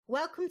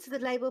Welcome to the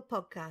Label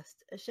Podcast,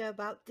 a show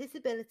about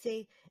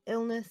disability,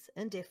 illness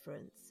and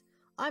difference.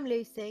 I'm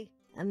Lucy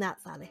and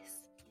that's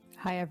Alice.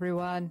 Hi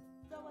everyone.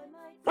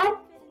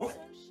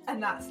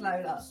 And that's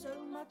Lola. So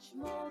much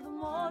more than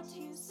what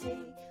you see.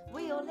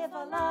 We all live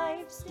our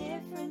lives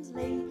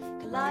differently.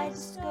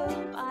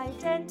 Kaleidoscope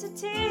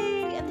identity.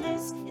 And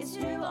this is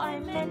who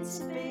I'm meant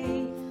to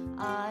be.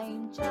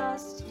 I'm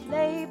just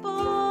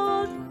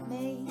labelled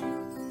me.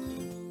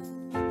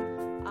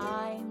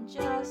 I'm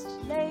just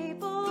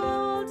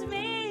labelled me.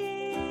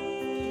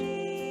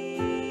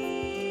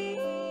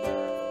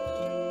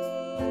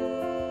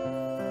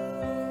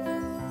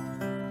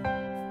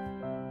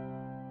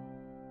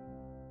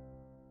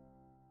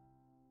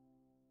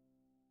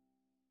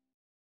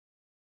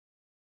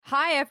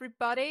 Hi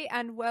everybody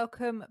and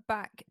welcome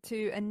back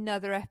to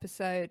another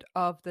episode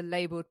of the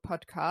Labelled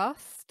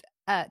Podcast.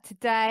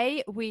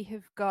 Today we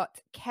have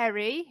got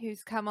Kerry,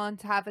 who's come on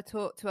to have a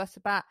talk to us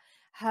about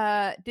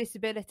her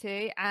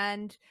disability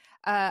and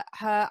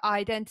her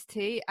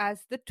identity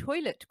as the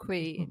toilet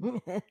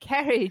queen.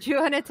 Kerry, do you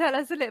want to tell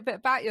us a little bit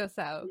about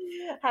yourself?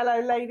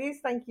 Hello ladies,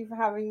 thank you for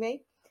having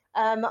me.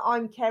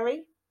 I'm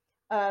Kerry.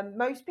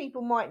 Most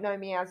people might know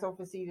me as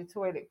obviously the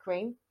toilet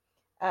queen.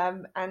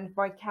 And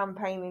by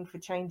campaigning for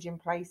changing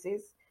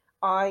places,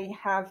 I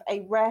have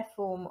a rare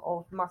form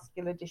of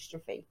muscular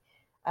dystrophy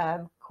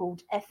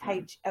called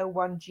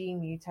FHL1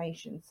 gene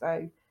mutation.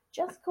 So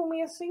just call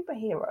me a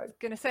superhero.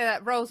 Going to say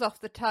that rolls off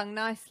the tongue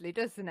nicely,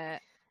 doesn't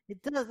it? It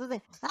does, doesn't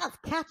it? That's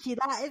catchy,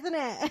 that, isn't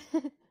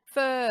it?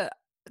 For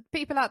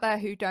people out there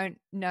who don't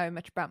know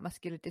much about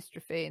muscular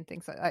dystrophy and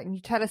things like that, can you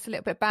tell us a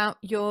little bit about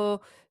your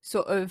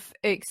sort of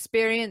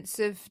experience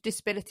of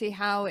disability,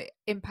 how it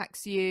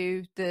impacts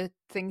you, the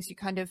things you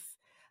kind of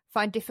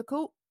find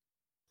difficult?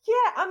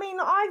 Yeah, I mean,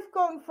 I've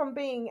gone from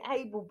being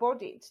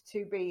able-bodied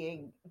to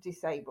being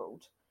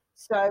disabled.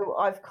 So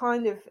I've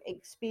kind of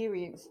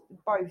experienced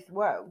both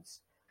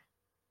worlds.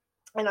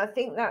 And I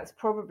think that's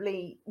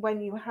probably when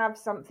you have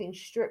something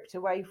stripped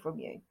away from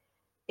you,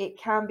 it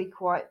can be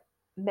quite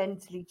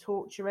mentally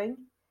torturing.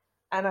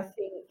 And I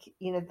think,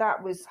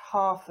 that was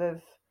half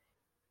of,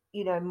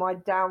 my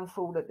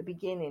downfall at the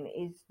beginning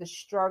is the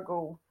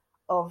struggle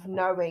of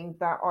knowing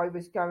that I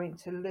was going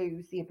to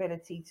lose the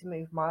ability to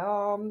move my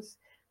arms,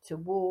 to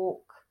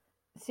walk,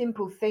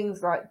 simple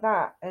things like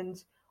that.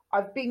 And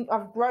I've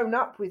grown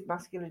up with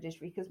muscular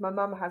dystrophy because my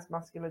mum has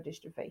muscular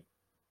dystrophy.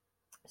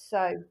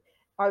 So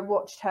I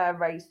watched her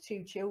raise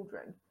two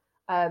children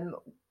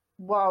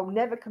while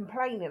never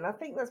complaining. I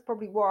think that's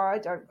probably why I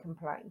don't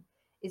complain,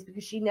 is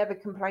because she never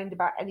complained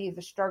about any of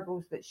the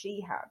struggles that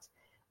she had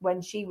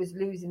when she was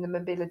losing the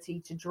mobility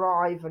to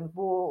drive and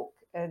walk.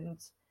 And,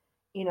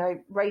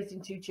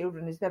 raising two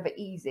children is never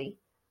easy.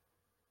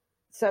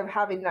 So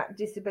having that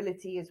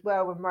disability as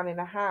well and running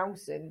a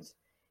house, and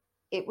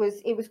it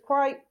was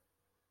quite,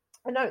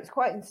 I know it's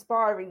quite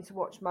inspiring to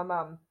watch my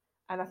mum,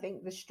 and I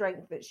think the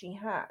strength that she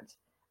had,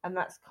 and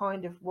that's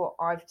kind of what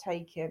I've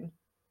taken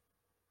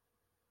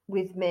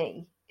with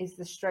me, is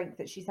the strength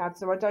that she's had.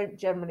 So I don't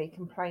generally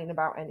complain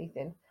about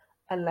anything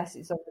unless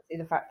it's obviously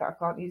the fact that I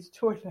can't use the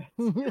toilet.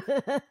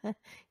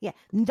 Yeah,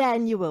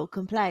 then you will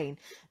complain.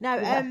 No,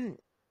 Yeah.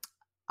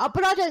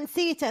 But I don't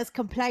see it as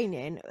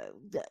complaining.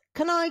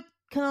 Can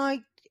I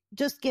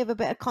just give a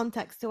bit of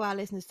context to our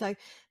listeners? So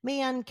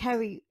me and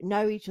Kerry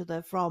know each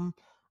other from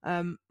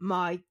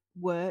my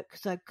work.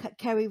 So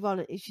Kerry,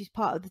 she's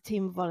part of the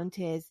team of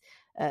volunteers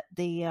at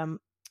the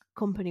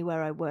company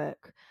where I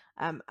work,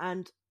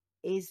 and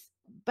is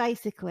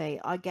basically,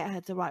 I get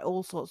her to write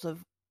all sorts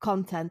of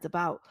content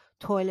about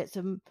toilets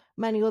and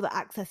many other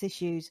access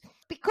issues,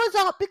 because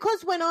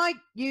when I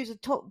use a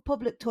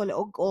public toilet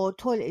or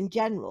toilet in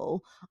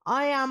general,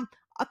 I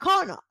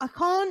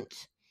can't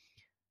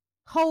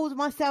hold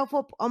myself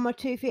up on my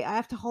 2 feet. I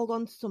have to hold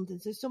on to something,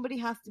 so somebody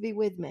has to be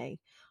with me.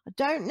 I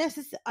don't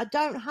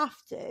have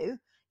to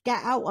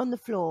get out on the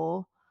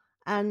floor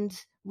and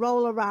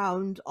roll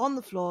around on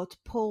the floor to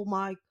pull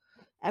my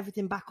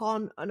everything back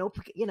on and up,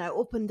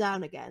 up and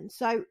down again.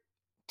 So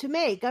to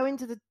me, going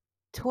to the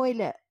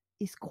toilet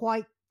is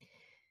quite,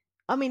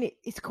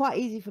 it's quite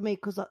easy for me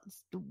because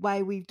that's the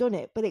way we've done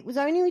it. But it was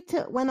only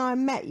when I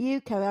met you,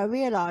 Kerry, I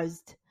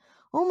realised,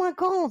 oh my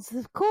God,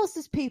 of course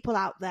there's people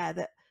out there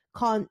that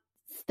can't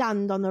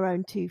stand on their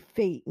own 2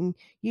 feet and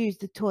use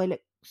the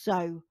toilet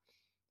so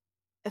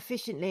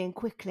efficiently and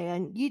quickly.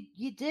 And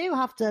you do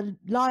have to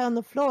lie on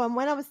the floor. And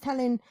when I was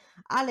telling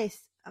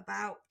Alice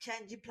about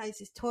changing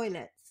places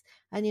toilets,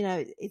 and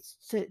it's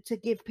to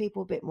give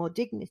people a bit more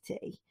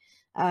dignity,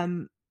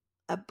 so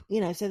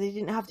they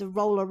didn't have to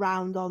roll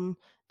around on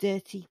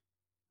dirty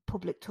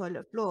public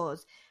toilet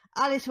floors.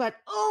 Alice went,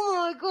 oh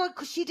my God,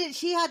 because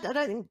she had, I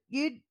don't think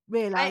you'd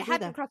realise. I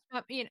hadn't crossed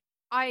up,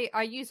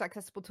 I use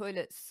accessible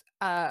toilets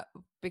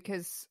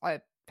because I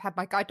had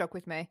my guide dog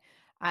with me,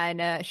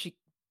 and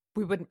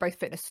we wouldn't both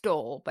fit in a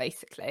stall,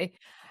 basically.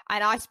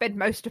 And I spend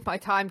most of my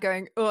time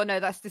going, oh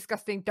no, that's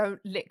disgusting. Don't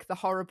lick the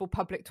horrible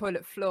public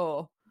toilet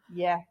floor.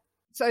 Yeah.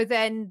 So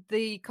then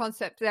the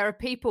concept, there are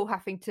people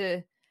having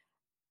to,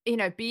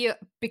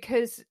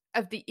 because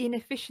of the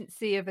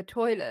inefficiency of a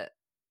toilet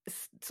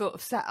sort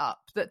of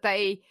setup that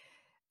they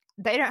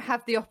don't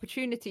have the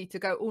opportunity to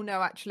go, oh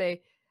no,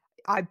 actually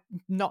I'm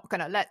not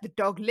going to let the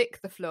dog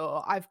lick the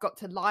floor, I've got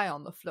to lie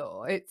on the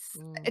floor. It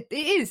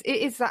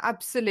is that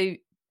absolute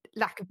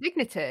lack of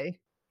dignity.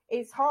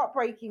 It's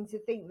heartbreaking to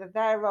think that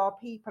there are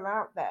people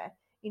out there,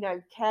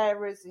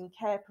 carers and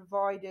care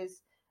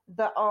providers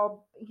that are,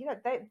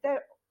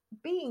 they're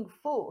being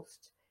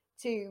forced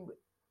to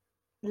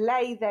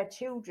lay their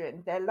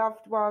children, their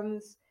loved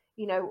ones,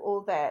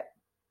 or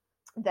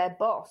their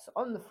boss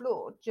on the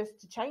floor just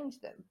to change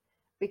them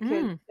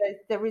because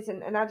there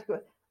isn't an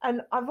adequate.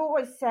 And I've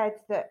always said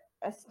that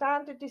a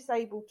standard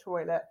disabled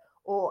toilet,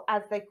 or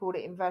as they call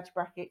it, inverted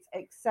brackets,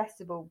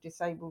 accessible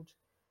disabled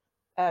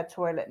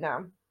toilet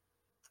now,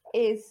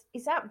 is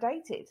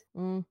outdated.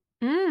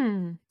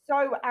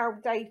 So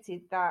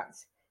outdated that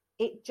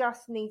it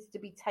just needs to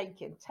be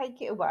taken.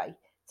 Take it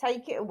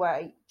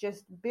away.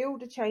 Just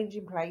build a change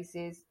in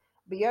places,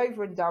 be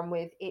over and done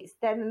with. It's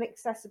then an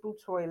accessible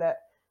toilet,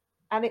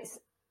 and it's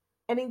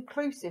an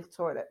inclusive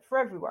toilet for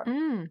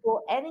everyone,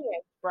 for any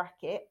age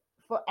bracket,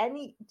 for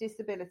any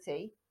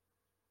disability,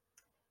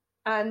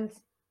 and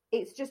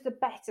it's just a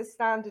better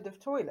standard of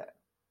toilet.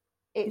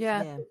 It's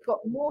got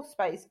more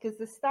space because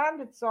the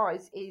standard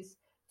size is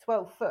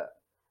 12 foot,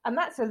 and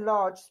that's a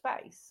large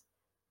space.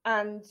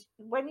 And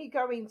when you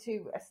go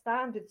into a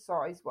standard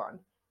size one,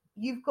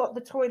 you've got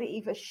the toilet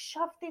either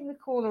shoved in the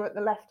corner at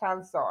the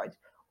left-hand side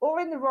or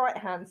in the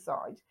right-hand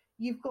side.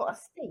 You've got a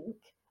sink,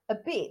 a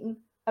bin,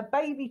 a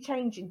baby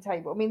changing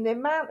table. I mean, the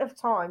amount of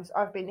times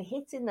I've been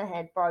hit in the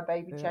head by a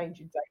baby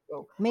changing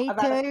table. Me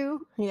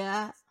too.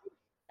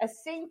 A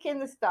sink in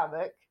the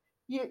stomach.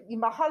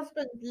 My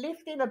husband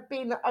lifting a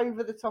bin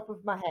over the top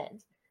of my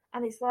head.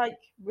 And it's like,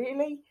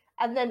 really?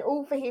 And then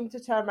all for him to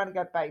turn around and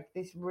go, babe,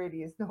 this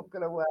really is not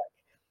going to work.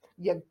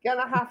 You're going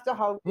to have to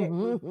hold it.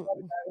 We've got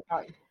to go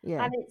home.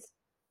 Yeah. And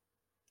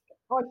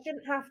I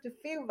shouldn't have to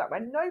feel that way.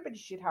 Nobody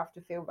should have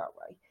to feel that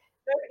way.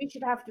 Nobody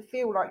should have to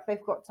feel like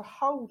they've got to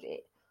hold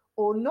it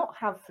or not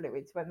have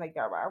fluids when they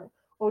go out,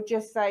 or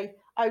just say,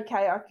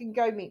 okay, I can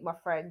go meet my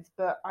friends,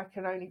 but I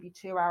can only be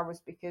 2 hours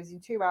because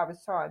in 2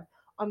 hours' time,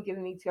 I'm going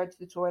to need to go to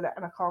the toilet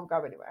and I can't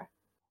go anywhere.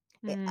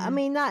 I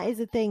mean, that is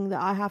a thing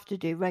that I have to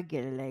do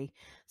regularly,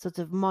 sort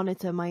of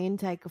monitor my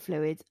intake of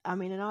fluids. I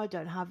mean, and I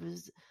don't have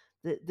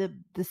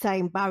the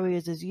same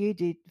barriers as you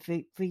do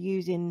for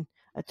using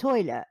a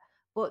toilet,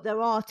 but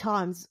there are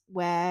times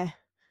where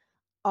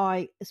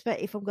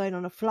especially if I'm going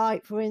on a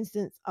flight, for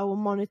instance, I will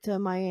monitor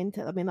my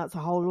intake. I mean, that's a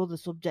whole other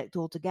subject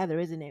altogether,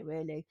 isn't it,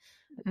 really?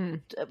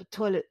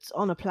 Toilets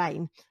on a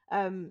plane.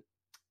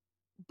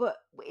 But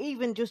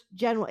even just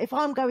general, if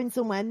I'm going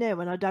somewhere new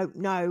and I don't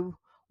know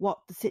what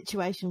the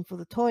situation for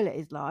the toilet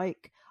is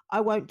like, I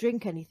won't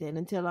drink anything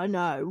until I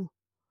know,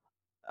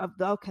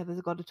 okay,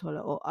 there's got a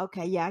toilet, or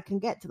okay, yeah, I can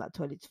get to that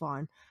toilet, it's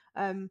fine.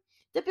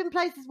 There've been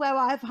places where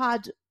I've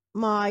had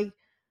my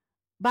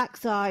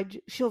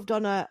backside shoved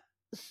on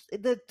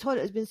the toilet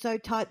has been so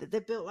tight that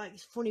they've built like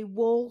this funny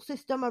wall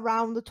system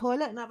around the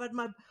toilet, and I've had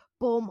my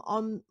bum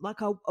on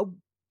like a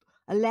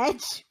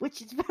ledge,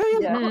 which is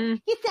very annoying.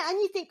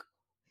 You think,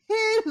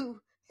 who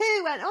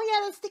went, oh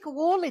yeah, let's stick a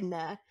wall in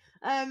there.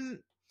 And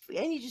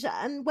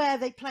where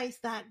they place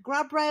that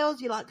grab rails,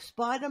 you're like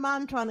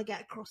Spider-Man trying to get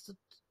across the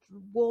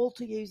wall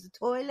to use the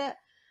toilet.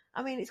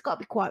 I mean, it's got to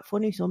be quite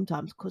funny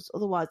sometimes, because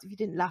otherwise, if you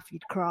didn't laugh,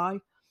 you'd cry.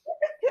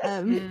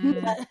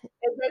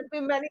 There's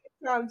been many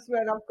times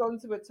when I've gone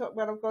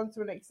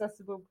to an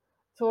accessible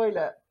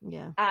toilet,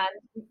 and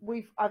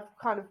I've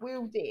kind of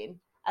wheeled in,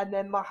 and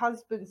then my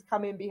husband's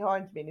come in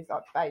behind me and he's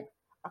like, babe,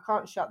 I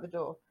can't shut the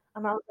door.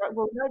 And I was like,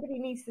 well, nobody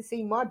needs to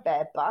see my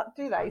bare butt,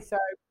 do they? So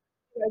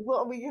what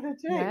are we going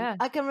to do? Yeah.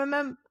 I can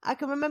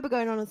remember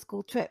going on a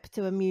school trip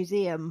to a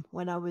museum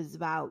when I was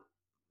about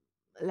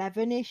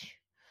 11-ish,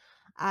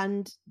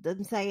 and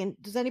them saying,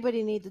 does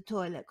anybody need the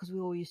toilet? Because we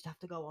all used to have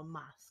to go en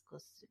masse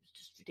because it was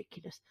just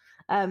ridiculous.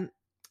 And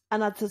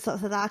I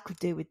said I could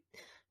do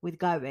with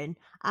going,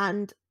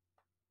 and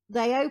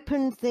they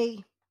opened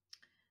the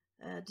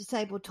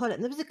disabled toilet,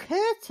 and there was a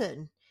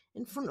curtain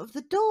in front of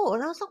the door,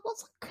 and I was like,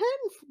 what's the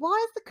curtain?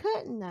 Why is the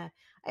curtain there?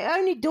 It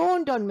only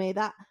dawned on me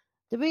that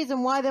the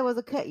reason why there was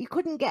a curtain, you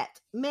couldn't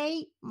get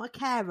me, my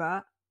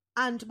carer,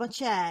 and my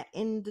chair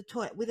in the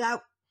toilet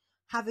without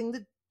having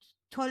the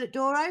toilet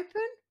door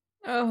open.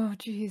 Oh,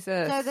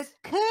 Jesus. So the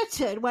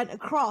curtain went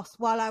across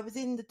while I was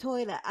in the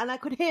toilet, and I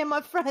could hear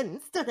my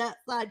friends stood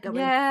outside going,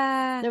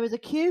 there was a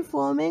queue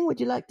forming,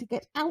 would you like to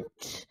get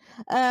out?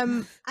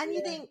 And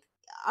you think,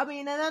 I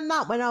mean, and then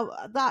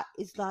that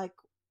is like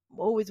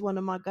always one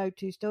of my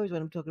go-to stories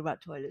when I'm talking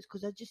about toilets,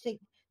 because I just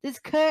think this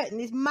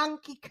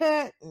manky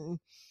curtain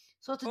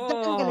sort of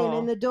dangling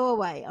in the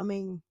doorway. I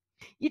mean,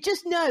 you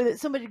just know that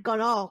somebody had gone,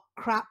 oh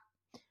crap,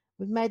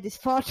 we've made this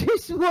far too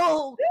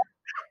small.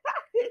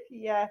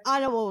 Yeah, I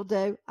know what we'll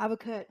do. Have a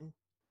curtain.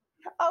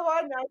 Oh,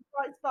 I know.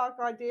 Bright spark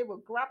idea. We'll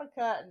grab a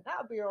curtain.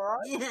 That'll be all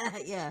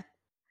right. Yeah.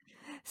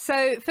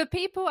 So for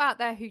people out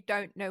there who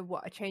don't know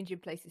what a change in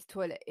places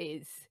toilet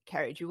is,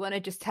 Kerry, do you want to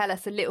just tell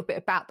us a little bit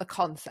about the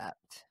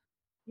concept?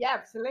 Yeah,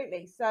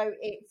 absolutely. So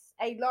it's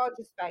a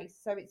larger space,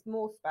 so it's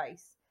more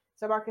space.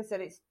 So like I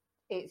said,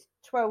 it's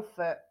 12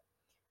 foot.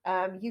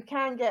 You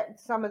can get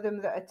some of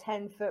them that are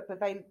 10 foot, but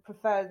they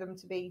prefer them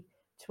to be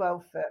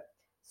 12 foot.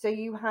 So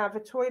you have a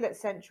toilet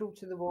central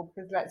to the wall,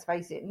 because let's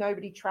face it,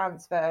 nobody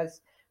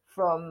transfers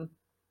from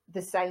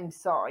the same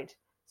side.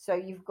 So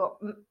you've got,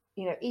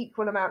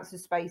 equal amounts of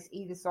space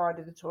either side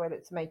of the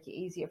toilet to make it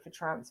easier for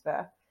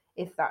transfer,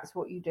 if that's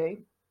what you do.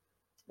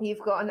 You've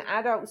got an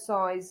adult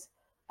size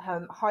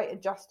height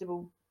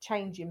adjustable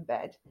changing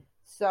bed.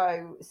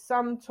 So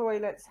some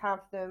toilets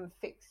have them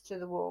fixed to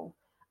the wall,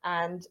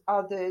 and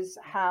others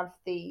have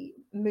the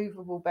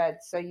movable bed,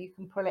 so you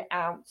can pull it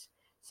out,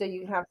 so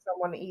you can have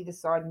someone either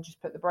side and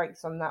just put the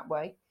brakes on that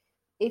way.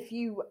 If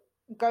you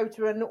go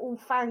to an all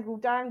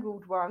fangled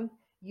dangled one,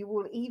 you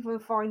will even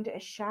find a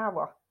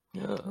shower.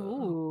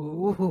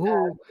 Ooh.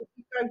 If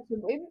you go to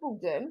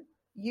Wimbledon,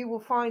 you will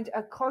find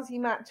a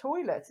Cosimat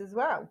toilet as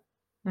well.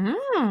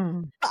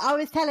 I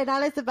was telling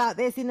Alice about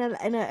this in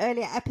an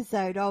earlier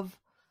episode of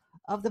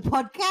the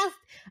podcast,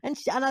 and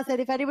I said,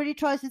 if anybody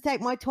tries to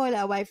take my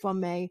toilet away from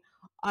me,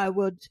 I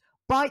would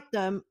bite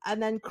them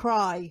and then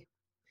cry.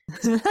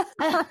 And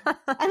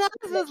Alice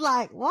was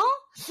like, what?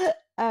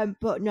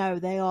 But no,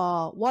 they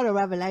are, what a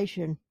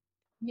revelation.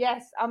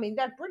 Yes, I mean,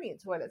 they're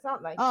brilliant toilets,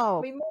 aren't they? Oh,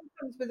 I mean, mine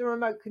comes with a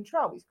remote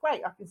control. It's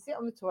great. I can sit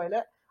on the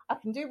toilet, I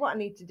can do what I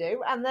need to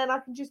do, and then I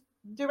can just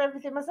do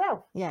everything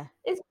myself. yeah.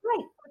 It's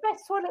great. The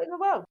best toilet in the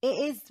world. It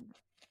is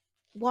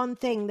one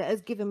thing that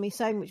has given me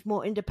so much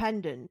more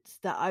independence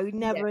that I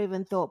never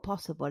even thought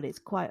possible. It's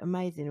quite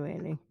amazing,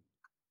 really.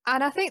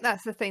 And I think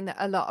that's the thing that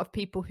a lot of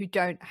people who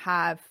don't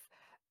have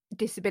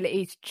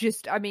disabilities,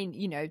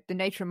 the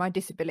nature of my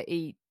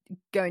disability,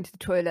 going to the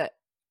toilet,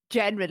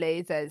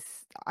 generally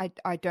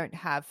I don't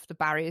have the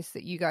barriers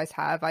that you guys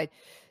have.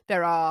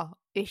 There are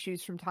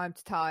issues from time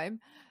to time,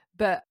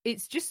 but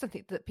it's just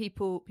something that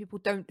people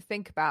don't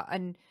think about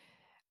and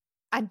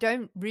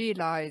don't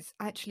realize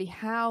actually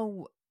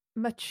how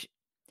much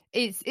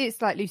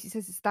it's like Lucy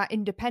says, it's that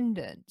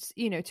independence,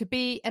 to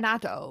be an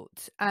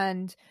adult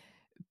and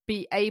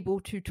be able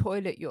to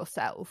toilet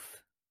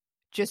yourself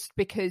just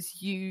because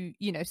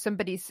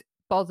somebody's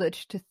bothered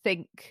to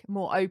think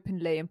more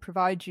openly and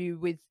provide you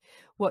with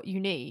what you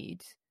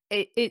need.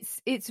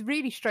 It's a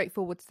really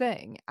straightforward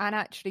thing, and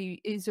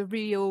actually is a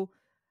real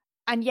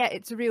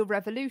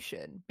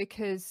revolution,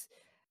 because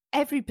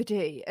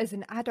everybody as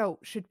an adult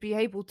should be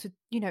able to,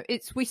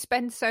 we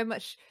spend so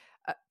much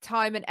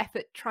time and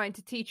effort trying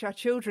to teach our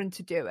children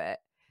to do it,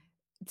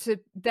 to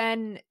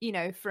then,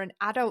 for an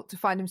adult to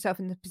find himself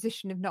in the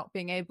position of not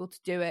being able to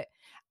do it.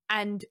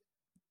 And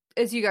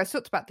as you guys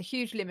talked about, the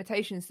huge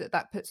limitations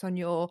that puts on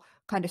your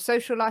kind of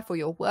social life or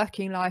your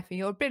working life and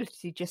your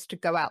ability just to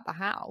go out the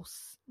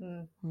house.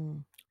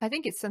 I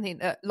think it's something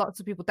that lots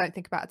of people don't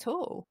think about at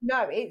all.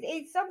 No,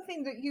 it's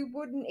something that you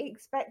wouldn't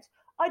expect.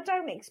 I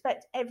don't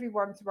expect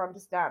everyone to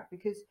understand,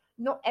 because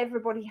not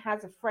everybody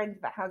has a friend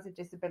that has a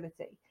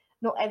disability.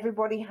 Not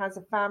everybody has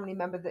a family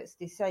member that's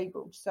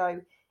disabled. So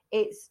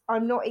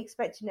I'm not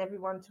expecting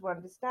everyone to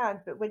understand.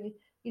 But when,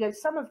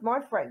 some of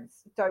my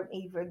friends don't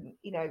even,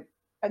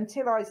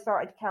 until I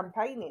started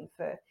campaigning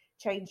for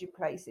changing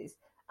places,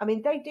 I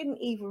mean, they didn't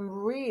even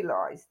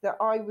realize that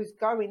I was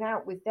going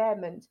out with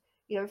them. And,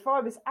 if I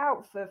was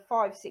out for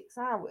 5-6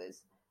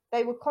 hours,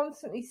 they were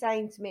constantly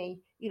saying to me,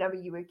 are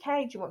you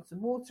okay? Do you want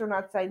some water? And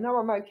I'd say, no,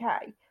 I'm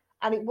okay.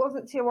 And it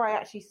wasn't till I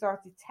actually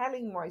started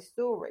telling my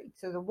story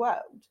to the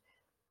world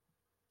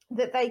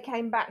that they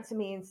came back to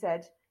me and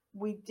said,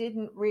 we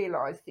didn't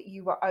realize that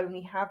you were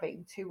only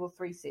having 2 or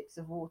 3 sips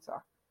of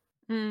water.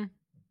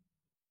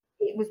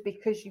 It was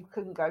because you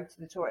couldn't go to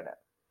the toilet.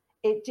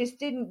 It just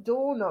didn't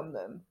dawn on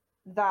them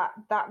that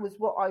that was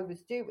what I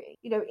was doing.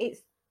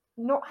 It's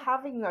not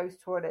having those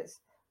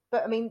toilets.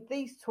 But I mean,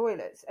 these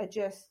toilets are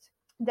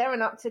they're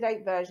an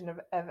up-to-date version of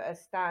a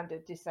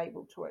standard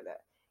disabled toilet,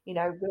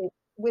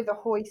 with a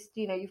hoist.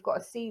 You've got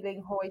a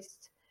ceiling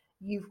hoist,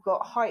 you've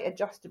got height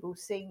adjustable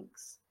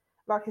sinks.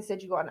 Like I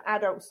said, you've got an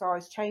adult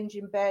size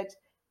changing bed.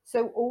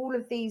 So all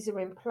of these are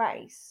in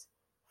place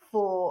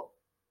for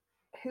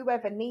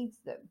whoever needs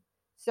them.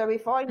 So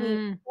if I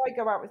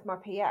go out with my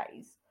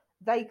PAs,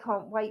 they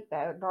can't wait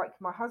there like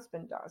my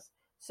husband does.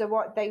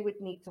 So they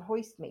would need to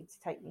hoist me to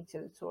take me to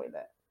the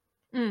toilet.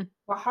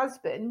 My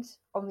husband,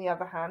 on the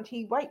other hand,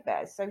 he weight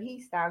bears. So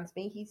he stands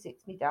me, he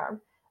sits me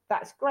down.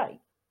 That's great.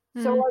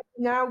 So I've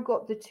now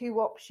got the two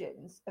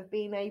options of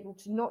being able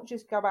to not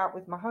just go out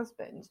with my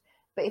husband,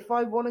 but if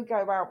I want to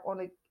go out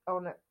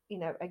on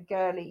a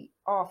girly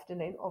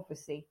afternoon,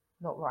 obviously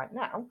not right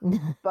now,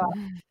 but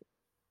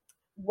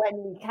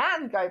when we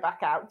can go back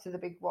out to the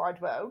big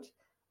wide world,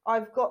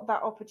 I've got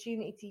that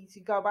opportunity to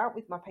go out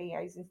with my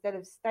PAs instead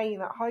of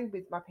staying at home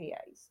with my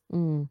PAs. I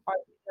can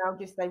now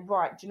just say,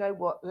 right, do you know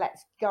what?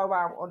 Let's go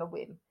out on a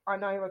whim. I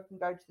know I can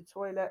go to the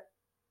toilet.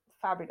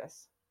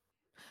 Fabulous.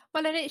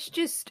 Well, and it's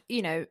just,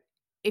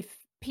 if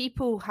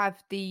people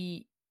have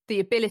the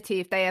ability,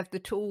 if they have the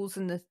tools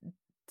and the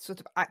sort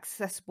of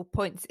accessible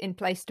points in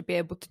place to be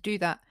able to do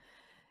that,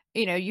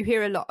 you know, you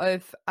hear a lot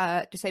of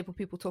disabled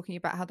people talking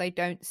about how they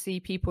don't see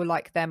people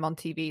like them on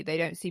TV. They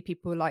don't see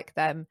people like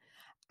them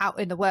out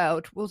in the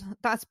world. Well,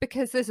 that's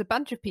because there's a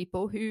bunch of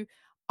people who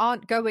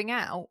aren't going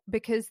out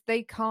because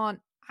they can't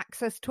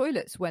access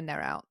toilets when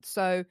they're out.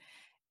 So,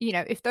 you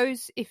know, if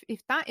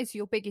that is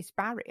your biggest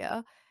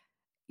barrier,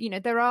 you know,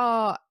 there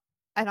are,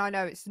 and I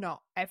know it's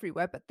not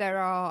everywhere, but there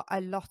are a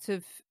lot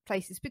of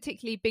places,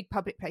 particularly big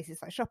public places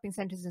like shopping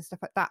centres and stuff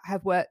like that,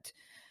 have worked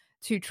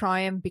to try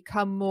and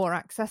become more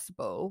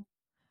accessible.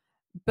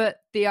 But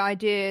the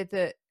idea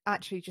that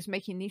actually just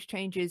making these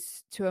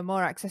changes to a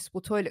more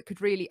accessible toilet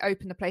could really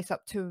open the place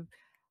up to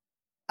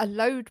a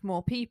load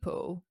more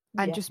people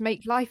and just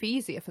make life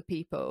easier for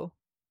people.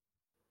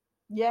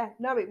 Yeah,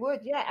 no, it would.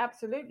 Yeah,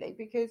 absolutely.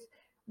 Because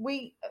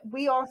we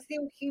are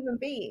still human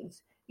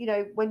beings. You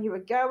know, when you're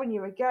a girl and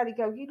you're a girly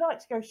girl, you like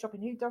to go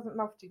shopping. Who doesn't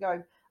love to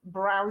go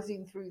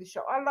browsing through the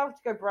shop? I love to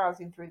go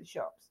browsing through the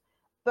shops,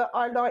 but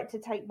I like to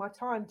take my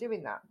time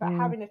doing that. But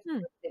having a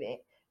time in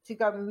it to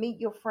go and meet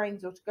your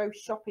friends or to go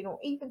shopping or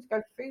even to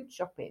go food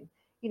shopping,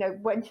 you know,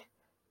 when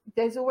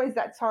there's always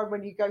that time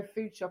when you go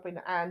food shopping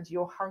and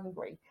you're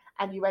hungry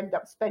and you end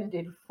up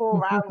spending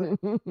 4 hours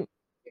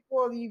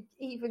before you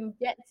even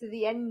get to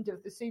the end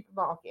of the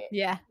supermarket.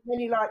 Yeah. And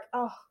then you're like,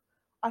 oh,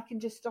 I can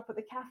just stop at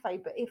the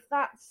cafe. But if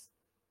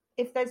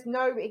there's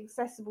no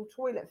accessible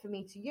toilet for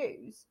me to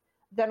use,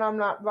 then I'm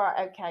like,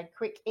 right, okay,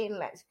 quick in,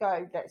 let's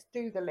go, let's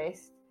do the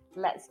list,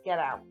 let's get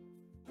out.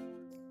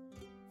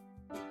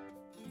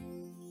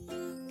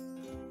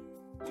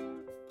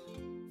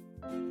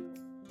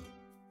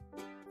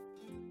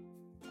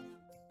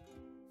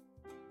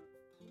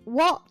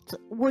 What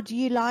would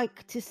you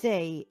like to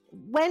see?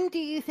 When do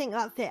you think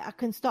that's it? I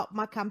can stop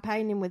my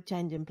campaigning with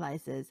changing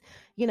places.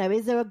 You know,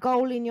 is there a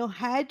goal in your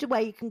head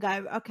where you can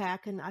go, okay, I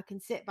can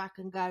sit back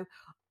and go,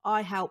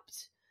 I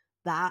helped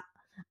that.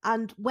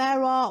 And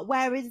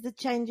where is the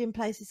Changing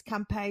Places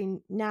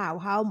campaign now?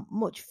 How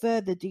much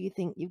further do you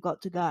think you've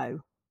got to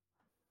go?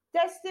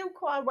 There's still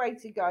quite a way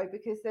to go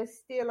because there's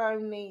still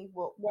only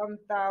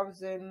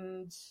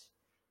 1,000.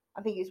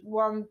 I think it's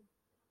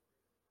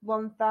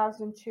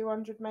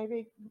 1,200,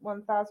 maybe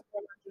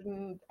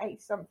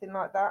 1,108, something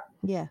like that.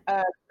 Yeah.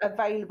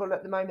 Available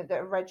at the moment that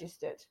are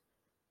registered.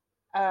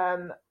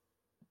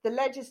 The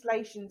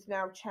legislation's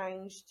now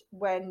changed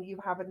when you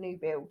have a new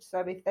build. So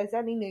if there's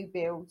any new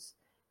builds,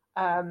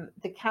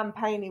 the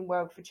campaigning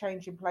world for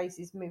Changing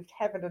Places moved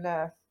heaven and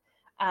earth,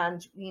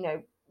 and you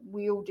know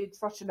we all did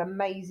such an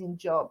amazing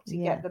job to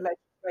get the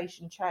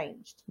legislation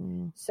changed.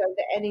 So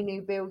that any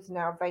new builds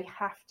now, they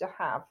have to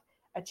have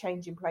a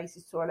Changing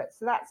Places toilet.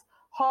 So that's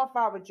half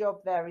our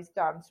job there is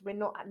done. So we're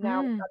not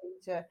now having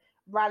to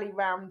rally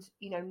round,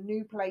 you know,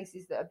 new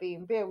places that are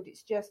being built.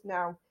 It's just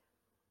now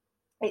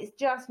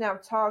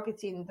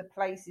targeting the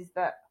places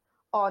that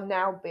are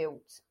now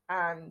built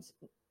and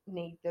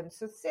need them.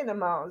 So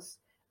cinemas,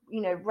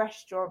 you know,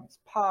 restaurants,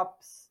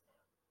 pubs,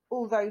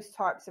 all those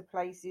types of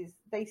places,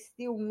 they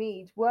still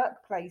need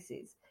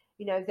workplaces.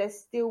 You know, there's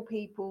still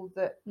people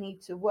that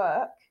need to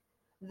work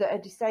that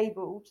are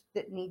disabled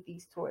that need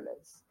these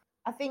toilets.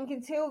 I think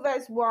until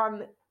there's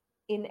one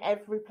in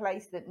every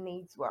place that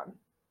needs one,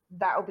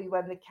 that'll be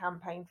when the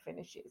campaign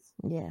finishes.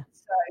 Yeah.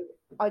 So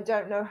I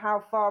don't know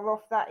how far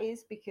off that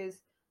is,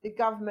 because the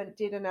government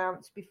did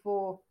announce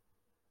before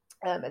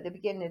at the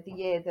beginning of the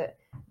year that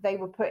they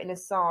were putting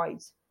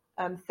aside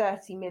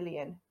 30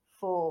 million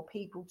for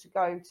people to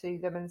go to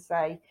them and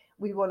say,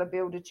 we want to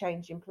build a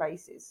Changing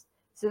Places.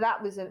 So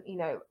that was, you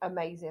know,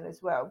 amazing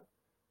as well,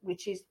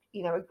 which is,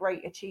 you know, a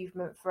great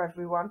achievement for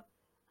everyone.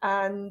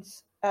 And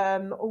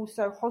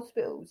also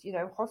hospitals, you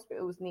know,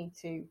 hospitals need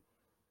to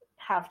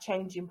have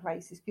Changing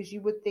Places, because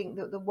you would think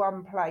that the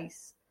one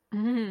place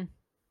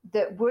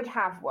that would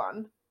have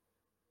one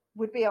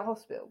would be a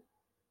hospital.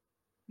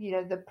 You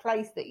know, the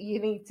place that you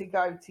need to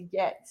go to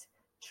get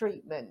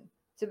treatment,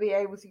 to be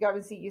able to go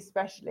and see your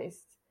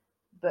specialist.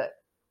 But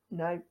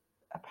no,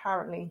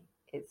 apparently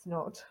it's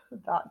not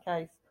that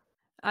case.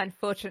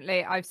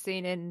 Unfortunately, I've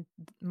seen in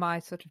my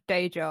sort of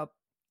day job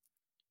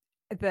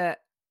that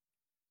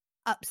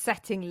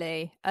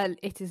upsettingly,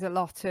 it is a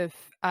lot of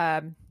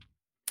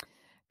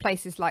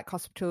places like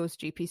hospitals,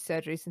 GP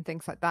surgeries and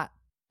things like that,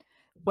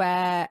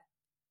 where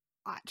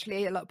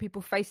actually a lot of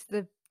people face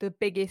the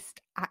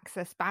biggest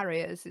access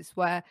barriers. Is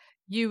where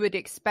you would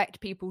expect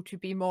people to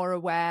be more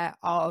aware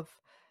of,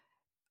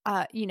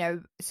 you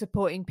know,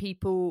 supporting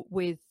people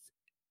with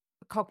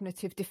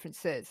cognitive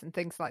differences and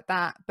things like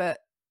that. But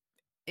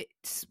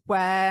it's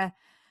where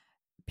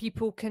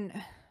people can,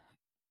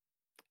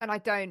 and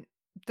I'm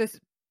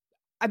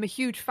a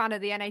huge fan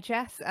of the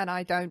NHS, and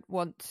I don't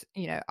want,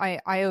 you know,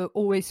 I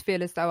always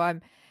feel as though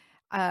I'm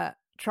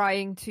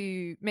trying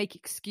to make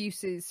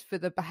excuses for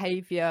the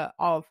behaviour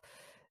of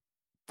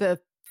the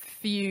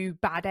few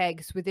bad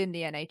eggs within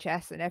the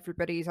NHS, and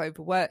everybody's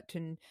overworked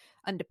and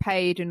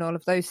underpaid and all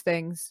of those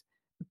things.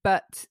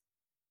 But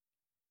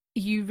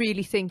you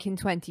really think in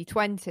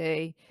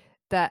 2020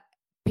 that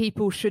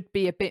people should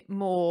be a bit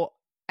more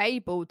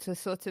able to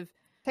sort of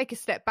take a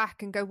step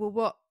back and go,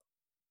 well,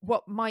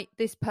 what might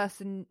this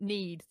person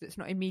need that's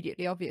not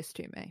immediately obvious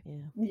to me.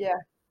 Yeah.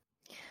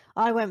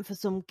 I went for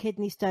some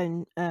kidney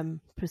stone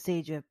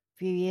procedure a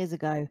few years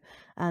ago,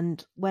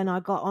 and when I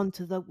got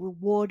onto the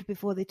ward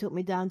before they took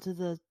me down to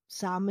the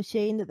sound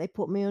machine that they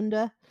put me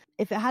under,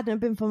 if it hadn't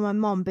been for my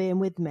mom being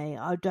with me,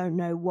 I don't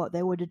know what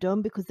they would have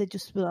done, because they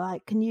just were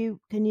like, can you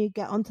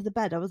get onto the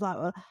bed? I was like,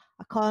 well,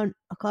 I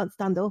can't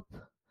stand up.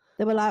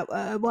 They were like,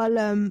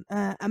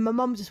 and my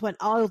mom just went,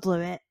 I'll do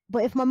it.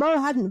 But if my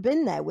mom hadn't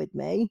been there with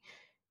me,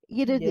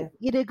 you'd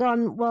have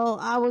gone, well,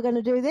 how are we going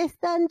to do this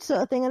then,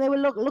 sort of thing. And they were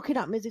looking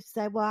at me as if to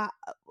say, well,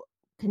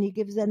 can you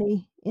give us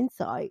any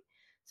insight?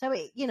 So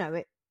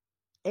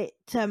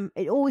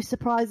it always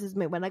surprises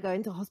me when I go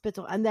into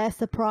hospital and they're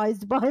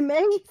surprised by me.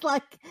 It's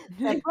like,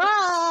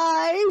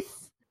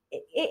 surprise!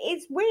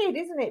 It's weird,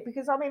 isn't it?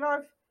 Because I mean,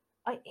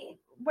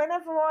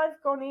 whenever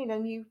I've gone in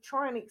and you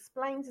try and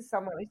explain to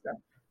someone,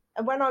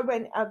 and when I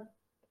went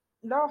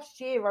last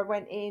year, I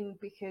went in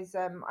because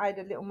I had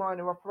a little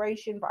minor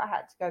operation, but I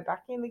had to go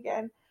back in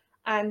again.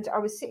 And I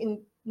was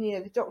sitting,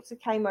 the doctor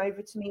came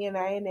over to me in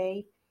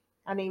A&E,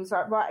 and he was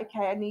like, right,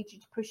 okay, I need you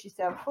to push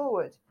yourself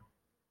forward.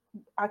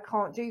 I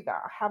can't do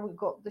that. I haven't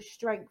got the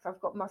strength. I've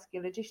got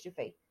muscular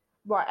dystrophy.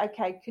 Right,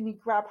 okay, can you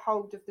grab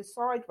hold of the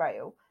side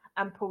rail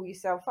and pull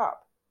yourself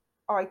up?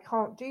 I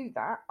can't do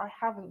that. I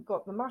haven't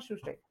got the muscle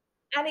strength.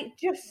 And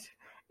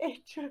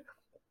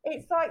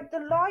it's like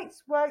the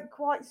lights weren't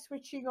quite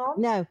switching on.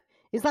 No,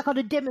 it's like on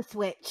a dimmer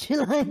switch.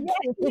 Yeah.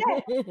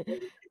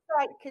 It's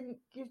like, can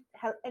you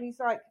help? And he's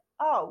like,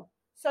 oh,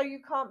 so you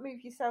can't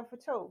move yourself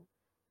at all?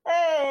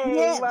 Hey,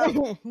 yeah.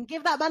 well,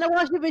 Give that man a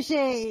washing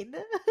machine.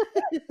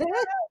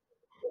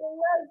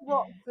 where's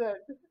Watson?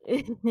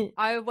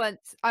 I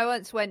once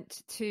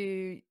went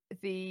to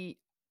the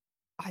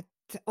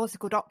what's it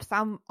called,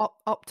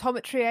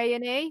 optometry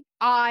A&E.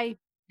 A&E.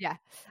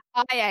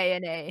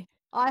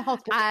 I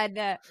hospital. And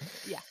and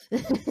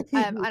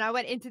I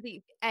went into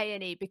the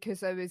A&E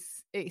because I was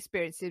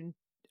experiencing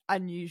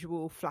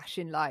unusual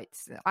flashing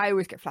lights. I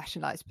always get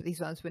flashing lights, but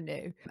these ones were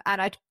new,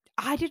 and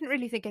I didn't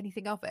really think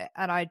anything of it.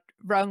 And I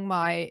rung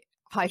my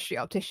high street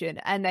optician,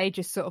 and they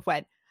just sort of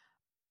went,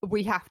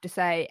 we have to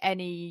say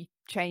any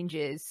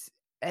changes,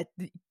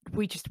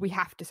 we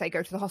have to say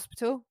go to the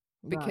hospital,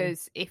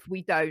 because if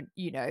we don't,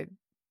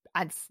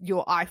 and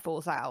your eye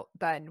falls out,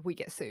 then we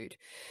get sued.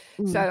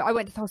 So I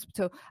went to the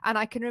hospital, and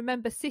I can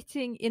remember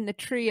sitting in the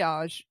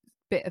triage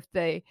bit of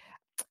the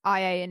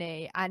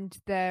IA&E, and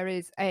there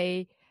is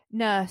a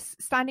nurse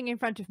standing in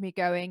front of me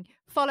going,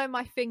 follow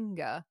my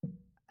finger,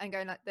 and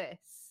going like this.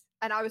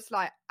 And I was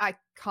like, I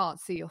can't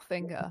see your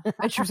finger.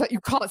 And she was like,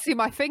 you can't see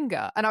my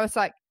finger. And I was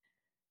like,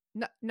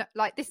 no,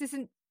 like, this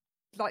isn't,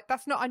 like,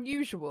 that's not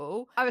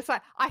unusual. I was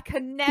like, I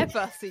can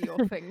never see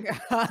your finger.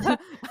 I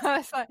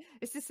was like,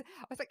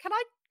 can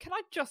I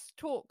just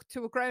talk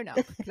to a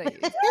grown-up, please?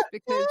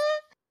 Because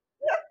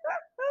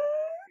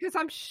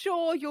I'm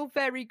sure you're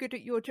very good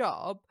at your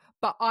job,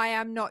 but I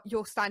am not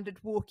your standard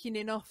walking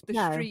in off the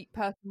street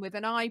person with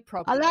an eye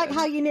problem. I like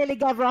how you nearly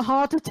gave her a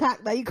heart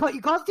attack there. You can't see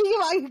my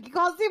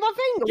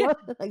finger.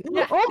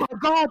 Yeah. Oh my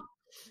god.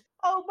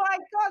 Oh my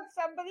god,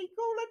 somebody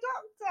call a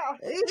doctor.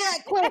 Yeah,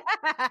 quick.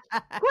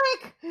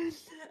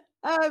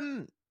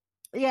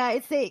 Yeah,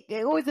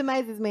 it always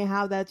amazes me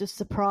how they're just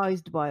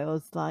surprised by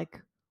us,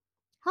 like,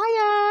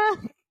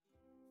 hiya.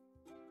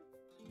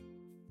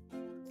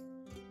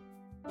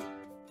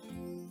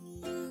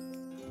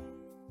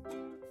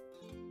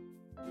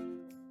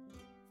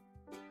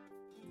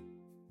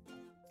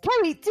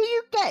 Kerry, do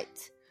you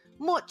get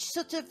much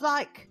sort of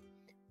like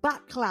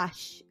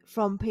backlash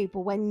from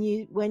people when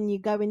you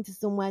go into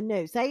somewhere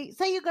new? Say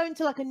you're going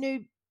to like a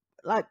new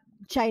like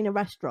chain of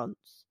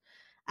restaurants,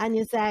 and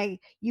you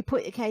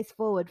put your case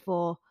forward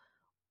for,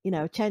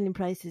 changing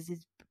places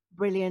is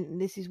brilliant,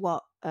 and this is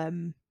what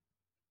it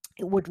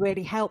would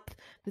really help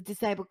the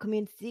disabled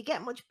community. Do you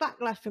get much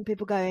backlash from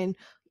people going,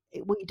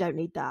 we don't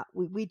need that,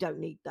 we don't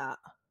need that?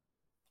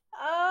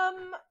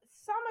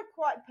 Some are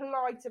quite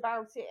polite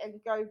about it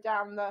and go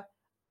down the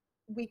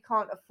we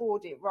can't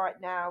afford it right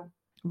now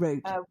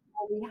route, or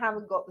we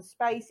haven't got the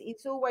space.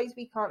 It's always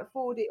we can't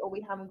afford it or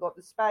we haven't got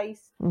the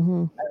space.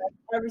 Mm-hmm.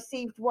 I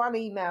received one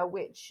email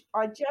which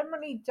I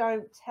generally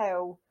don't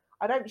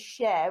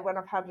share when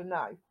I've had a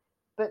no,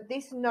 but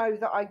this no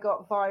that I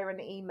got via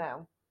an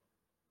email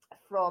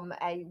from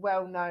a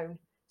well-known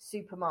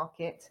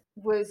supermarket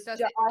was does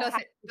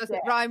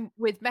it rhyme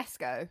with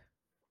Mesco?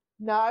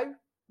 No,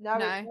 it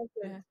doesn't.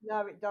 Yeah.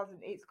 No, it doesn't.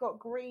 It's got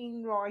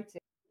green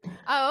writing.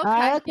 Oh,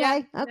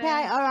 okay. Okay.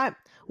 Yeah. All right.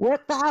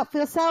 Work that out for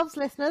yourselves,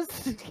 listeners.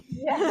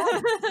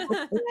 Yeah.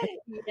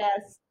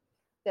 Yes.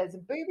 There's a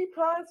booby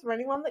prize for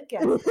anyone that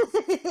gets it.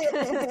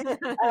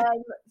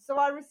 So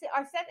I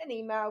sent an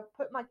email,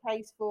 put my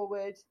case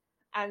forward,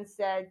 and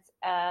said,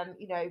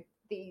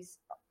 these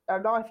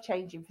are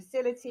life-changing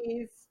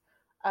facilities.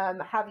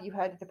 Have you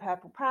heard of the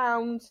Purple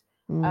Pound?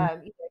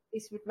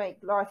 This would make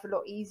life a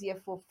lot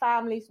easier for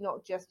families,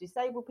 not just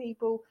disabled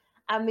people.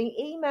 And the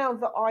email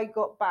that I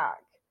got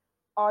back,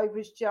 I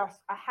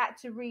had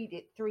to read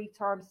it 3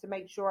 times to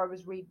make sure I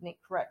was reading it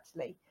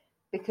correctly.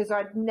 because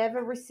I'd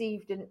never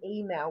received an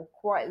email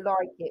quite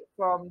like it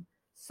from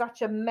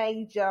such a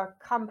major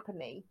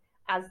company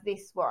as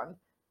this one.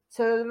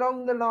 So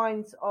along the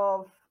lines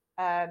of,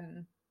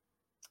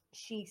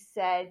 she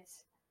said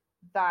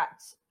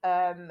that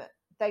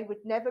they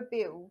would never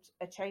build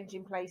a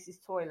changing places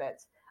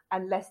toilet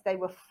unless they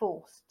were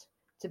forced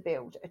to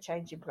build a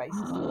changing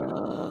places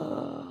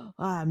toilet.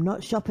 I'm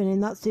not shopping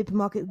in that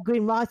supermarket with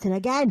green writing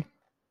again.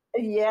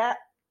 Yeah,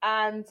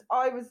 and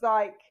I was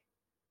like,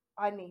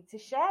 I need to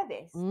share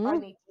this. I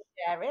need to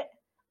share it.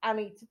 I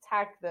need to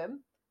tag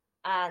them,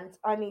 and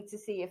I need to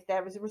see if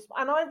there is a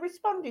response. And I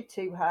responded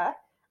to her,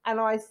 and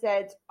I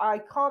said, I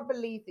can't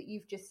believe that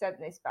you've just sent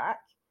this back.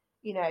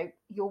 You know,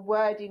 your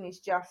wording is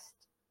just,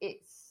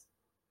 it's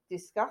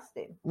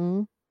disgusting.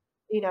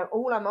 You know,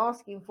 all I'm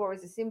asking for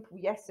is a simple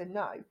yes and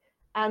no.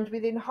 And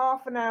within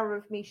half an hour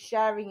of me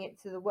sharing it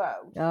to the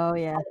world,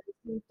 I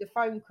received a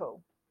phone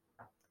call.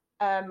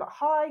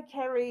 Hi,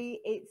 Kerry,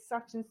 it's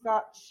such and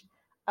such.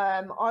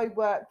 I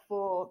work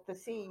for the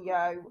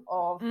CEO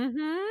of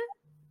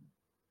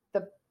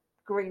the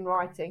Green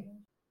Writing.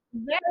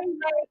 Very,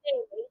 very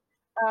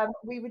nearly.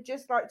 We would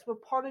just like to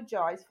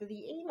apologise for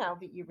the email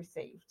that you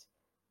received.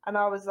 And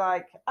I was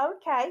like,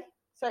 okay.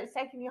 So it's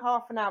taken you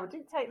half an hour. It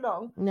didn't take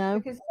long. No.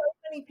 Because so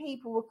many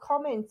people were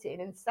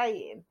commenting and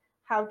saying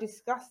how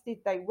disgusted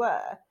they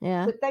were.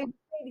 Yeah. But they were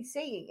really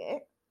seeing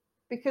it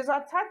because I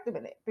tagged them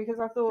in it. Because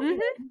I thought, you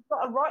know, you've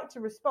got a right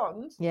to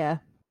respond. Yeah.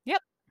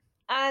 Yep.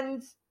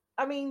 And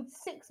I mean,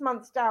 6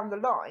 months down the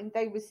line,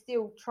 they were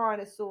still trying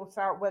to sort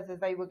out whether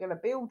they were going to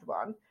build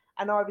one.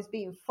 And I was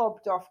being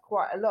fobbed off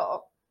quite a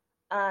lot.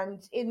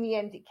 And in the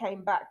end, it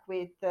came back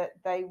with that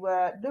they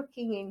were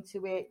looking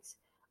into it,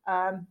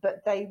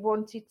 but they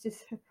wanted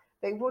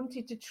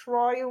to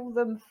trial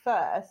them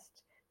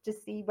first to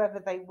see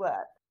whether they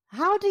work.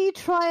 How do you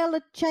trial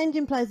a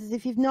changing places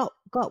if you've not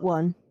got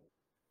one?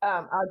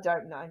 I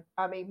don't know.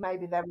 I mean,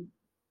 maybe they're...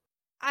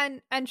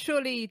 And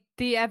surely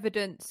the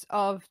evidence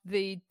of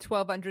the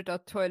 1,200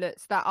 odd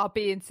toilets that are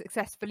being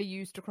successfully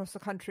used across the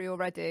country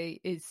already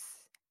is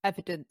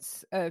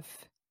evidence of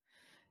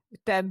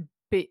them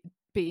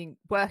being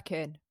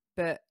working.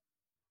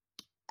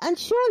 And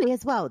surely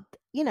as well,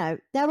 you know,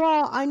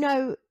 I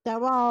know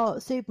there are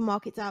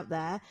supermarkets out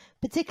there,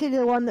 particularly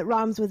the one that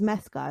rhymes with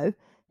Mesco,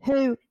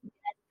 who...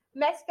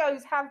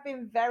 Mesco's have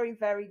been very,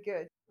 very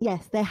good.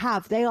 Yes, they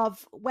have. They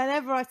have.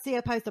 Whenever I see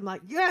a post, I'm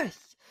like,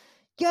 yes,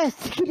 can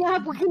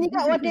you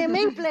get one near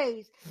me,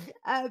 please?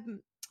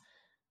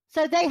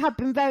 So they have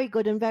been very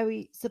good and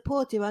very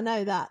supportive. I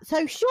know that.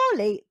 So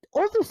surely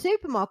other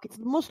supermarkets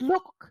must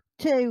look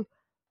to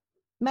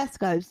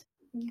Mesco's.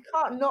 You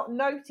can't not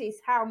notice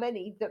how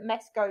many that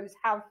Mesco's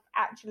have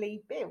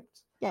actually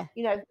built. Yeah.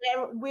 You know,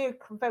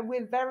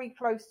 we're very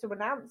close to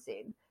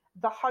announcing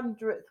the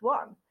 100th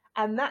one.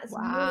 And that's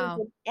more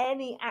than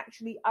any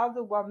actually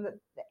other one that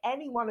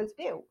anyone has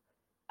built.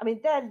 I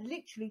mean, they're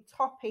literally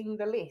topping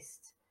the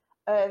list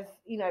of,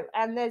 you know,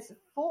 and there's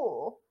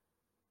 4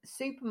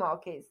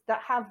 supermarkets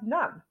that have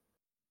none.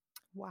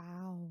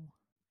 Wow.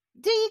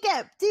 Do you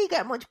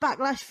get much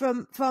backlash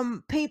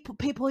from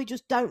people who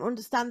just don't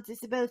understand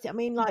disability? I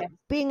mean, like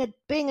being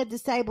a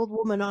disabled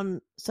woman on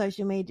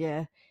social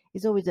media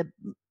is always a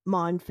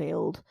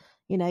minefield.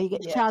 You know, you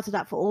get shouted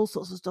at for all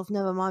sorts of stuff,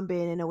 never mind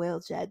being in a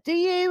wheelchair. Do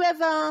you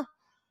ever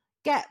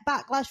get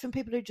backlash from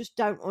people who just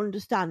don't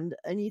understand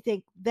and you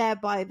think, there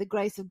by the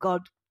grace of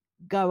God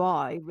go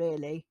I,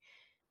 really?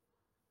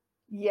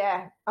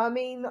 Yeah. I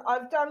mean,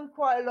 I've done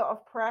quite a lot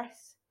of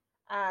press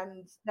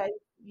and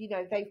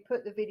they've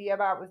put the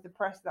video out with the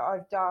press that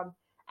I've done.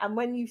 And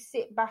when you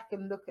sit back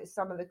and look at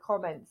some of the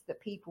comments that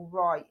people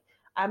write,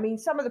 I mean,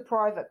 some of the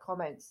private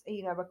comments,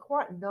 you know, are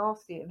quite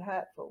nasty and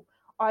hurtful.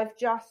 I've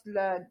just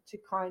learned to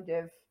kind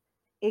of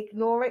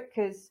ignore it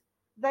because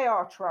they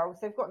are trolls.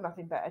 They've got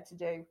nothing better to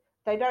do.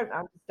 They don't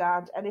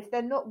understand. And if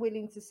they're not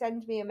willing to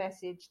send me a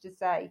message to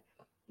say,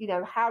 you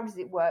know, how does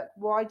it work?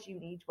 Why do you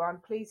need one?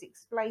 Please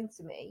explain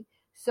to me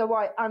so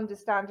I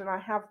understand and I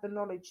have the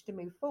knowledge to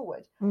move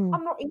forward. I'm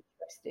not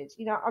interested.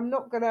 You know, I'm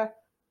not going to...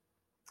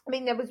 I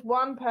mean, there was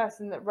one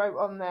person that wrote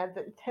on there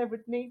that there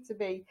would need to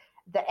be...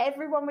 that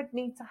everyone would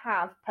need to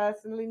have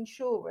personal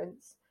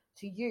insurance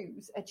to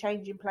use a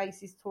changing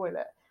places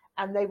toilet,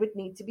 and they would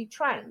need to be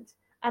trained.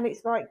 And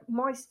it's like,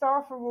 my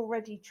staff are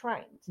already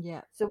trained.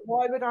 Yeah. So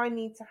why would I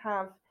need to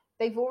have...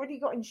 They've already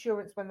got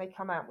insurance when they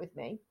come out with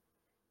me.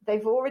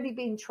 They've already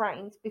been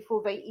trained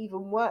before they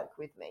even work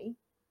with me.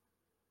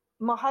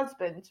 My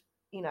husband,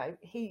 you know,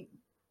 he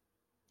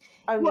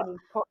only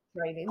needs pot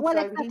training. Well,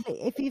 so exactly.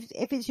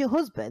 If it's your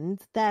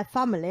husband, they're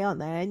family,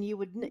 aren't they? And you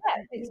would...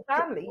 Yeah, it's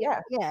family,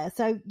 yeah. Yeah,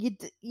 so,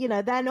 you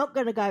know, they're not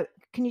going to go,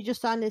 can you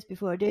just sign this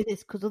before I do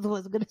this? Because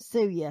otherwise I'm going to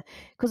sue you.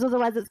 Because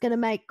otherwise it's going to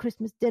make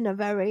Christmas dinner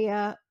very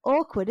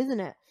awkward, isn't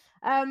it?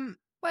 Well,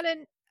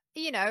 and,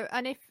 you know,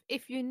 and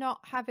if you're not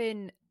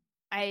having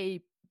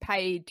a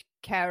paid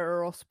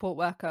carer or support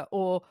worker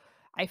or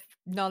a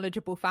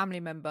knowledgeable family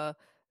member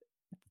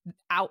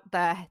out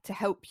there to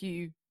help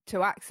you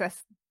to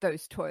access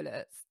those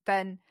toilets,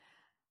 then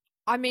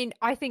I mean,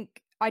 I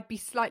think I'd be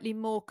slightly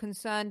more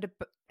concerned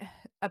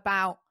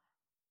about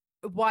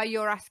why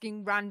you're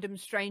asking random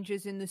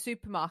strangers in the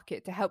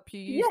supermarket to help you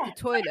use the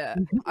toilet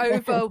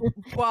over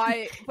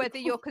whether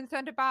you're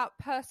concerned about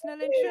personal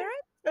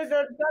insurance. So they're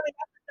going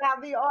up and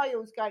down the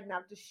aisles going,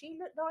 now, does she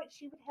look like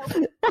she would help?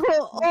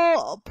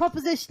 or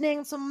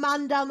propositioning some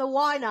man down the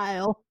wine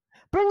aisle.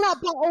 Bring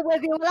that bottle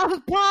with you, we'll have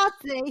a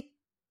party.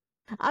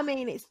 I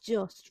mean, it's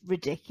just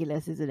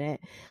ridiculous, isn't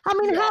it? I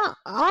mean,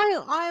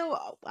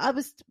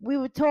 we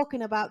were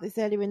talking about this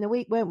earlier in the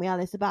week, weren't we,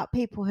 Alice, about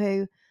people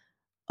who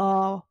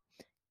are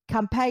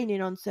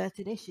campaigning on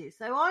certain issues.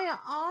 So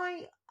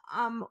I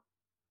am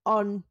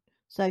on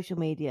social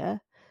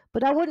media,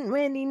 but I wouldn't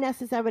really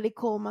necessarily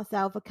call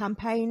myself a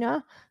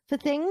campaigner for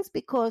things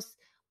because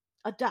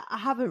I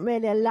haven't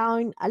really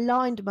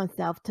aligned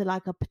myself to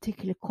like a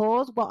particular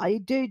cause. What I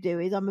do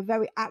is I'm a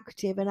very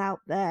active and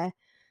out there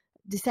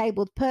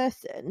disabled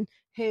person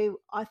who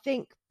I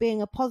think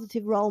being a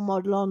positive role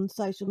model on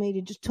social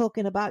media, just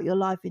talking about your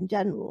life in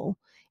general,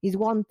 is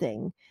one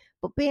thing,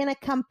 but being a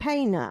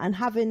campaigner and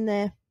having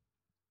that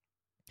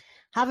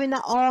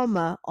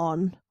armor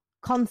on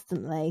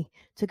constantly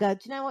to go,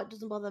 do you know what,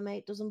 doesn't bother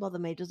me,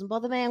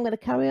 I'm going to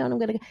carry on,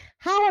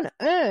 how on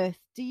earth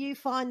do you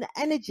find the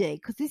energy?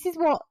 Because this is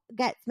what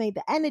gets me,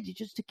 the energy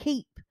just to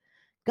keep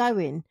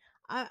going.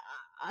 I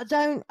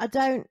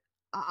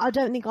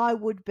don't think I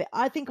would be.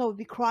 I think I would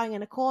be crying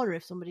in a corner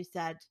if somebody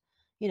said,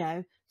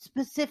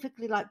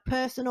 specifically like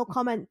personal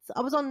comments. I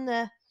was on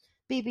the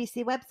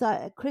BBC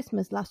website at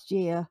Christmas last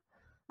year,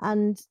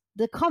 and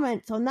the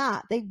comments on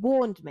that, they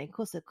warned me.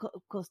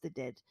 Of course they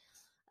did.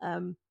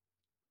 And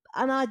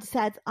I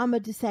said, I'm a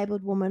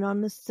disabled woman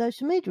on the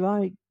social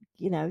media.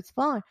 It's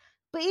fine.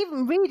 But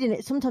even reading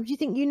it, sometimes you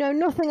think you know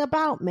nothing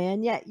about me,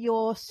 and yet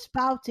you're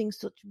spouting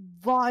such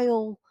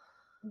vile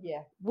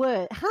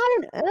words. How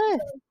on earth?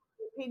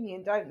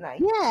 Opinion, don't they?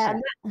 Yeah.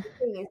 And that's the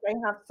thing, is they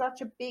have such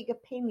a big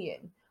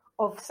opinion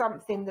of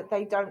something that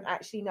they don't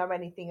actually know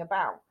anything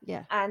about.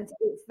 Yeah. And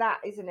it's that,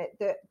 isn't it,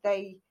 that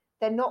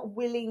they're not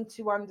willing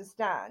to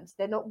understand,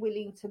 they're not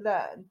willing to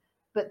learn,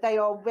 but they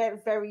are very,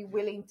 very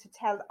willing to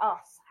tell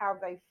us how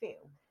they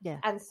feel. Yeah.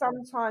 And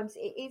sometimes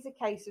it is a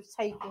case of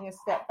taking a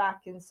step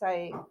back and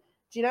saying,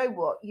 do you know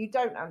what, you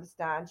don't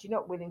understand, you're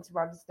not willing to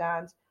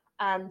understand.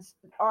 And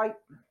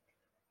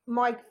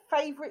my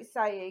favourite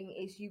saying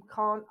is, you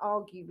can't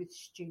argue with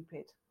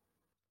stupid.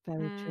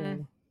 Very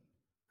true.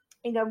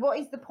 What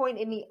is the point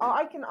in me?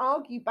 I can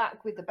argue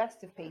back with the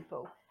best of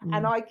people,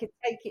 and I could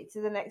take it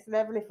to the next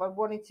level if I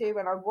wanted to,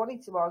 and I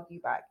wanted to argue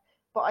back.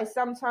 But I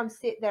sometimes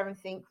sit there and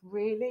think,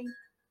 really?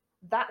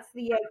 That's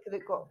the egg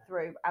that got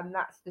through, and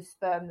that's the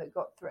sperm that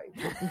got through.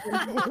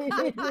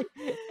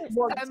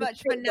 So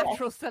much for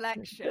natural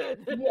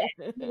selection.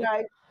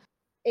 Yeah,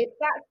 if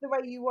that's the way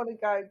you want to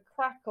go,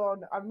 crack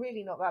on. I'm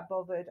really not that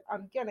bothered.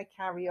 I'm going to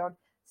carry on.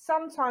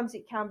 Sometimes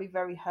it can be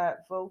very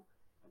hurtful.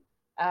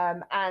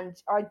 And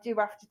I do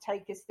have to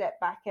take a step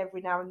back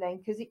every now and then,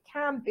 because it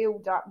can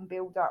build up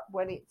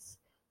when it's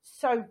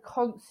so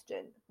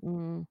constant.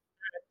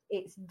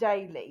 It's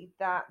daily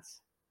that.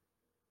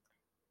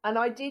 And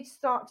I did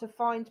start to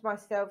find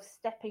myself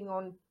stepping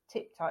on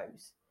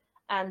tiptoes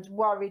and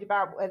worried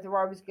about whether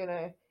I was going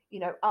to,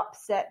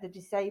 upset the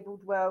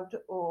disabled world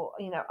or,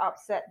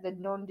 upset the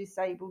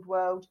non-disabled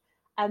world.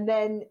 And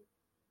then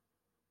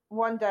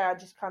one day I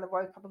just kind of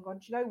woke up and gone,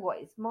 do you know what?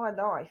 It's my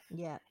life.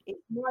 Yeah.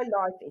 It's my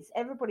life. It's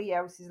everybody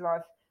else's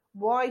life.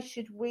 Why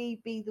should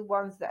we be the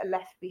ones that are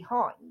left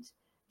behind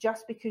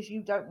just because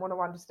you don't want to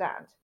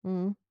understand?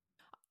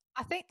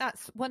 I think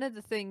that's one of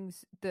the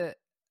things that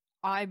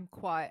I'm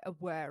quite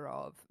aware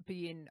of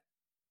being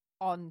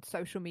on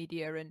social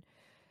media, and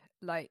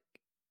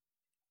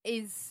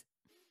is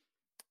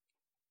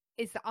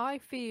that I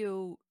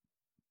feel,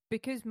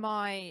 because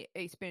my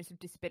experience of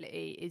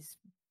disability is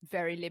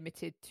very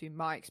limited to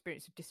my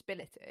experience of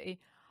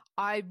disability,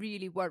 I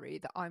really worry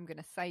that I'm going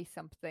to say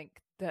something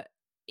that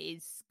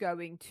is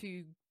going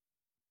to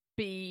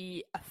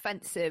be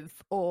offensive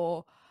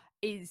or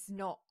is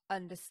not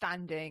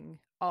understanding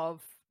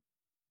of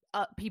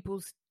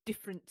people's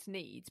different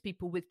needs,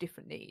 people with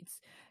different needs.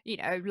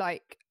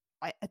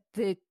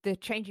 The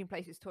changing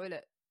places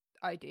toilet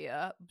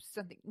idea,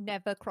 something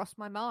never crossed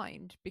my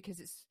mind,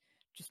 because it's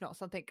just not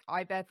something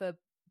I've ever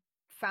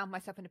found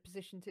myself in a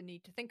position to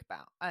need to think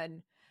about.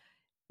 And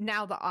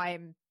now that I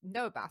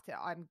know about it,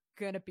 I'm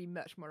going to be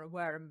much more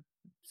aware and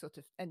sort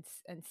of and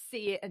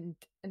see it and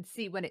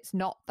see when it's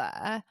not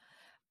there.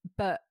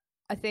 But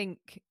I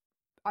think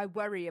I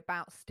worry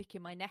about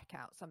sticking my neck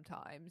out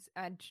sometimes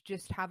and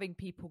just having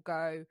people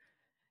go,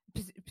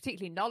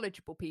 particularly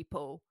knowledgeable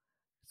people,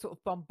 sort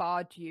of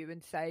bombard you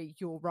and say,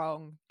 you're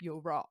wrong.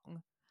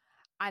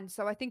 And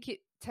so I think it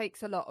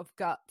takes a lot of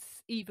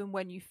guts, even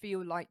when you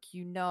feel like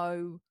you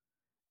know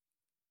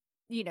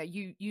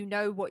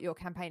what you're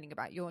campaigning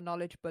about, you're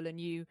knowledgeable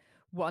and you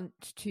want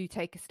to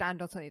take a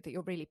stand on something that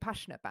you're really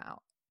passionate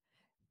about.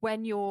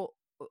 When you're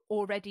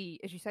already,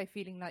 as you say,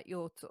 feeling like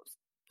you're sort of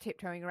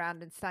tiptoeing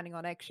around and standing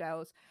on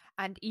eggshells,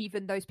 and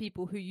even those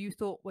people who you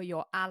thought were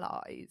your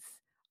allies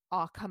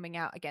are coming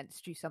out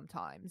against you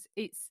sometimes.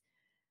 It's,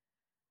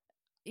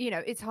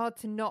 it's hard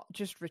to not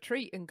just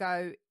retreat and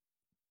go,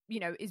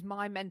 is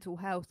my mental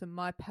health and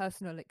my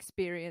personal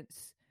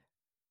experience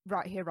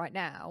right here, right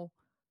now,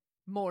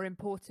 more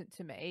important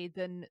to me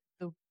than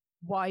the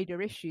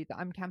wider issue that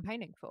I'm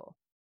campaigning for?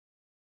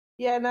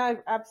 Yeah, no,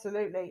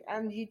 absolutely.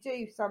 And you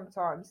do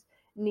sometimes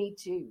need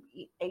to,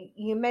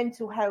 your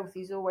mental health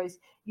is always,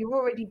 you're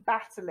already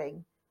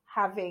battling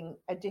having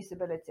a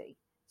disability.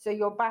 So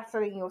you're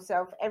battling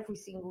yourself every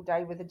single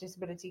day with a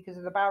disability because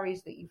of the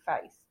barriers that you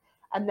face.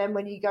 And then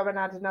when you go and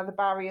add another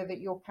barrier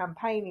that you're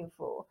campaigning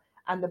for,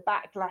 and the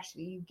backlash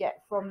that you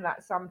get from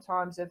that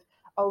sometimes of,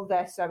 oh,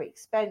 they're so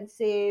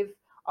expensive.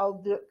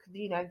 Oh, look,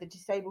 the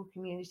disabled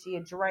community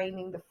are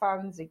draining the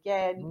funds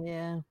again.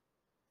 Yeah.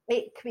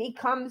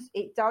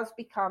 It does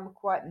become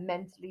quite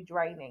mentally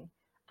draining.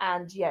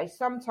 And yeah,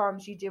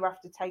 sometimes you do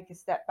have to take a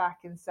step back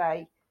and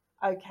say,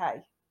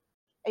 okay,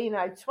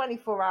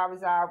 24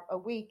 hours out, a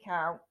week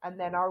out, and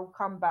then I'll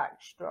come back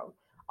strong.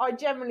 I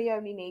generally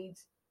only need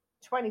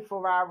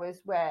 24 hours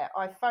where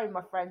I phone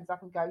my friends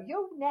up and go,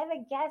 you'll never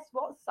guess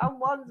what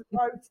someone's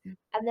wrote.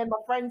 And then my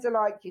friends are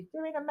like, you're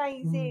doing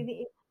amazing.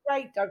 It's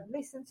great. Don't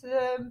listen to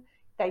them.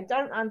 They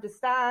don't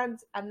understand.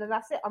 And then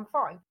that's it. I'm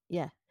fine.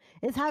 Yeah.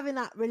 It's having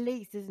that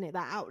release, isn't it?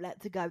 That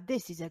outlet to go,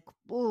 this is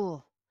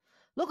look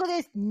at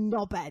this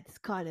knobheads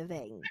kind of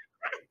thing.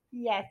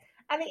 Yes.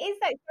 And it is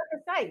that,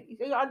 like I say,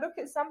 I look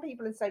at some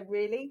people and say,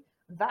 really?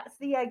 That's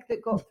the egg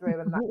that got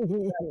through, and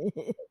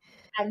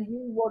and you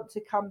want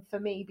to come for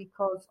me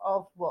because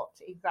of what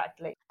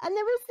exactly? And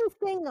there is this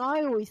thing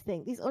I always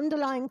think, this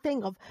underlying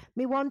thing of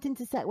me wanting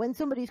to say, when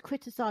somebody's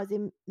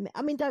criticising me,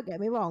 I mean, don't get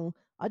me wrong,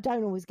 I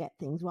don't always get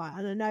things right,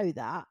 and I know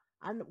that.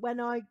 And when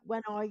I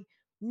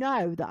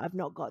know that I've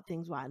not got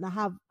things right and I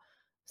have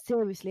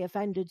seriously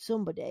offended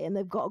somebody and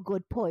they've got a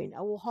good point,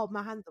 I will hold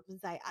my hands up and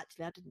say,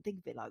 actually, I didn't think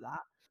of it like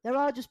that. There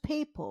are just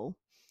people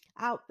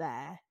out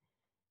there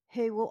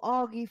who will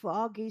argue for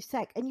argue's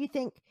sake. And you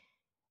think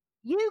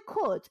you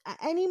could at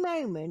any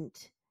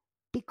moment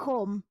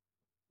become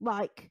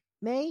like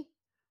me,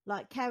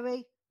 like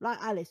Kerry, like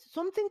Alice.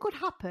 Something could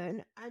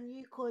happen and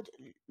you could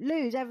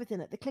lose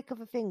everything at the click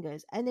of a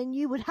fingers. And then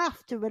you would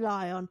have to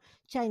rely on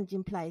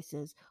changing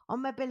places,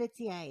 on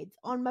mobility aids,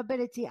 on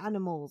mobility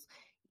animals.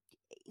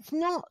 It's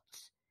not.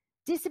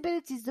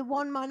 Disability is the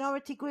one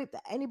minority group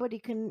that anybody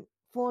can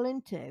fall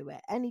into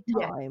at any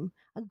time.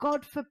 Yeah. And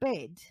God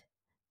forbid,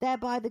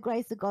 thereby the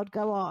grace of God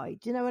go I.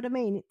 Do you know what I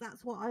mean?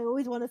 That's what I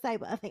always want to say,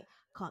 but I think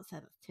I can't say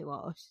that's too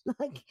harsh.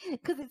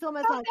 Because it's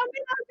almost like... I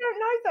don't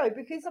know, though,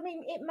 because,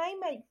 it may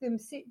make them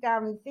sit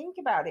down and think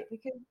about it,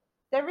 because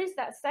there is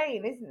that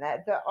saying, isn't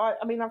there, that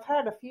I've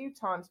heard a few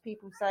times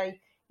people say,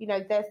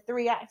 they're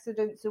 3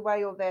 accidents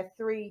away, or they're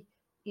 3,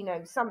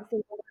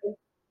 something away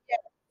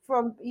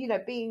from,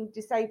 being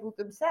disabled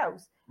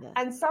themselves. Yeah.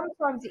 And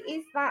sometimes it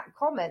is that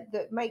comment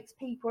that makes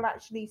people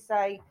actually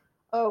say,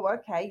 oh,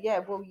 okay, yeah,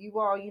 well, you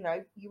are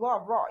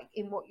right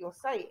in what you're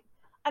saying.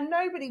 And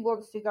nobody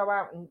wants to go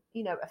out and,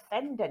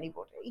 offend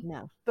anybody.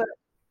 No. But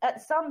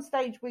at some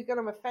stage, we're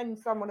going to offend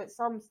someone at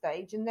some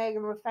stage, and they're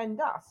going to offend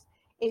us.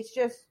 It's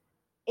just,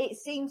 it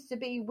seems to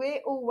be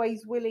we're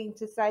always willing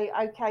to say,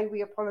 okay,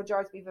 we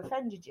apologise, we've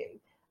offended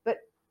you. But,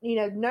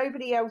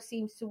 nobody else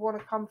seems to want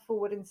to come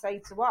forward and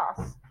say to us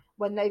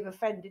when they've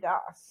offended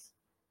us,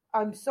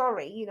 I'm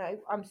sorry,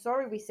 I'm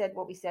sorry we said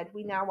what we said.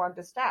 We now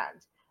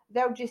understand.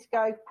 They'll just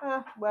go,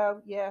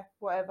 well, yeah,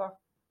 whatever.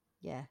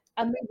 Yeah.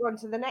 And move on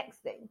to the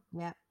next thing.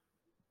 Yeah.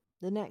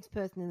 The next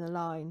person in the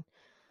line.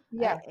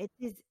 Yeah. It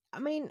is,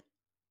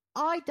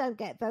 I don't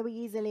get very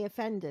easily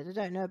offended. I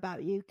don't know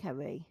about you,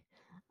 Kerry.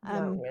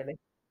 Not really.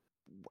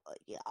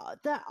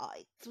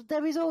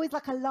 There is always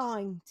like a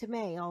line to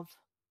me of,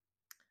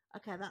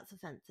 okay, that's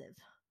offensive.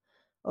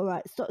 All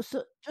right, so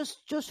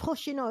just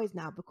hush your noise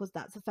now because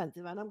that's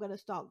offensive, and I'm going to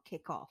start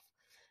kick off.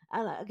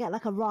 And I get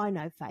like a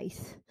rhino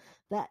face.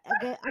 That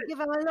I give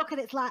them a look,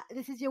 and it's like,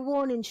 this is your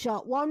warning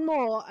shot. One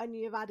more, and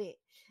you've had it.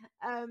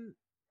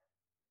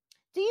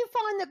 Do you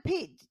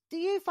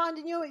find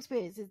in your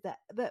experiences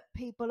that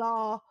people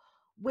are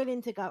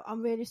willing to go,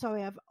 I'm really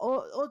sorry,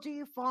 or do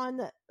you find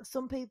that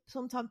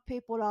sometimes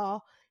people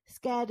are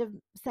scared of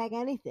saying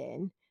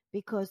anything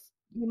because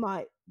you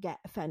might get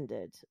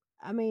offended?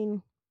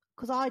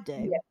 Because I do.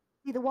 Yeah.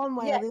 Either one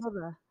way or the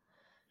other.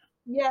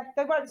 Yeah,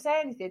 they won't say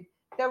anything.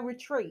 They'll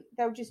retreat.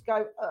 They'll just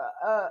go,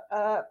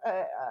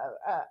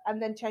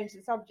 and then change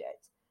the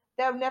subject.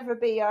 There'll never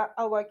be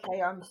oh,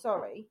 okay, I'm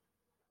sorry.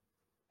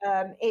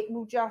 It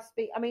will just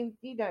be,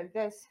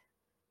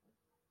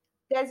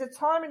 there's a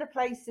time and a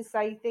place to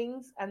say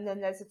things, and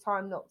then there's a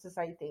time not to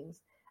say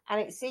things.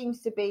 And it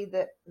seems to be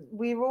that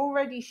we're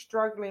already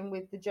struggling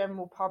with the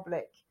general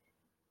public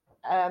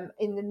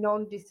in the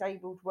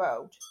non-disabled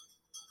world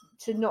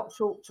to not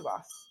talk to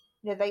us.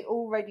 They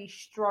already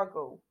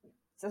struggle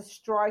to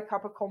strike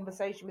up a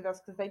conversation with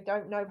us because they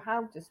don't know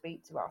how to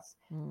speak to us.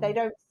 They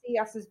don't see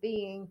us as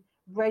being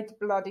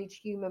red-blooded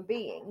human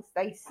beings.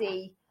 They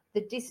see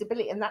the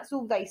disability, and that's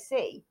all they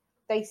see.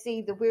 They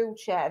see the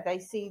wheelchair. They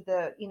see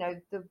the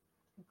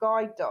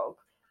guide dog.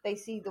 they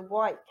see the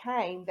white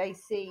cane, they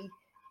see,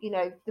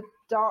 the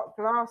dark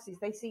glasses,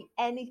 they see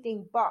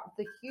anything but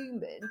the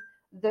human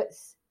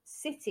that's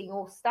sitting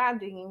or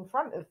standing in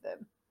front of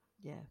them.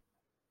 Yeah.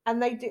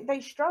 And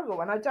they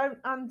struggle, and I don't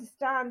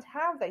understand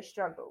how they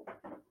struggle.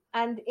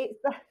 And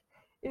it's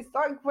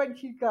like when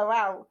you go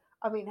out,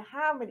 I mean,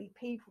 how many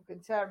people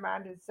can turn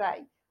around and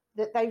say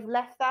that they've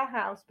left their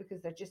house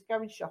because they're just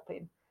going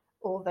shopping,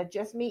 or they're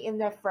just meeting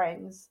their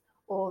friends,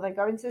 or they're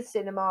going to the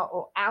cinema,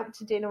 or out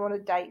to dinner on a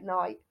date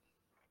night,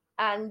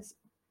 and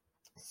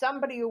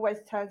somebody always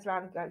turns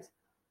around and goes,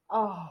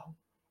 "Oh,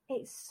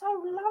 it's so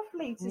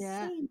lovely to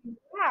see you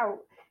out."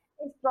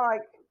 It's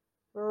like,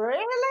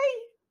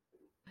 really?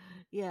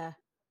 Yeah.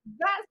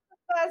 That's the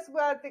first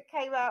word that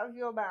came out of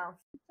your mouth.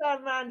 You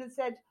turned around and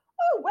said,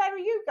 "Oh, where are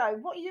you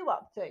going? What are you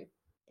up to?"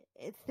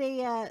 It's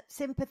the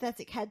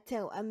sympathetic head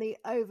tilt and the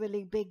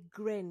overly big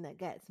grin that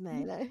gets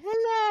me. Like,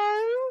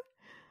 hello,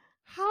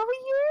 how are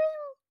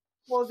you?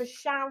 Or the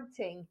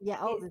shouting.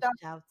 Yeah, it's the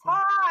shouting.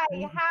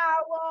 Hi,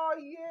 how are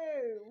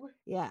you?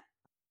 Yeah.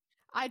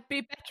 I'd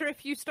be better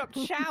if you stopped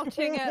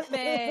shouting at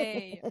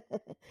me.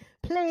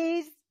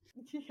 Please.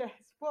 Yes,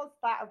 what's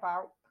that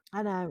about?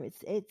 I know,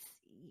 it's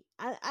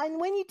and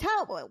when you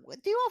tell,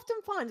 do you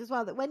often find as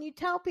well that when you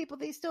tell people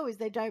these stories,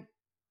 they don't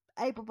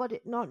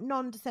able-bodied,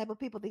 non-disabled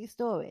people these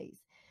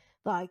stories,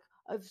 like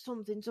of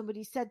something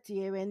somebody said to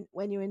you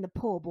when you're in the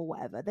pub or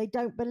whatever, they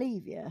don't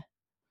believe you?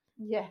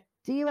 Yeah.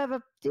 Do you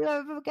ever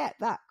get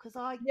that? Because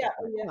I get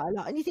that quite a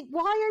lot, and you think,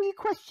 why are you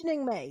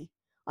questioning me?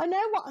 I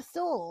know what I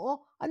saw,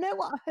 I know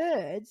what I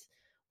heard.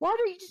 Why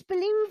don't you just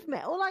believe me?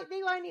 Or like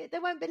they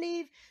won't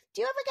believe.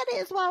 Do you ever get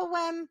it as well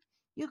when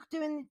you're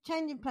doing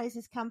Changing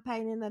Places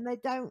campaign and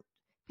then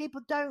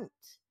people don't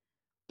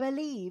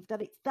believe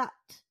that it's that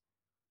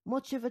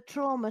much of a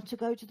trauma to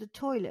go to the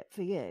toilet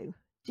for you?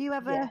 Do you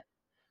ever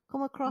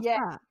come across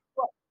that?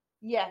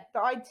 Yeah,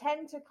 but I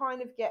tend to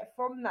kind of get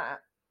from that.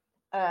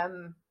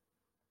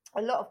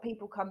 A lot of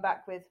people come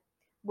back with,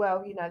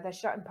 well, they're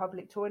shutting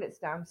public toilets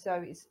down,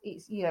 so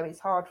it's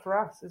hard for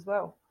us as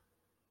well.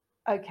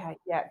 Okay,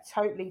 yeah,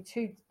 totally.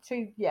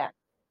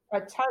 I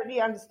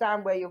totally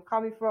understand where you're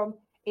coming from.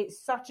 It's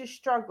such a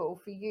struggle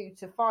for you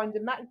to find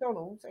a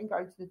McDonald's and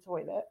go to the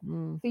toilet,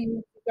 for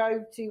you to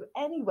go to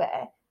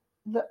anywhere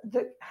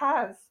that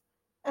has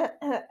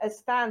a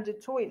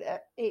standard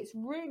toilet. It's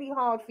really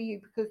hard for you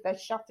because they're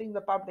shutting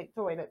the public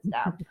toilets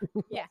down.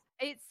 Yeah,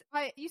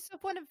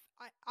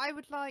 I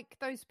would like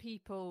those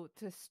people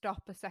to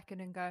stop a second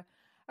and go,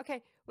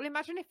 okay, well,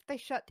 imagine if they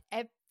shut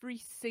every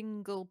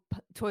single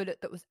toilet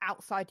that was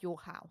outside your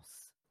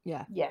house.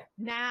 Yeah.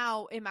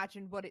 Now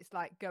imagine what it's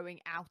like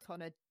going out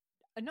on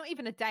not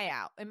even a day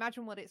out.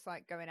 Imagine what it's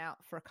like going out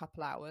for a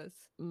couple hours,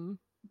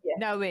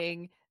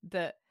 knowing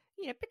that,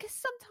 because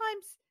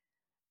sometimes,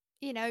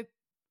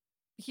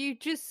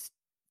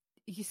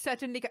 you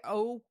suddenly go,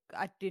 oh,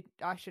 I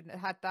shouldn't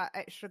have had that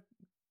extra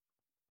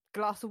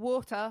glass of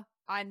water.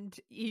 And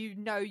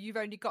you've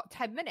only got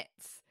 10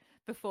 minutes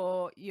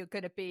before you're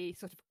going to be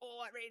sort of, oh,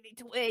 I really need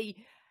to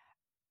wee.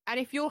 And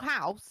if your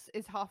house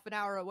is half an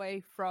hour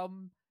away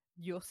from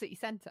your city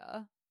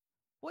centre,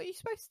 what are you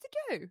supposed to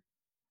do?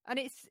 And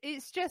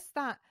it's just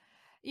that,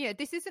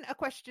 this isn't a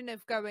question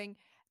of going,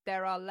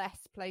 there are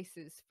less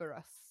places for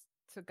us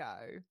to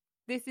go.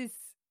 This is,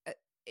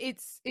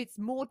 it's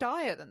more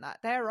dire than that.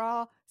 There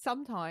are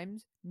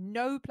sometimes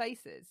no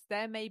places.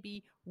 There may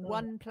be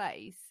one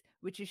place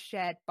which is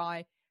shared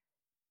by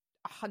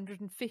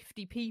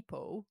 150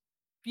 people,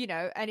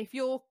 and if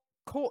you're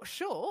caught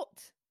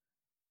short,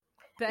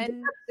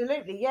 then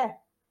absolutely, yeah.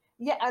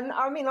 And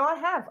I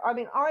have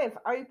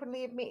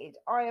openly admitted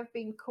I have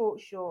been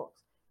caught short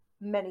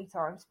many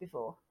times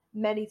before,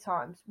 many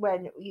times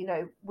when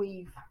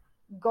we've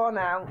gone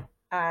out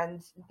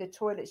and the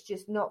toilet's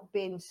just not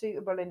been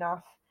suitable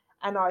enough,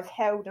 and I've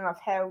held and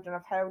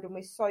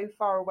we're so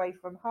far away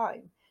from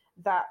home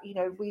that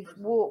we've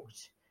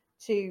walked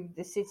to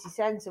the city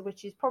centre,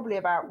 which is probably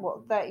about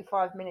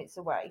 35 minutes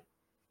away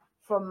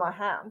from my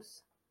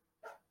house,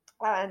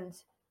 and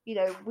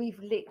we've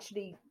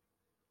literally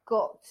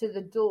got to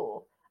the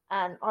door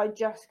and I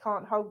just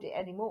can't hold it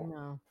anymore.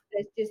 No.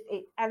 There's just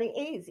it, and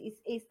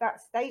it's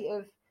that state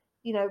of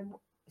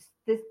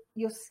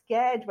you're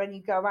scared when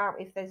you go out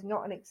if there's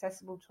not an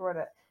accessible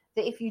toilet,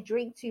 that if you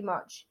drink too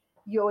much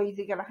you're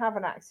either going to have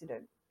an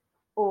accident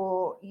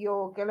or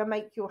you're going to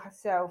make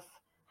yourself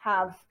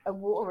have a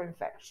water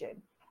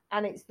infection.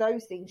 And it's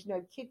those things,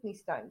 kidney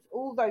stones,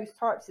 all those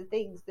types of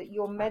things that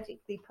you're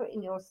medically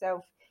putting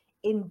yourself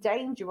in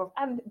danger of,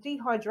 and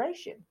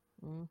dehydration.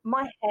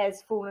 My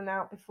hair's fallen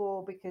out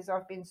before because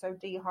I've been so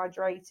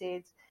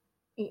dehydrated.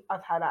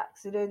 I've had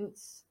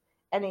accidents,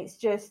 and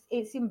it's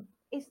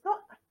not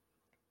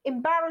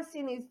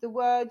embarrassing is the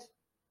word,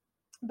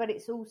 but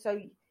it's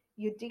also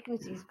your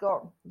dignity's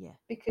gone. Yeah.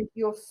 Because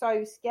you're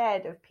so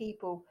scared of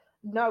people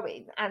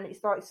knowing, and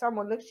it's like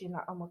someone looks at you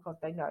like, oh my God,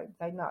 they know.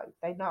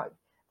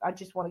 I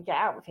just want to get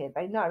out of here.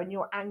 They know, and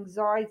your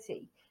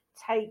anxiety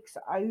takes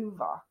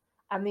over,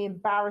 and the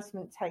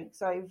embarrassment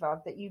takes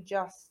over that you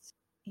just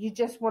you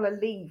just want to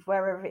leave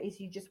wherever it is.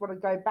 You just want to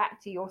go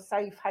back to your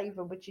safe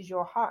haven, which is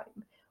your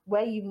home,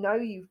 where you know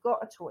you've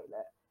got a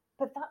toilet.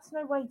 But that's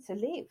no way to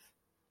live.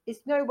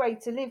 It's no way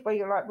to live where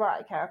you're like,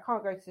 right, okay, I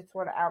can't go to the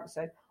toilet out,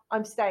 so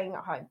I'm staying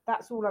at home.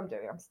 That's all I'm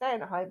doing. I'm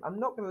staying at home. I'm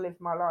not going to live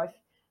my life.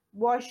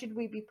 Why should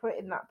we be put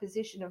in that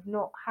position of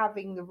not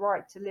having the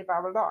right to live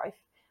our life,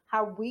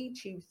 how we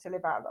choose to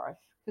live our life?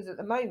 Because at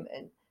the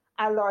moment,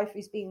 our life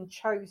is being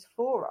chose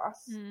for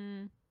us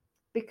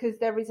because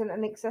there isn't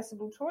an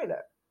accessible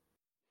toilet.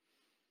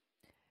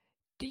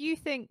 Do you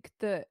think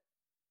that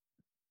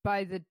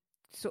by the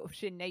sort of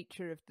sheer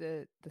nature of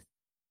the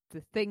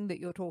thing that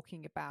you're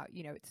talking about,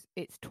 you know,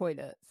 it's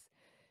toilets,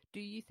 do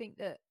you think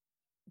that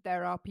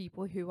there are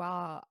people who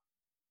are,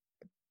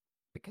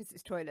 because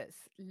it's toilets,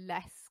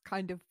 less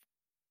kind of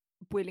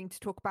willing to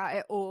talk about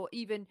it, or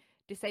even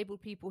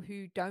disabled people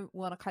who don't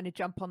want to kind of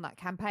jump on that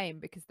campaign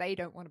because they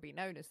don't want to be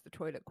known as the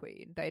toilet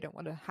queen? They don't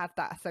want to have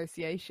that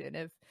association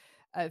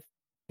of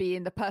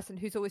being the person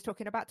who's always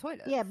talking about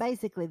toilets. Yeah,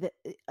 basically,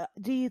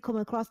 do you come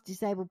across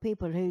disabled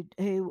people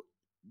who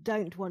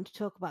don't want to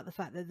talk about the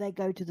fact that they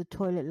go to the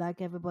toilet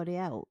like everybody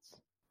else?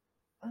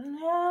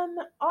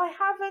 I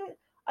haven't.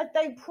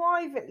 They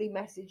privately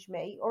message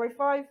me, or if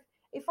I've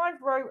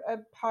wrote a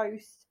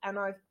post and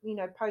I've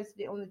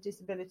posted it on the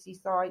disability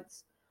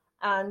sites,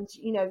 and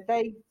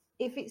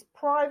if it's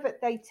private,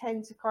 they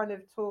tend to kind of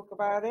talk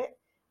about it.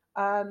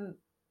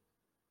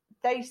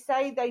 They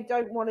say they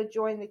don't want to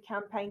join the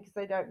campaign because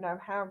they don't know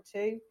how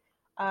to,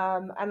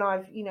 and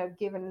I've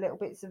given little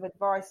bits of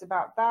advice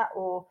about that,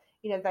 or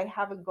they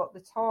haven't got the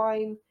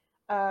time.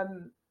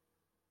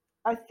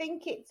 I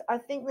think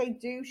they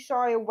do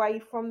shy away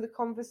from the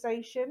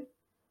conversation.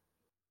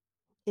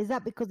 Is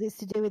that because it's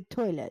to do with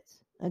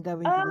toilets and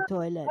going to the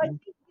toilet? I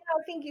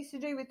think it's to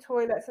do with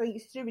toilets. I think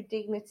it's to do with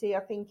dignity.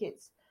 I think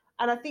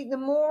the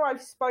more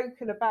I've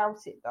spoken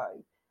about it,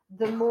 though,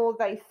 the more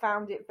they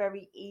found it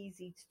very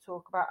easy to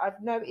talk about.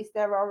 I've noticed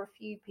there are a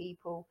few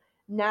people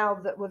now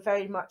that were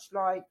very much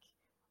like,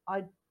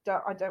 I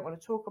don't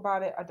want to talk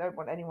about it. I don't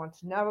want anyone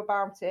to know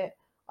about it.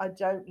 I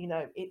don't,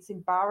 it's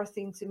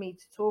embarrassing to me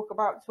to talk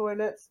about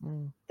toilets.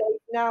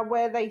 Now,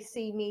 where they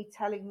see me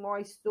telling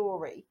my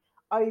story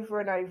over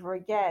and over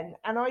again,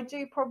 and I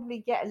do probably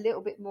get a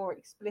little bit more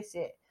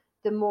explicit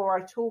the more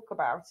I talk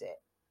about it,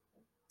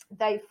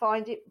 they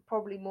find it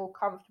probably more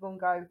comfortable and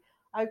go,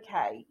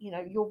 okay,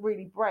 you're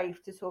really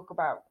brave to talk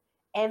about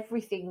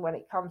everything when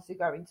it comes to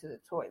going to the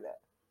toilet.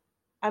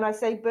 And I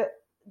say, but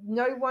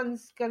no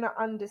one's going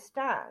to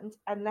understand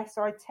unless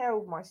I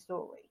tell my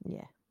story.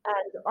 Yeah.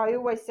 And I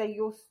always say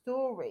your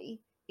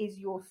story is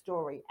your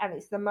story, and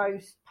it's the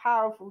most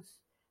powerful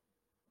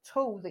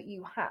tool that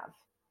you have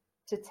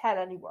to tell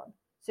anyone.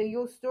 So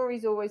your story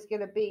is always going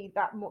to be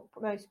that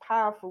most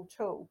powerful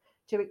tool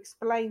to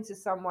explain to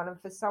someone and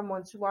for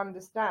someone to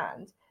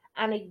understand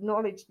and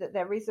acknowledge that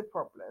there is a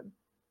problem,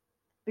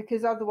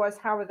 because otherwise,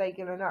 how are they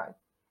going to know?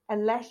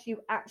 Unless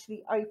you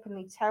actually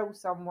openly tell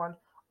someone,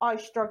 I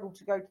struggle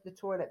to go to the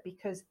toilet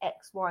because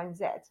X, Y, and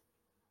Z.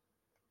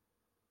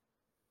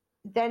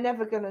 They're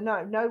never going to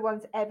know. No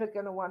one's ever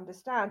going to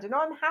understand. And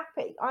I'm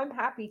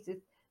happy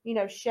to,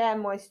 share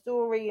my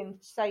story and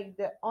say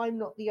that I'm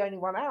not the only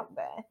one out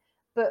there,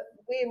 but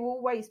we're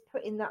always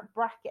put in that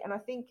bracket. And I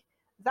think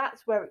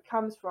that's where it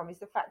comes from, is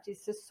the fact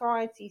is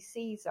society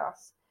sees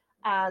us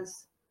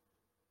as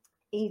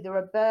either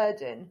a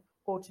burden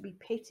or to be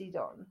pitied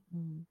on,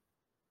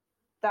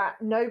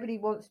 that nobody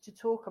wants to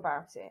talk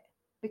about it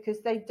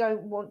because they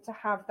don't want to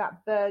have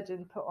that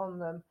burden put on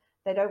them.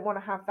 They don't want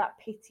to have that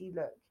pity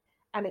look.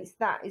 And it's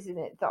that, isn't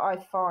it, that I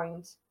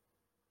find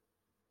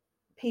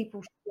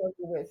people struggle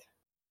with.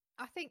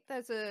 I think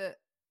there's a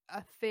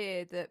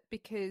fear that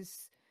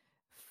because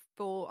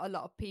for a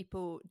lot of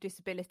people,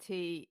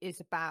 disability is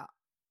about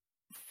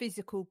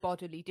physical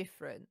bodily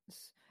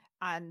difference.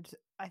 And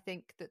I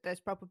think that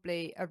there's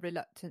probably a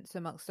reluctance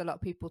amongst a lot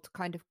of people to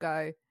kind of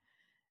go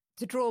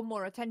to draw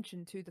more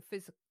attention to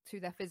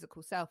their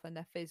physical self and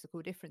their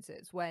physical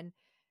differences when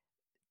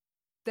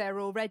they're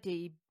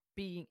already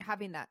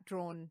having that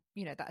drawn,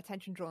 that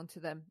attention drawn to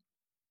them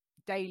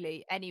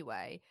daily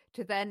anyway,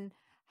 to then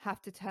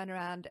have to turn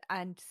around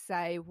and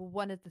say, well,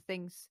 one of the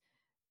things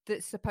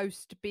that's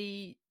supposed to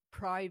be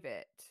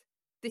private,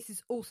 this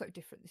is also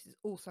different, this is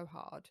also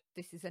hard,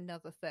 this is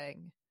another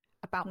thing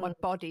about my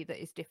body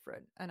that is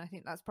different. And I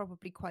think that's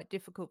probably quite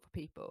difficult for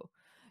people.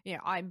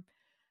 I'm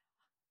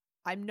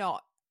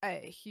not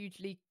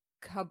hugely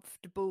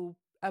comfortable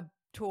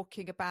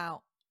talking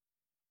about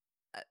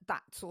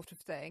that sort of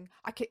thing.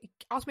 I could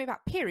ask me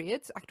about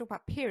periods. I could talk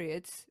about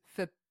periods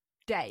for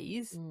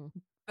days,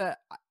 but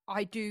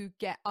I do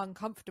get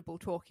uncomfortable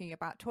talking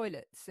about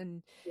toilets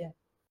and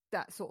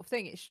that sort of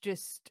thing. It's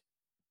just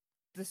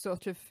the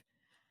sort of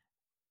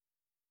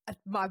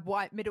my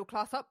white middle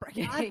class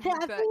upbringing. I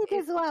think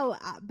as well,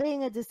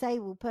 being a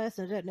disabled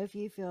person, I don't know if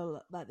you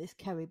feel like this,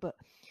 Kerry, but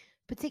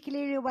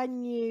particularly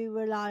when you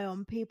rely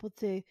on people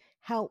to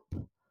help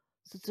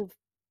sort of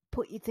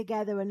put you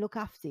together and look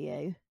after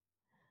you,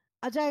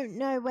 I don't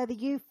know whether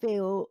you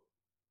feel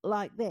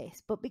like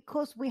this, but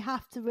because we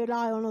have to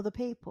rely on other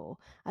people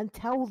and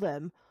tell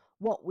them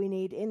what we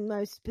need in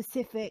those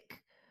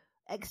specific,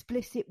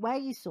 explicit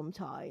ways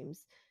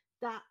sometimes,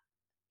 that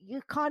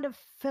your kind of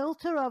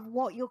filter of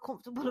what you're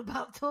comfortable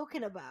about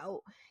talking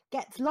about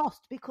gets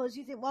lost, because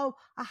you think, well,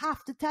 I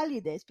have to tell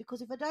you this,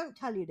 because if I don't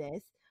tell you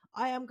this,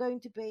 I am going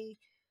to be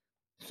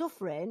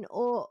suffering,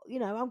 or, you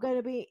know, I'm going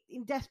to be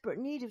in desperate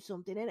need of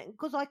something. And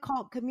because I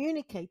can't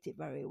communicate it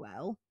very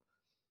well,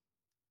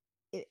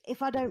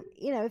 if I don't,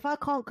 you know, if I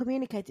can't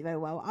communicate it very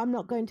well, I'm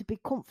not going to be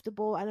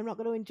comfortable and I'm not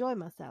going to enjoy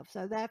myself.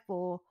 So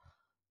therefore,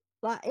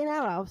 like in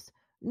our house,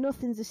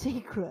 nothing's a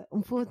secret,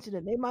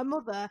 unfortunately. My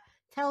mother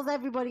tells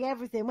everybody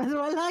everything, whether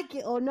I like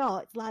it or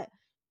not. It's like,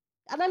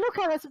 and I look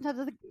at her sometimes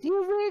and think,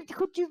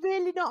 could you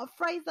really not have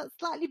phrased that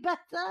slightly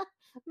better?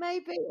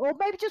 Maybe, or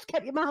maybe just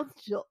kept your mouth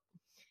shut.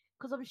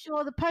 Because I'm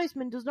sure the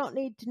postman does not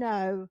need to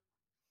know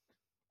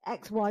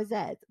X, Y, Z.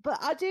 But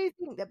I do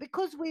think that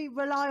because we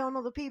rely on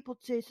other people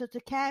to sort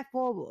of care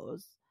for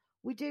us,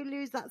 we do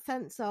lose that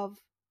sense of,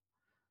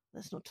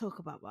 let's not talk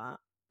about that.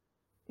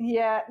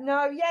 Yeah,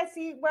 no, yeah,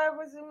 see,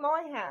 whereas in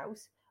my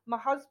house, my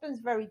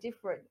husband's very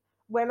different.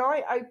 When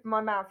I open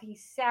my mouth, he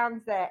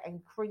stands there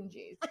and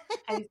cringes.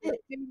 And he's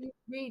like, do you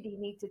really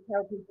need to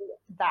tell people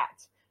that?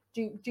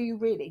 Do you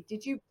really?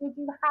 Did you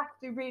have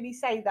to really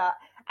say that?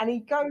 And he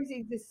goes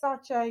into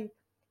such a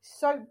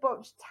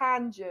soapbox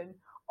tangent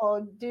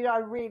on, did I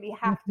really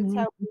have to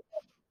tell people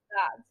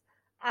that?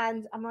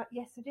 And I'm like,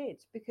 yes, I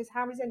did. Because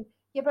how is it?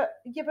 Yeah,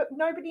 but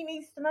nobody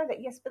needs to know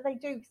that. Yes, but they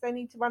do, because they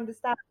need to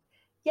understand.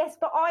 Yes,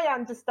 but I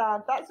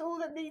understand. That's all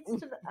that needs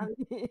to know.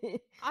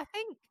 I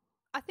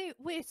think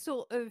we're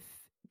sort of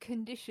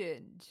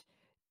conditioned,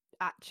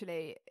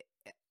 actually,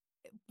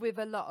 with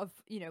a lot of,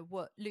 you know,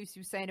 what Lucy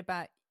was saying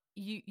about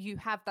you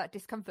have that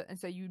discomfort, and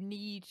so you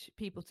need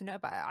people to know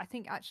about it. I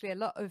think actually a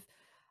lot of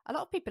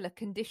people are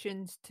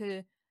conditioned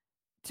to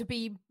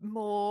be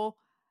more,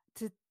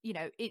 to, you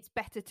know, it's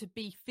better to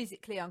be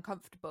physically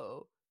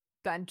uncomfortable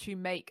than to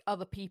make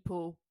other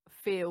people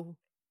feel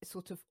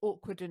sort of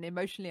awkward and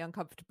emotionally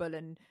uncomfortable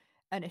and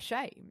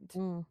ashamed.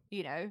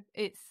 You know,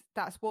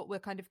 that's what we're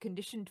kind of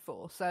conditioned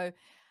for. So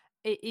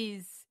it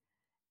is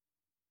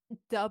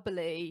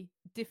doubly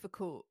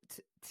difficult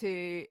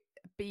to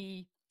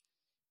be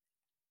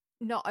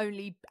not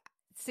only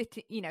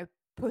sitting, you know,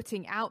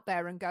 putting out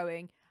there and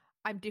going,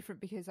 I'm different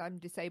because I'm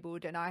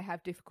disabled and I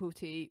have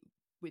difficulty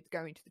with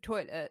going to the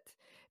toilet,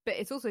 but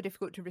it's also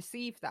difficult to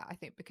receive that, I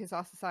think, because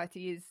our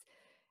society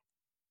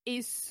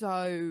is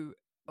so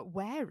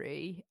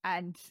wary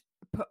and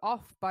put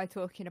off by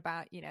talking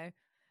about, you know,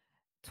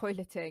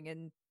 toileting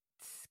and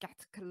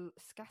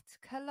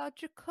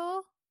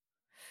scatological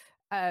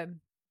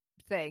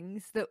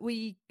things, that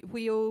we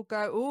all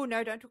go, oh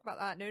no, don't talk about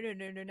that, no.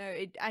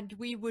 And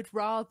we would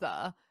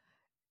rather,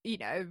 you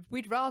know,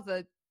 we'd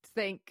rather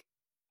think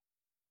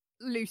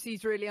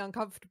Lucy's really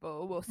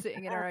uncomfortable while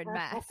sitting in her own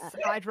mess.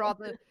 I'd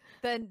rather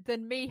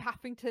than me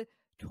having to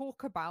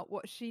talk about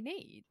what she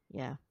needs.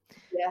 Yeah.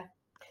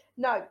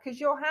 No, because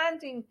you're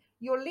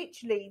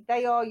literally,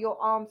 they are your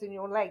arms and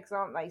your legs,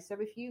 aren't they? So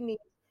if you need,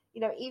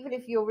 you know, even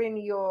if you're in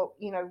your,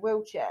 you know,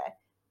 wheelchair,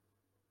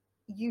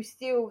 you're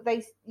still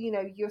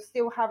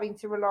having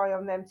to rely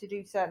on them to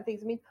do certain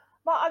things. I mean,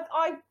 but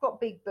I've got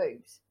big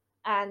boobs,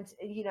 and,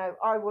 you know,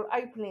 I will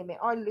openly admit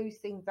I lose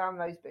things down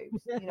those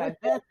boobs. You know,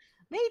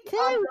 me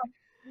too.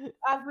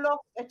 I've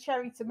lost a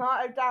cherry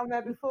tomato down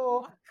there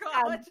before.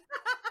 Oh, God.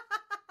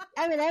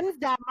 M&M's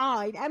down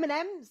mine.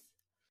 M&M's.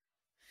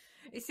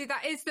 You see,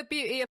 that is the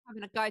beauty of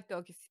having a guide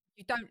dog.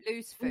 You don't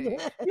lose food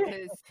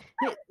because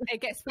it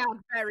gets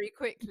found very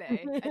quickly,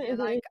 and you're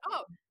like,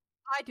 oh,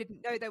 I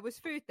didn't know there was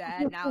food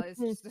there. Now there's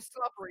just a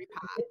slobbery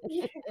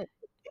patch.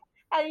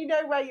 And you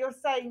know, where you're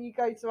saying you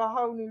go to a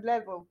whole new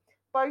level.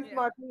 Both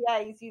my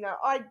PAs, you know,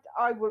 I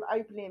will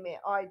openly admit,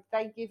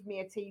 they give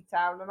me a tea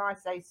towel and I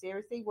say,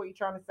 seriously, what are you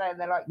trying to say? And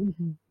they're like,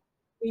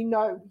 we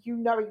know, you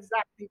know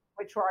exactly what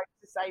we're trying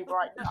to say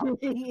right now.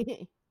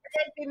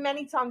 There's been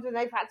many times when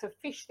they've had to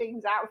fish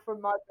things out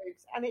from my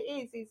boobs, and it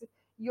is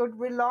you're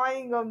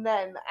relying on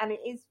them, and it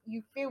is,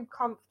 you feel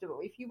comfortable.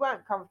 If you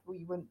weren't comfortable,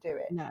 you wouldn't do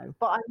it. No.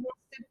 But I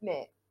must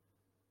admit,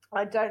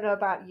 I don't know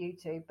about you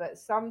two, but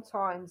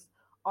sometimes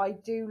I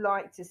do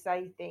like to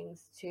say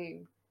things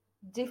to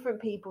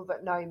different people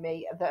that know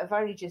me, that have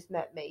only just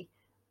met me,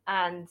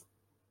 and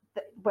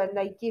when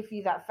they give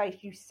you that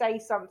face, you say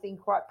something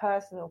quite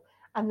personal,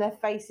 and their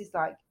face is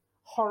like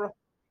horrified.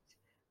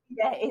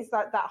 Yeah, it's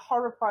like that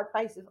horrified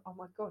face of, oh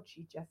my God,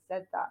 she just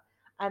said that.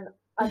 And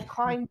I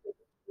kind of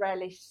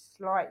relish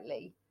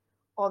slightly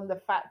on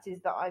the fact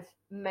is that I've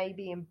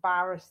maybe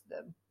embarrassed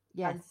them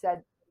and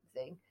said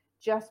something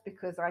just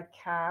because I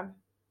can.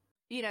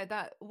 You know,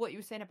 that what you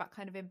were saying about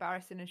kind of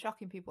embarrassing and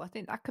shocking people, I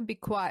think that can be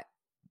quite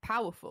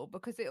powerful,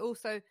 because it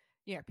also,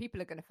 you know, people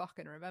are going to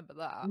fucking remember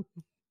that.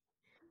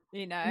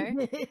 You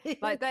know,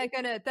 like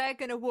they're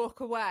gonna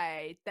walk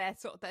away, their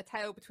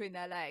tail between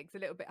their legs, a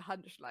little bit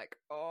hunched, like,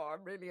 oh,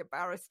 I'm really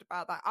embarrassed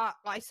about that.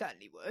 I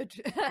certainly would.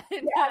 Yeah,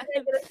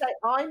 they're gonna say,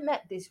 I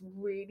met this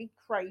really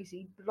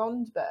crazy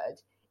blonde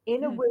bird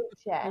in a Mm.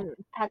 wheelchair, Mm.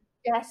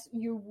 and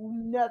you will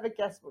never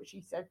guess what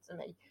she said to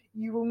me.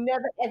 You will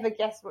never ever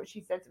guess what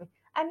she said to me.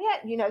 And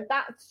yet, you know,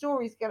 that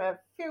story's going to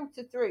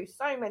filter through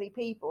so many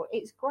people.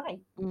 It's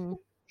great. Mm.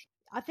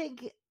 I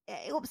think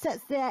it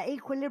upsets their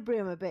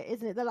equilibrium a bit,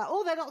 isn't it? They're like,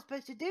 oh, they're not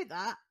supposed to do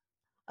that.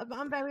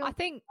 I'm very I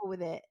think, uncomfortable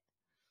with it.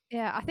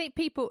 yeah, I think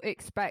people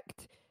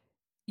expect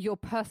your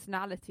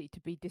personality to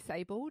be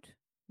disabled,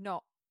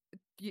 not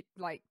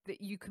like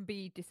that you can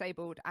be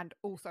disabled and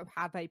also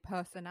have a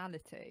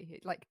personality.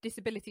 Like,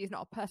 disability is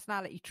not a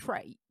personality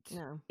trait.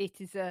 No. It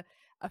is a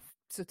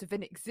sort of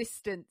an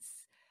existence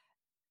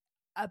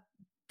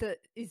that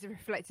is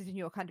reflected in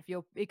your kind of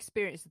your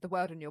experience of the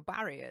world and your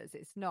barriers.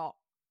 It's not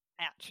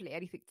actually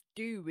anything to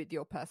do with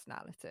your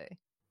personality.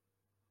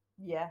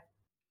 Yeah.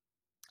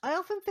 I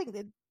often think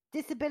that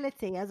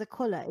disability as a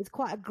colour is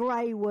quite a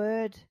grey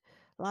word.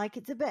 Like,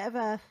 it's a bit of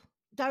a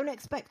don't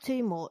expect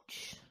too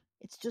much.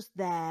 It's just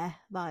there.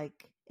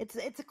 Like, it's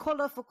a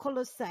colour for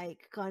colour's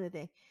sake kind of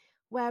thing.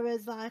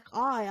 Whereas, like,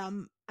 I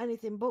am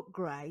anything but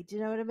grey. Do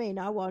you know what I mean?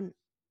 I want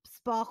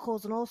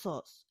sparkles and all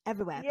sorts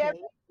everywhere. Yeah.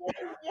 Please.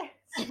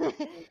 Yes.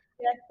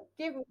 Yeah.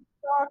 Give me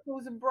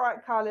sparkles and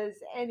bright colours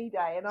any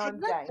day, and I'm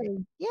game.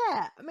 Exactly.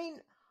 Yeah. I mean,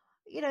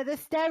 you know, they're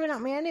staring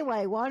at me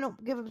anyway. Why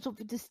not give them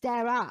something to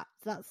stare at?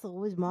 That's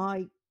always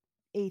my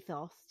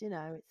ethos. You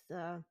know,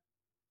 it's.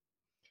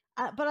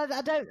 But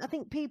I don't. I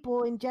think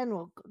people in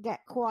general get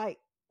quite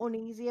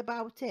uneasy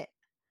about it.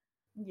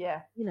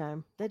 Yeah. You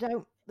know, they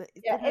don't.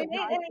 Yeah, they don't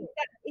like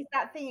it's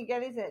that thing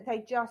again, isn't it?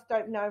 They just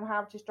don't know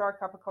how to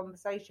strike up a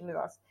conversation with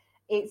us.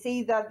 It's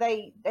either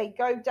they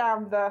go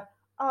down the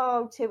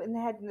tilting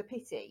the head in the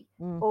pity,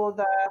 or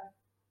the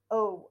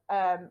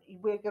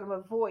we're going to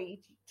avoid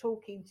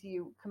talking to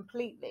you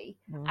completely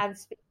and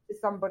speak to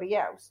somebody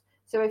else.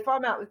 So if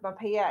I'm out with my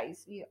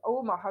PAs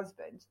or my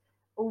husband,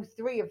 all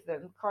three of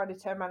them kind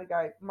of turn around and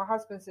go, my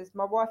husband says,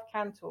 my wife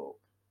can talk.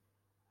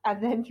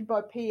 And then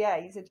my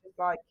PAs are just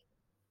like,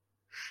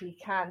 she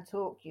can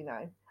talk, you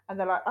know. And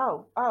they're like,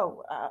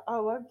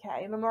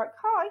 okay. And I'm like,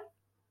 hi,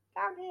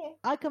 down here.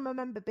 I can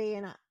remember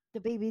being at the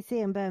BBC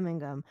in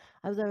Birmingham.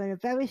 I was having a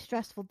very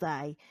stressful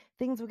day.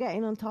 Things were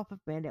getting on top of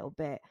me a little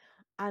bit.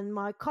 And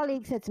my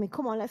colleague said to me,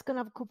 come on, let's go and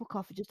have a cup of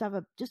coffee. Just have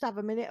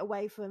a minute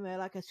away from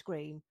like a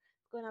screen.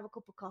 Go and have a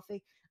cup of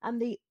coffee.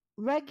 And the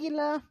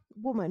regular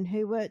woman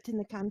who worked in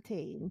the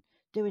canteen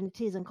doing the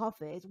teas and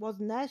coffees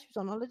wasn't there. She was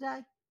on holiday.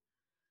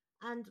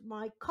 And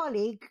my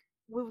colleague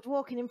was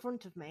walking in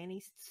front of me, and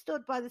he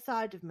stood by the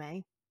side of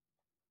me.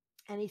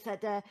 And he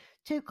said,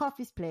 2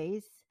 coffees,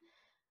 please.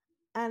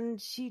 And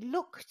she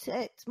looked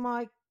at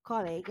my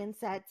colleague and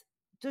said,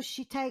 does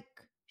she take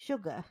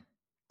sugar?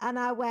 And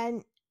I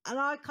went, and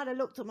I kind of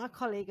looked at my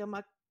colleague, and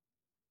my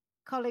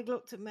colleague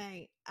looked at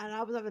me, and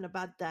I was having a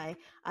bad day.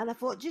 And I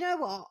thought, do you know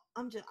what?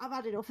 I've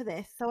had enough of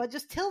this. So I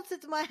just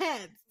tilted my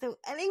head.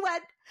 And he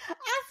went,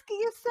 asking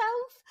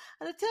yourself.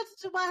 And I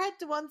tilted my head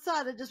to one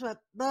side and just went,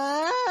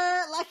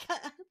 like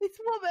this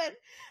woman.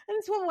 And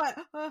this woman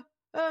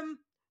went,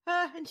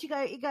 and he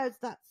goes,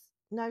 that's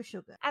no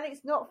sugar. And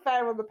it's not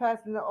fair on the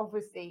person that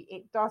obviously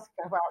it does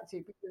go out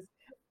to, because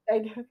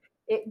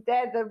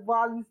they're the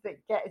ones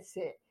that gets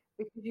it,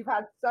 because you've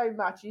had so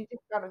much. You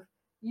just kind of,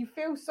 you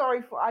feel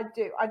sorry for, I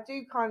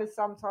do kind of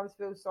sometimes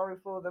feel sorry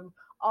for them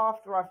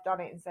after I've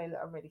done it and say, look,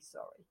 I'm really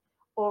sorry.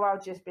 Or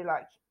I'll just be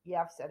like,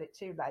 yeah, I've said it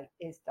too late.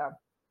 It's done.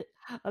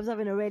 I was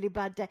having a really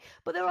bad day.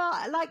 But there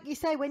are, like you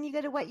say, when you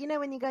go to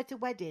when you go to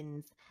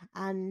weddings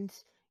and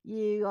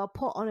you are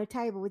put on a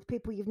table with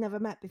people you've never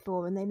met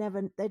before and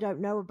they don't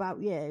know about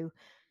you.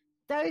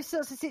 Those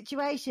sorts of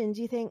situations,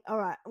 you think, all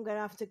right, I'm going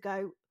to have to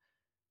go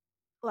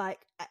like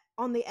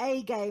on the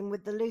A game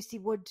with the Lucy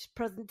Wood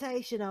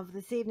presentation of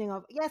this evening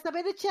of, yes, I'm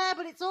in a chair,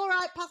 but it's all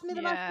right. Pass me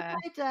the mashed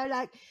potato.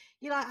 Like,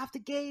 you like have to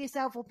gear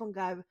yourself up and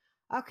go,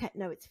 okay,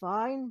 no, it's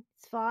fine.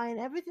 It's fine.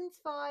 Everything's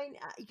fine.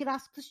 You can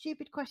ask the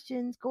stupid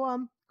questions. Go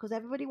on, because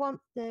everybody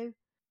wants to.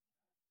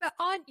 But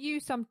aren't you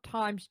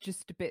sometimes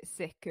just a bit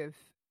sick of,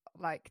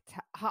 like,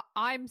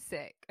 I'm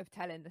sick of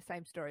telling the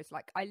same stories.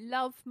 Like, I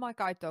love my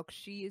guide dog.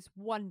 She is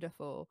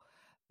wonderful.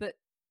 But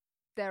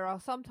there are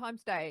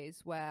sometimes days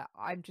where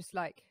I'm just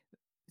like,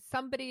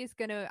 somebody is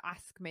going to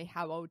ask me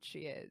how old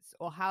she is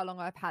or how long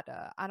I've had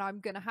her, and I'm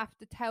going to have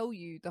to tell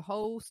you the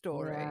whole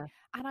story. Yeah.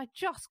 And I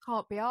just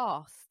can't be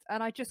asked.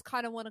 And I just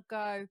kind of want to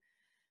go,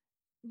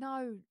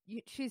 no,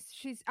 she's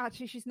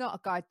not a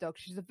guide dog.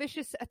 She's a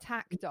vicious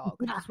attack dog.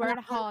 She's wearing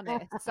a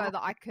harness so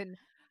that I can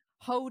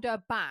hold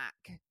her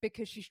back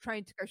because she's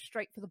trained to go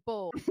straight for the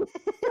ball.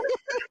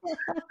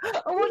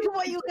 I wonder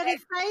what you're going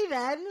to say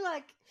then.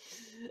 Like,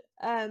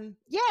 if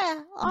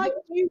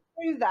you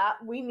do that,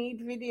 we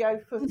need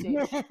video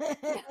footage.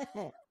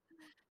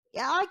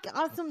 Yeah,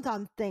 I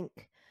sometimes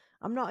think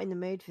I'm not in the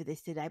mood for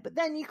this today, but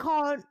then you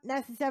can't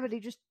necessarily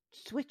just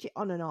switch it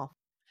on and off.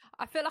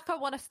 I feel like I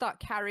want to start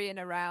carrying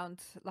around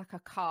like a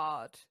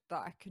card that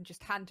I can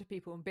just hand to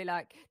people and be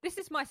like, this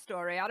is my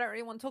story. I don't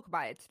really want to talk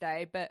about it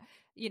today, but,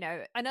 you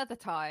know, another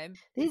time,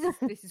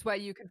 this is where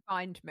you can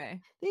find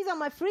me. These are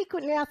my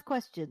frequently asked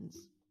questions.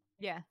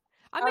 Yeah.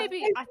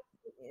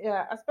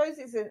 yeah, I suppose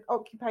it's an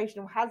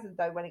occupational hazard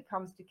though when it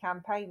comes to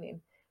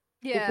campaigning.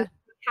 Yeah. Because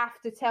I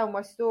have to tell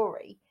my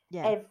story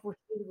Yeah. every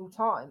single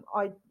time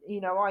I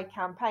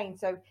campaign.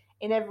 So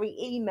in every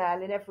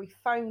email, in every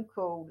phone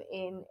call,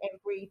 in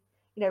every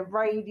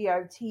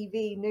radio,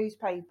 TV,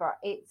 newspaper,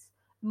 it's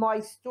my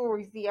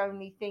story's the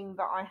only thing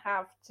that I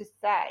have to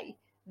say.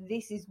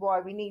 This is why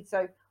we need.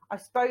 So I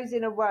suppose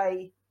in a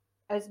way,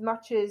 as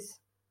much as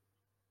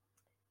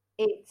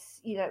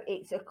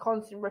it's a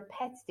constant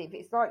repetitive,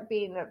 it's like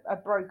being a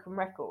broken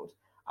record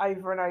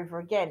over and over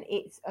again.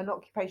 It's an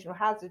occupational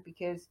hazard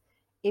because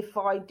if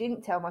I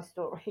didn't tell my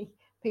story,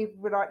 people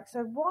were like,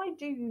 so why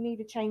do you need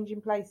a change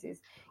in places?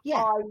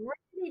 Yeah. I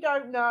really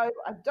don't know.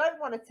 I don't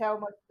want to tell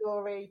my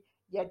story.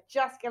 You're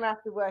just going to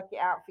have to work it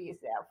out for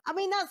yourself. I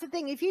mean, that's the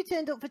thing. If you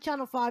turned up for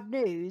Channel 5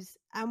 News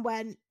and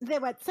when they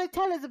went, so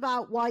tell us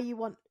about why you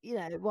want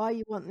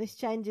this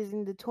changes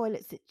in the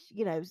toilet,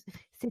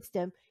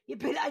 system. You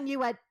put it and you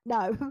went,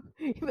 no.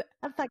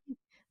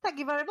 Thank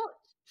you very much.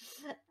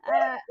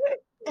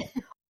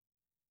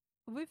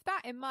 With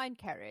that in mind,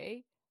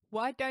 Kerry,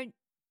 why don't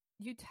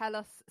you tell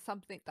us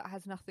something that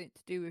has nothing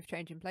to do with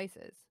changing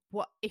places?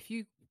 What if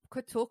you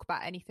could talk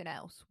about anything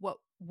else? What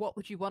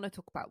would you want to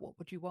talk about? What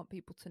would you want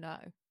people to know?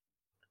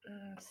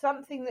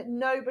 Something that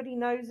nobody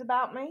knows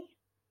about me.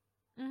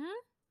 Mm-hmm.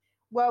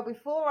 Well,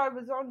 before I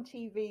was on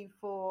TV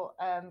for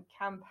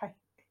campaign,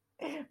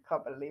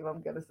 can't believe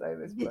I'm going to say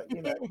this, but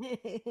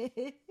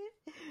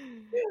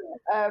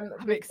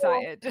I'm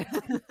excited.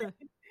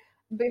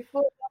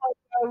 Before the whole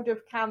world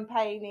of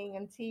campaigning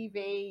and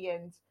TV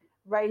and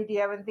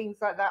radio and things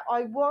like that,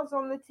 I was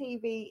on the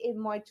TV in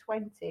my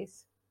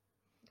 20s.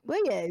 Were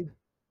you?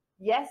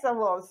 Yes, I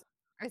was.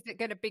 Is it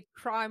going to be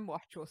Crime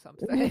Watch or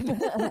something?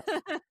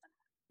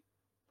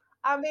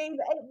 I mean,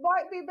 it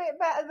might be a bit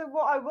better than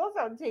what I was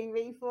on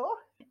TV for.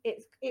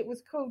 It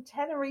was called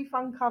Tenerife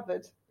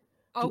Uncovered.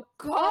 Oh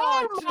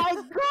God! Oh my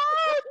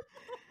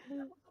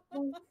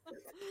God!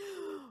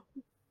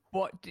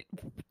 What?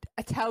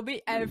 Tell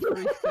me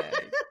everything.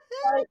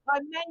 I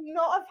may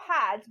not have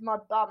had my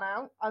bum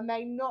out. I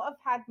may not have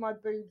had my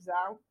boobs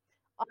out.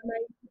 I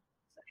may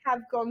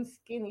have gone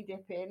skinny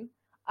dipping,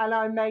 and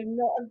I may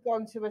not have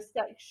gone to a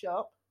sex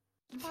shop.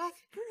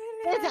 That's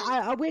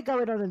brilliant. We're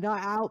going on a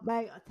night out,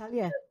 mate. I tell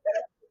you.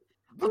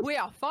 We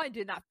are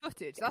finding that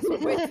footage. That's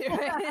what we're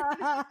doing.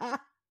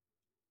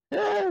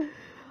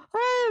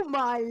 Oh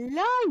my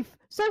life!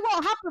 So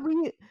what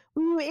happened?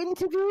 Were you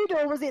interviewed,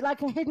 or was it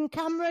like a hidden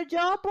camera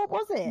job? What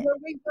was it?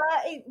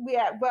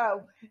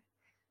 Well,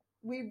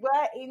 we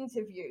were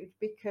interviewed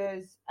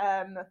because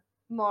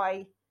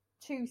my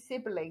two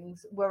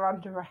siblings were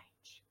underage.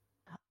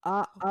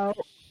 Oh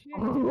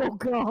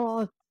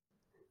God!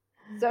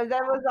 So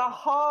there was a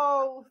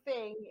whole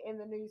thing in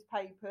the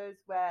newspapers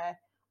where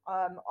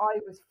I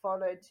was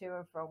followed to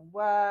and from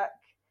work.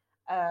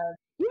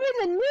 You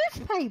were in the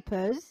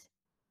newspapers?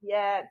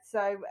 Yeah,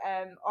 so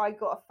I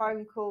got a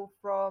phone call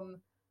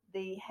from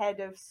the head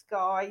of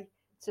Sky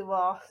to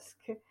ask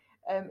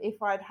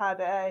if I'd had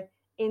an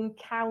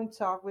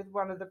encounter with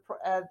one of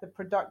the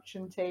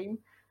production team,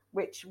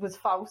 which was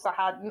false. I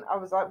hadn't. I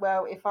was like,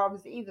 well, if I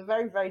was either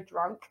very, very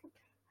drunk,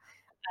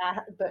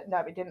 but no,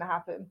 it didn't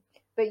happen.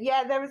 But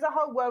yeah, there was a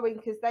whole whirlwind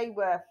because they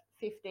were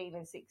 15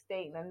 and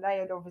 16 and they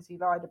had obviously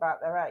lied about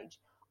their age.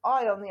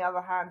 I, on the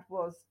other hand,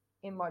 was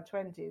in my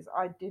 20s.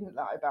 I didn't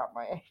lie about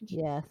my age.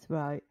 Yes,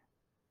 right.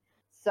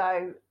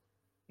 So,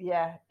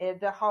 yeah,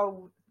 the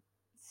whole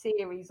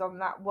series on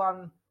that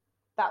one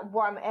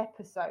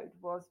episode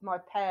was my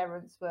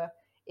parents were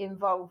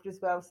involved as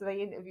well. So they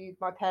interviewed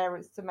my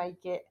parents to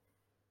make it,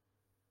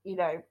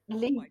 legal.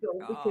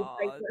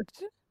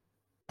 Because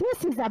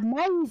this is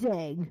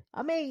amazing.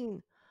 I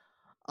mean,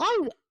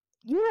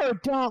 you're a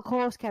dark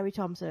horse, Kerry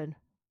Thompson.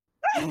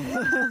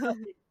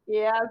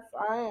 Yes,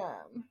 I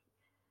am.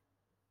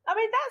 I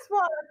mean, that's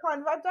what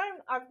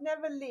I've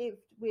never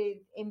lived with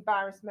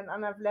embarrassment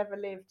and I've never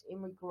lived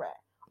in regret.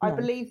 No. I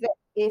believe that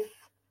if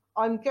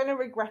I'm going to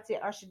regret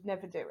it, I should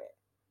never do it.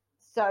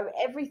 So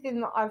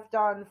everything that I've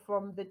done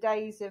from the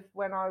days of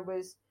when I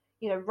was,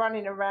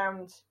 running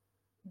around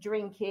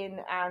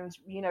drinking and,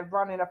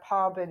 running a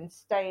pub and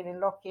staying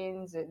in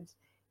lock-ins and,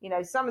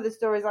 some of the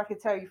stories I could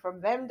tell you from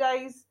them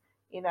days,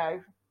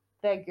 they're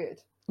good.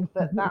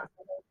 But that's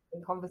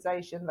a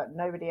conversation that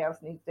nobody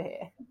else needs to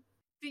hear.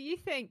 Do you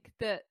think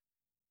that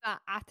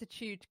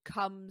attitude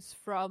comes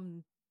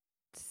from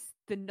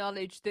the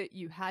knowledge that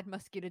you had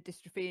muscular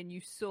dystrophy and you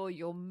saw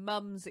your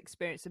mum's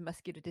experience of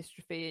muscular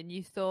dystrophy and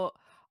you thought,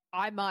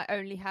 I might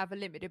only have a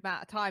limited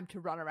amount of time to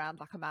run around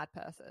like a mad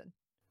person?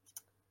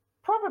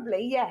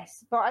 Probably,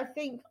 yes. But I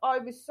think I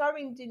was so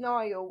in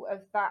denial of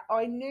that.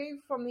 I knew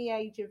from the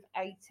age of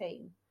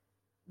 18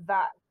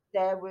 that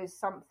there was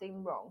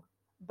something wrong.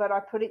 But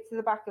I put it to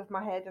the back of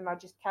my head and I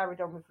just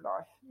carried on with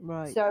life.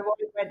 Right. So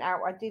I went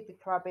out, I did the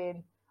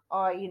clubbing,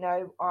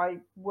 I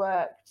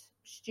worked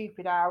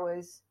stupid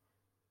hours,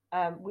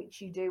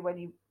 which you do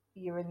when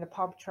you're in the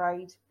pub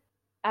trade.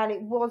 And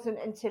it wasn't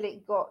until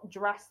it got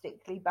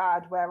drastically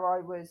bad where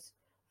I was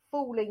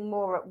falling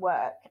more at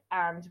work,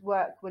 and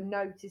work were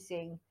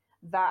noticing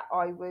that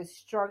I was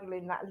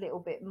struggling that little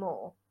bit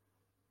more,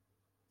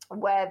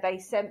 where they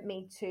sent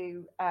me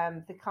to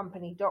the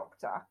company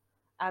doctor,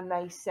 and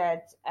they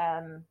said,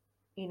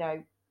 you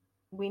know,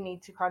 we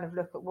need to kind of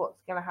look at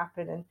what's going to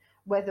happen and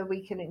whether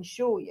we can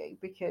insure you,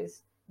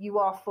 because you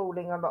are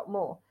falling a lot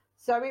more.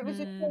 So it was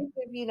a case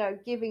of, you know,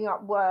 giving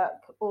up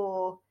work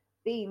or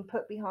being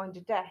put behind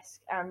a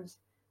desk. And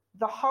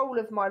the whole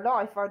of my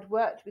life, I'd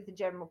worked with the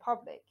general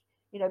public.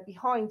 You know,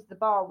 behind the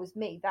bar was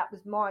me. That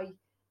was my,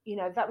 you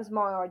know, that was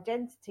my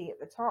identity at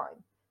the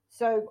time.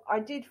 So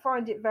I did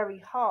find it very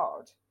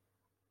hard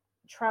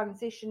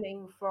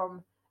transitioning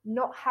from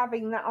not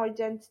having that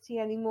identity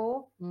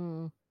anymore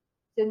and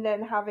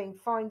then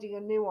finding a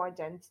new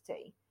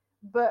identity.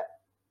 But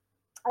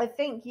I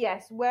think,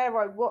 yes, where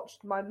I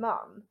watched my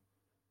mum,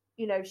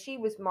 you know, she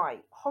was my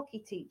hockey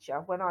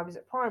teacher when I was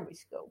at primary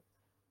school.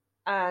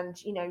 And,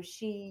 you know,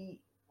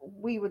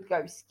 we would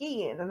go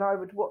skiing and I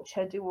would watch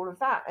her do all of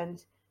that.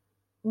 And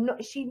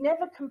she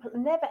never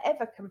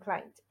ever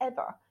complained,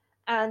 ever.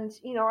 And,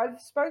 you know, I've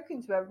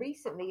spoken to her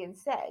recently and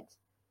said,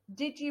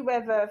 did you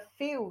ever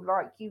feel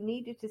like you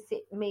needed to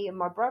sit me and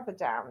my brother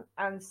down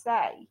and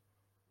say,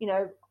 you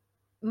know,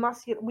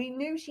 we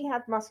knew she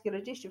had muscular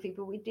dystrophy,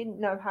 but we didn't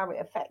know how it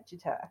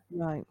affected her.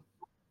 Right.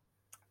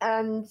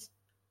 And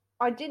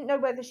I didn't know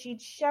whether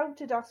she'd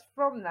sheltered us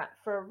from that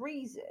for a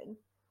reason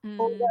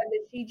or whether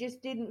she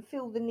just didn't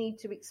feel the need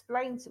to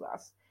explain to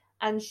us.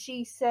 And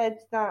she said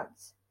that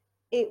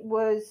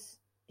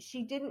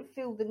she didn't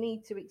feel the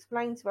need to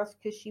explain to us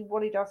because she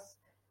wanted us,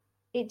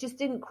 it just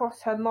didn't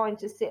cross her mind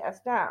to sit us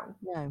down.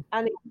 No.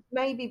 And it was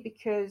maybe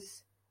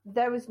because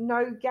there was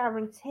no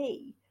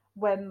guarantee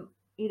when,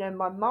 you know,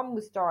 my mum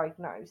was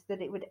diagnosed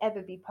that it would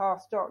ever be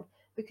passed on,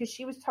 because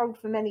she was told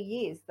for many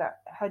years that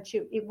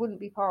it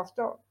wouldn't be passed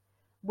on.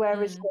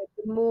 Whereas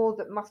the more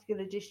that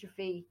muscular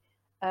dystrophy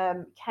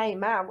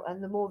came out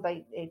and the more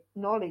they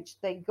acknowledged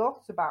they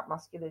got about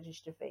muscular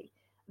dystrophy,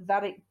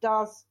 that it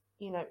does,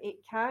 you know, it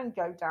can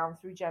go down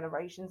through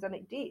generations, and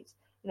it did.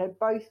 You know,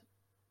 both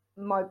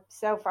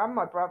myself and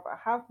my brother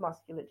have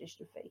muscular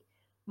dystrophy.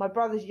 My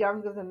brother's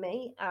younger than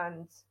me,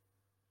 and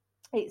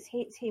it's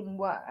hit him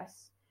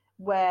worse,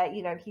 where,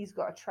 you know, he's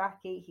got a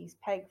trachea, he's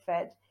peg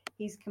fed,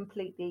 he's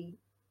completely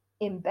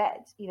in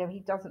bed, you know, he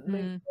doesn't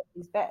move from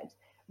his bed.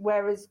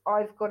 Whereas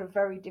I've got a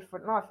very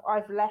different life.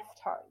 I've left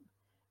home,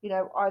 you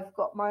know, I've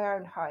got my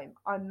own home,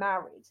 I'm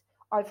married,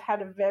 I've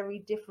had a very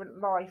different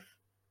life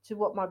to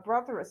what my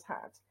brother has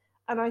had.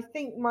 And I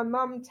think my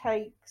mum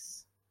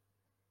takes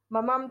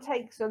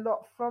a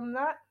lot from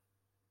that.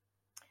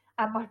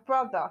 And my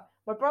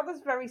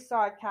brother's very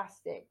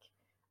sarcastic.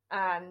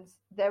 And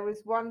there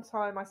was one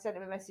time I sent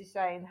him a message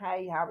saying,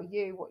 hey, how are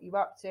you? What are you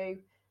up to?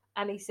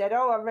 And he said,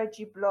 oh, I read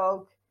your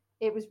blog.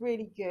 It was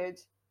really good.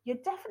 You're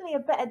definitely a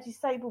better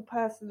disabled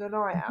person than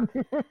I am.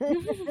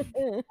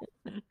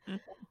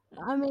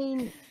 I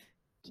mean,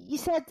 you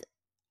said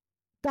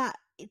that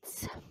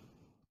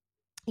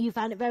you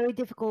found it very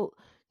difficult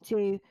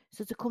to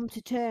sort of come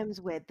to terms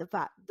with the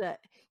fact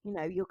that, you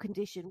know, your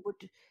condition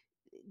would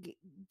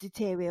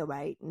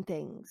deteriorate and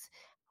things.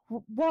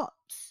 What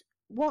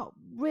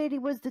really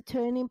was the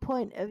turning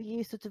point of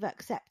you sort of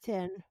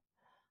accepting,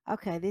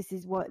 okay, this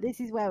is where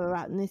we're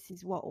at and this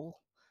is what will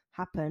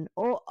happen?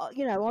 Or,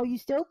 you know, are you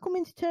still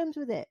coming to terms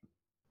with it?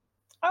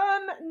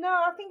 No,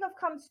 I think I've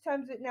come to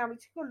terms with it now. It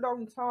took a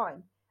long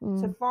time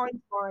to find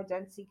my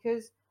identity,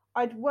 because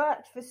I'd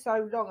worked for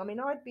so long. I mean,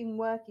 I'd been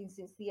working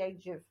since the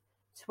age of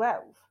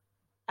 12,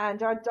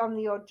 and I'd done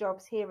the odd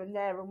jobs here and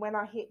there. And when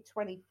I hit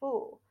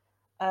 24,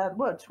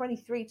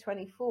 23,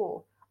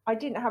 24, I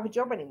didn't have a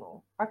job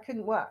anymore. I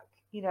couldn't work.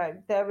 You know,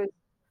 there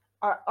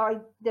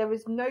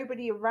was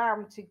nobody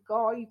around to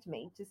guide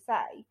me to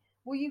say,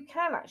 well, you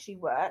can actually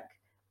work,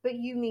 but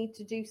you need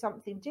to do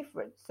something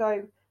different.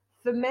 So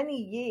for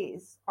many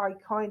years, I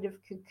kind of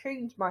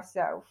cocooned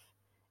myself.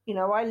 You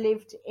know, I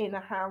lived in a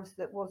house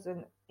that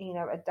wasn't, you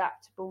know,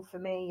 adaptable for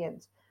me,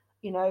 and,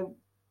 you know,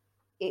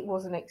 it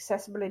wasn't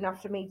accessible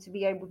enough for me to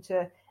be able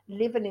to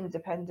live an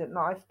independent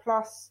life.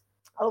 Plus,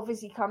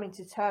 obviously, coming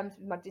to terms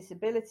with my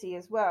disability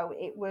as well,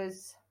 it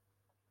was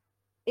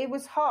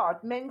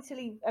hard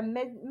mentally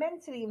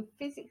and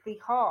physically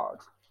hard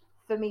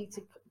for me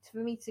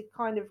to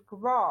kind of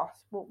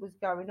grasp what was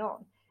going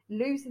on.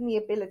 Losing the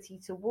ability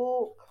to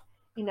walk,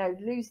 you know,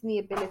 losing the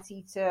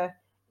ability to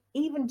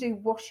even do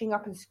washing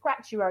up and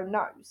scratch your own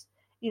nose.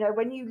 You know,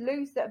 when you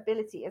lose that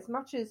ability, as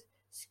much as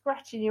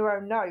scratching your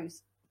own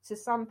nose to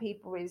some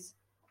people is,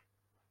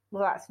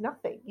 well, that's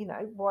nothing, you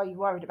know, why are you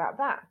worried about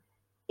that?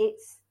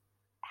 It's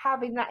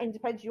having that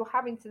independence. You're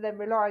having to then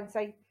rely and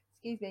say,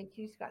 excuse me,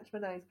 can you scratch my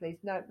nose, please?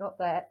 No, not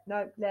there.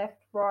 No,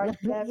 left, right,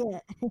 left. Yeah.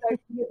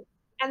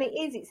 And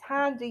it's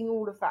handing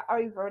all of that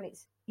over, and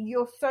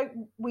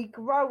we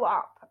grow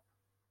up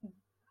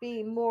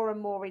being more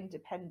and more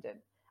independent.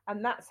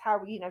 And that's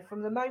how, you know,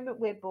 from the moment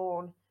we're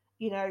born,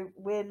 you know,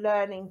 we're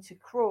learning to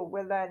crawl,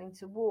 we're learning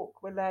to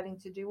walk, we're learning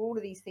to do all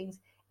of these things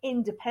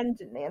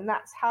independently. And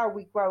that's how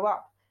we grow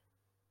up.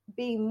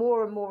 being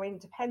more and more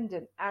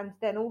independent, and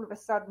then all of a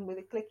sudden, with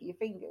a click of your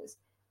fingers,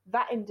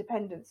 that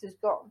independence is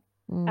gone.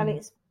 And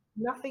it's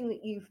nothing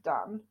that you've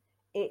done.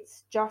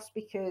 It's just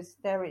because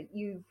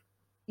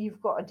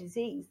you've got a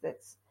disease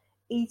that's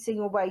eating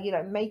away, you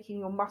know, making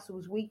your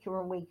muscles weaker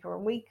and weaker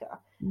and weaker,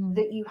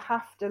 that you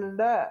have to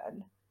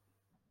learn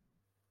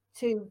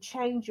to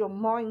change your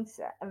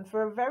mindset. And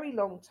for a very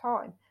long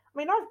time, I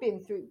mean, I've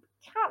been through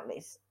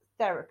countless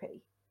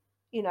therapy,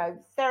 you know,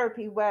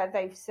 therapy where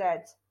they've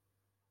said,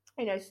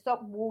 you know,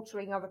 stop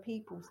watering other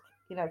people's,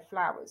 you know,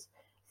 flowers.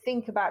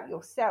 Think about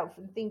yourself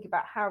and think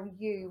about how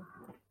you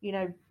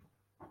know,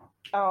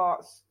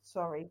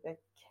 sorry.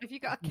 Have you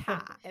got a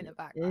cat in the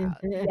background?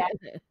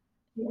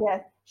 Yeah,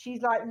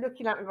 she's like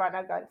looking at me right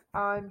now going,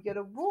 I'm going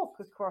to walk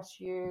across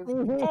you.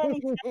 Any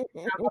second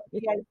now,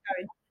 going,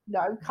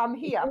 no, come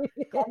here.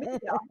 Come here.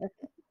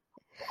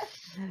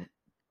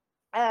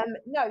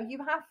 No, you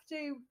have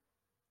to.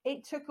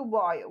 It took a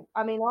while.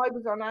 I mean, I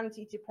was on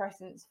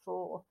antidepressants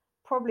for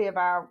probably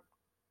about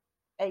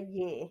a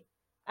year.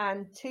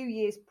 And 2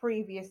 years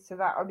previous to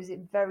that, I was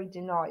in very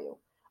denial.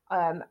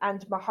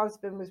 And my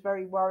husband was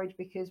very worried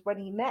because when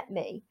he met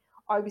me,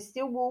 I was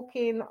still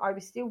walking, I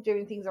was still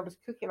doing things, I was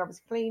cooking, I was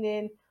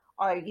cleaning.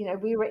 You know,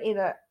 we were in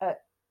I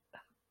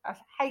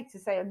hate to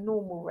say a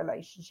normal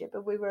relationship,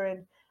 but we were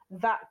in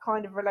that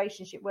kind of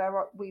relationship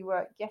where we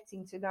were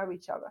getting to know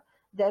each other.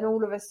 Then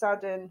all of a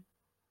sudden,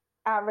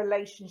 our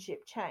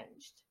relationship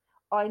changed.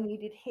 I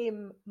needed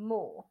him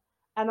more.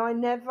 And I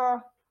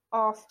never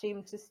asked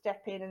him to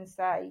step in and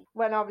say,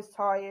 when I was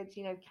tired,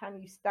 you know,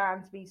 can you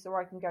stand me so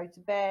I can go to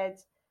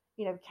bed?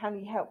 You know, can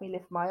you help me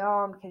lift my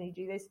arm? Can you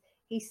do this?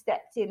 He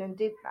stepped in and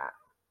did that.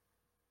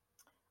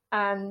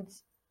 And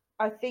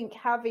I think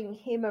having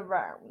him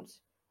around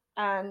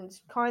and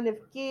kind of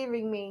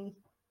gearing me,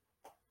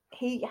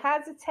 he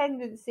has a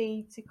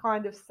tendency to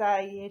kind of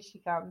say, here she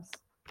comes.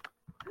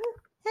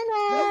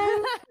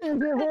 Hello.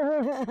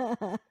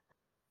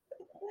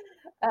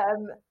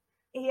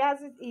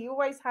 He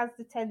always has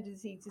the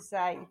tendency to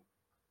say,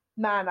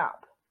 man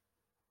up.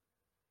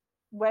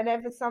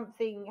 Whenever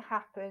something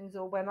happens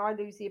or when I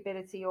lose the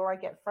ability or I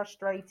get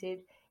frustrated,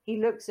 he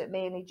looks at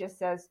me and he just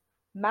says,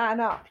 man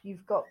up,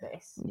 you've got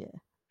this. Yeah.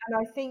 And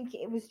I think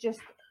it was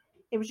just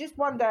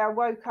one day I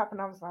woke up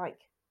and I was like,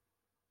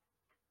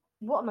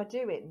 what am I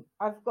doing?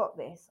 I've got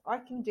this. I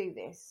can do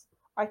this.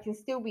 I can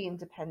still be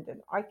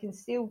independent. I can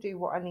still do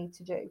what I need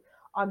to do.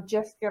 I'm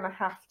just going to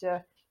have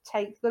to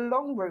take the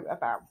long route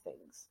about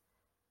things.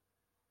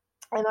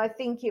 And I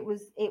think it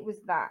was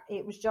that.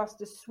 It was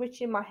just a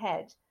switch in my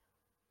head.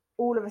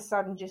 All of a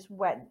sudden just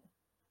went.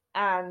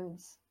 And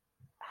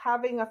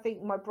having, I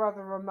think, my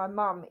brother and my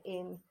mum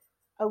in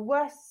a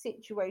worse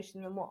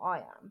situation than what I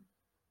am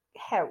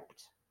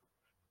helped,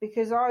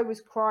 because I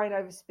was crying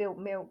over spilt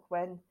milk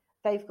when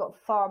they've got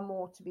far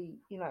more to be,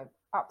 you know,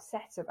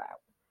 upset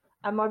about.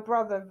 And my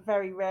brother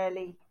very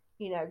rarely,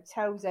 you know,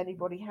 tells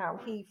anybody how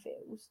he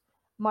feels.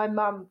 My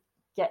mum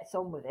gets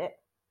on with it.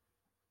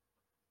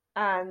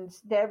 And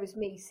there was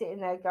me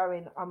sitting there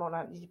going, I'm on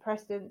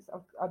antidepressants.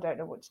 I don't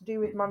know what to do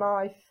with my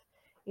life.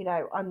 You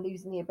know, I'm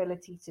losing the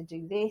ability to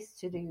do this,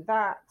 to do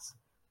that.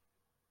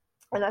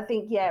 And I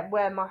think, yeah,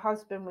 where my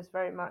husband was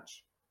very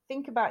much,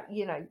 think about,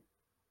 you know,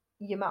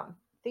 your mum,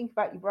 think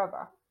about your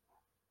brother.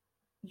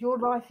 Your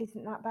life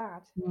isn't that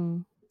bad.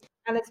 Mm.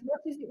 And as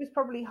much as it was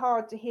probably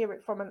hard to hear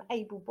it from an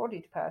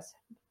able-bodied person,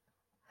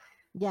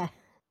 Yeah,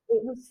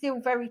 it was still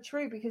very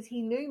true, because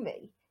he knew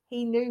me.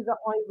 He knew that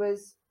I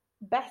was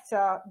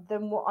better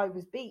than what I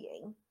was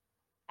being.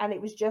 And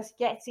it was just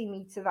getting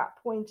me to that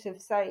point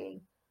of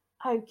saying,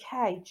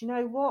 okay, do you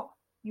know what?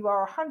 You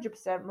are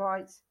 100%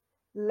 right.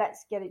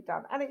 Let's get it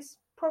done. And it's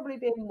probably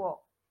been what?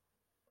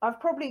 I've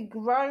probably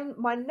grown.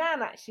 My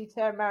nan actually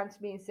turned around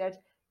to me and said,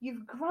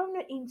 you've grown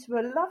into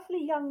a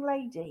lovely young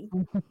lady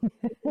in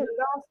the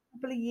last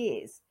couple of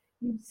years.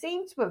 You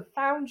seem to have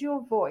found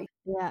your voice.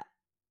 yeah.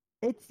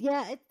 It's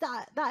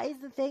that is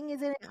the thing,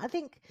 isn't it? I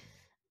think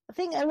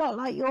a lot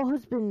like your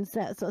husband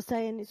sort of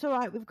saying, it's all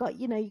right, we've got,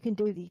 you know, you can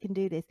do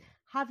this.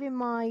 Having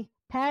my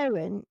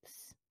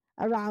parents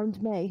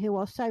around me who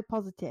are so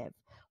positive,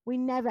 we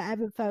never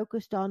ever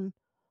focused on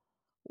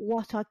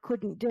what I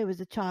couldn't do as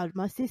a child.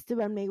 My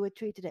sister and me were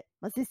treated it.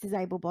 My sister's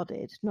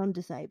able-bodied,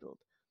 non-disabled,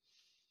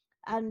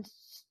 and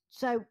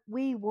so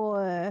we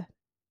were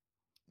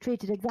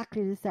treated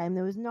exactly the same.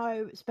 There was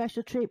no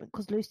special treatment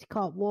because Lucy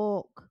can't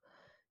walk.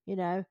 You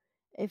know,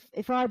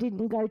 if I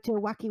didn't go to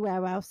a wacky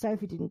warehouse,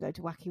 Sophie didn't go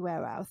to wacky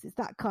warehouse. It's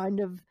that kind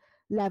of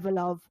level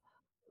of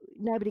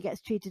nobody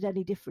gets treated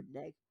any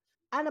differently.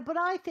 But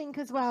I think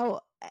as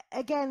well,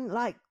 again,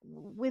 like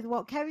with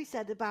what Kerry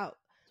said about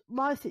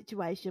my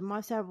situation,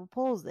 my cerebral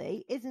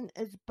palsy isn't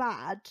as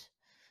bad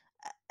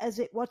as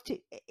it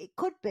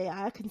could be.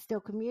 I can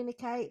still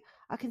communicate.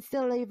 I can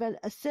still live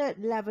a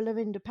certain level of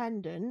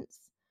independence.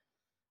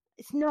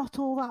 It's not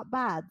all that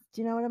bad.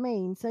 Do you know what I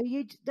mean? So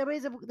there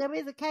is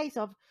a case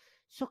of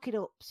suck it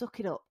up.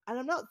 And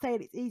I'm not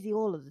saying it's easy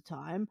all of the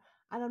time.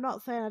 And I'm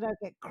not saying I don't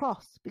get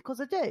cross,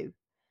 because I do.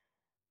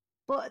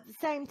 But at the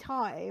same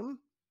time,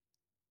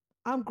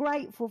 I'm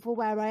grateful for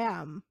where I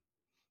am.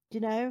 Do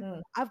you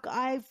know?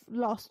 I've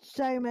lost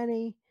so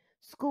many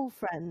school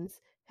friends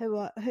who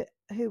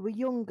were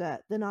younger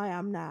than I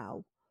am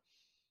now,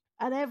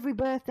 and every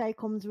birthday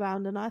comes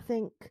around, and I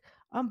think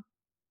I'm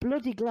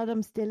bloody glad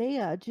I'm still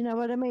here. Do you know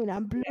what I mean?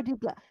 I'm bloody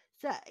glad.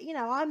 So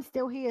I'm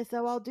still here,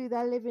 so I'll do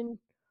their living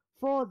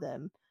for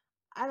them,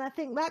 and I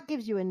think that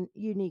gives you a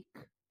unique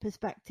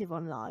perspective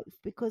on life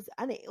because,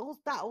 and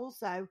that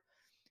also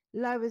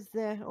lowers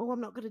the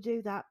I'm not going to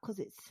do that because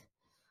it's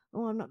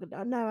I'm not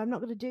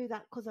going to do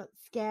that because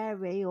that's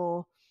scary,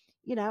 or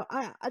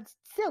I'd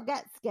still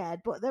get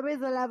scared, but there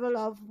is a level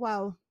of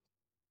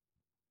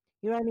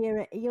you're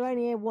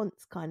only here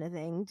once kind of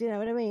thing. Do you know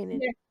what I mean?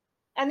 Yeah.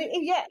 And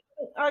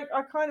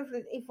I kind of,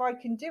 if I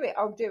can do it,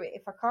 I'll do it.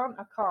 If I can't,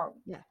 I can't.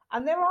 Yeah.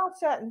 And there are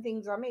certain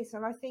things I miss,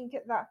 and I think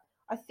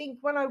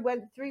when I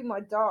went through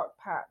my dark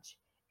patch,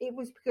 it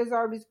was because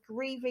I was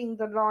grieving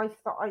the life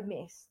that I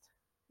missed.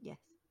 Yes.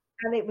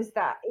 And it was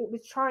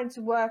trying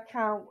to work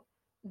out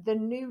the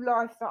new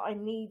life that I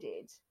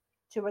needed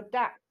to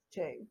adapt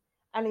to.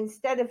 And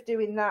instead of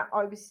doing that,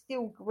 I was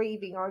still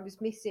grieving. I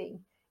was missing,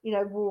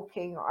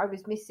 walking. I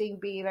was missing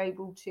being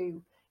able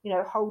to,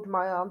 hold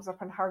my arms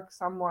up and hug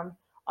someone.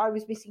 I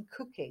was missing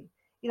cooking.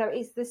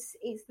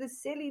 It's the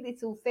silly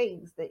little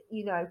things that,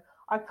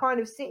 I kind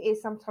of sit here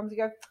sometimes and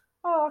go,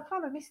 oh, I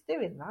kind of miss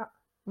doing that.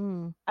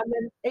 And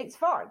then it's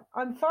fine.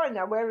 I'm fine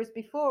now. Whereas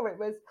before it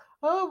was,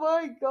 oh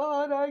my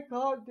God, I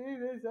can't do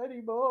this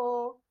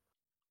anymore.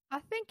 I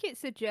think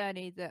it's a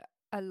journey that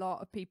a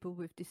lot of people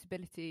with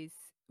disabilities,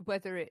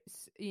 whether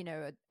it's,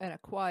 an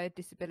acquired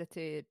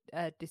disability,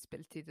 a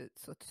disability that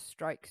sort of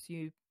strikes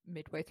you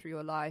midway through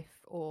your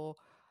life, or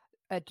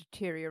a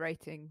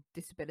deteriorating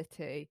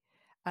disability,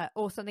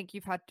 or something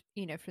you've had,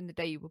 from the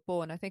day you were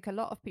born. I think a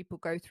lot of people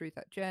go through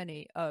that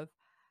journey of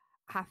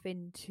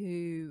having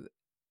to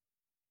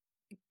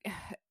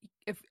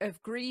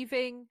of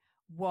grieving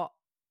what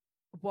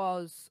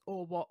was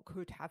or what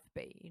could have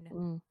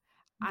been,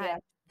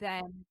 and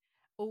then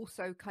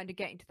also kind of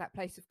getting to that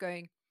place of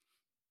going,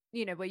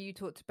 where you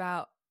talked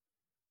about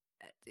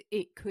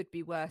it could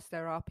be worse.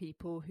 There are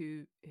people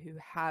who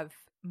have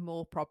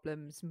more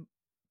problems,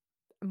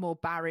 more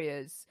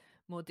barriers,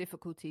 more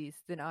difficulties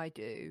than I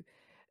do,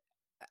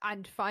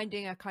 and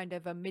finding a kind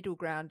of a middle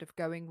ground of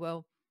going,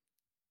 well,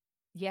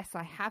 yes,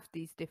 I have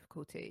these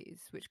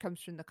difficulties, which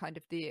comes from the kind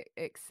of the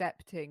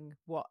accepting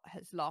what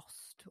has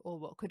lost or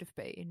what could have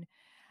been.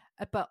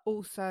 But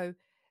also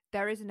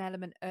there is an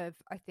element of,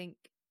 I think,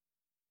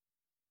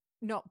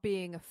 not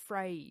being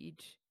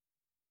afraid,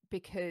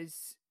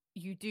 because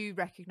you do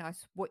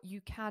recognize what you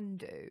can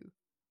do.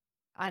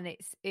 And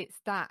it's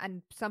that.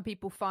 And some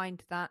people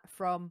find that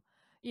from,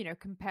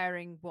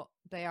 comparing what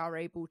they are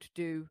able to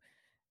do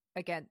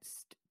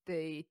against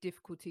the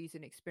difficulties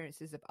and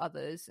experiences of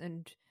others.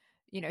 And,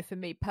 for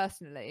me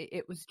personally,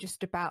 it was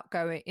just about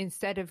going,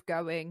 instead of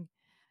going,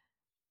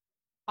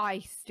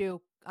 I'm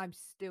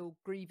still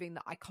grieving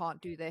that I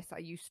can't do this. I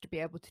used to be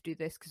able to do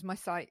this because my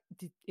sight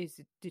is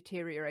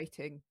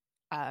deteriorating.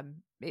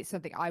 It's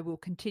something I will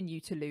continue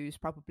to lose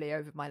probably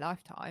over my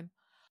lifetime.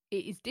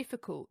 It is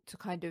difficult to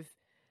kind of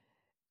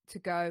to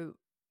go,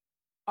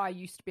 I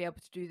used to be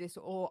able to do this,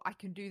 or I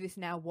can do this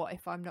now. What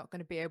if I'm not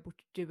going to be able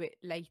to do it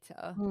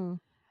later?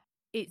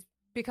 It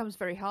becomes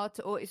very hard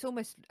to, or it's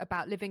almost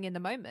about living in the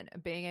moment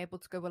and being able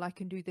to go, well, I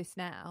can do this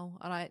now,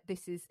 and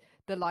this is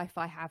the life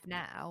I have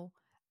now,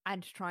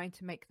 and trying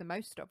to make the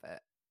most of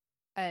it.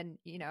 And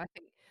I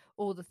think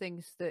all the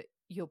things that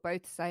you're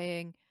both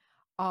saying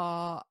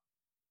are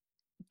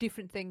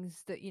different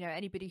things that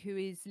anybody who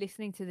is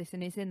listening to this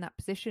and is in that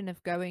position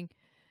of going,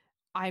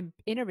 I'm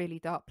in a really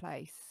dark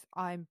place,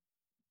 I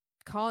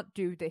can't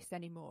do this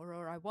anymore,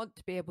 or I want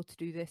to be able to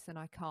do this and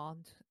I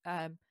can't,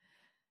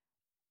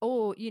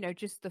 or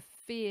just the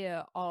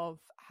fear of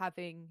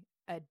having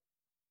a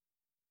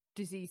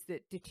disease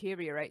that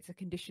deteriorates, a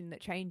condition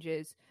that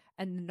changes,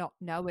 and not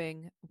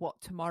knowing what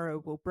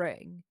tomorrow will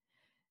bring.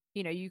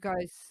 You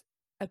guys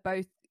are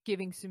both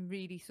giving some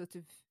really sort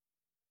of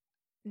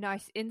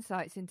nice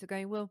insights into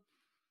going, well,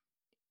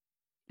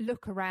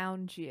 look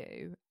around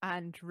you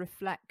and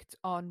reflect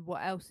on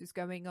what else is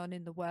going on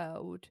in the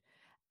world.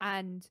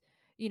 And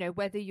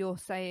whether you're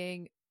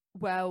saying,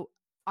 well,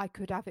 I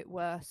could have it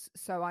worse,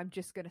 so I'm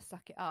just going to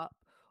suck it up,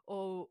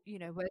 or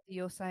whether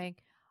you're saying,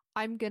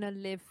 I'm going to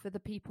live for the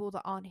people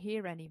that aren't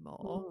here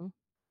anymore.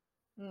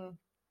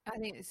 I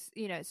think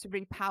it's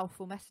really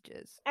powerful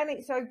messages. And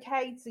it's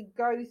okay to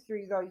go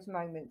through those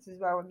moments as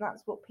well. And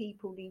that's what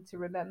people need to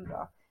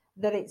remember,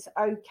 that it's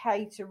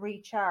okay to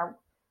reach out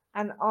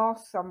and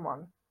ask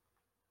someone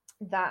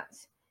that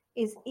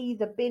is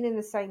either been in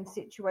the same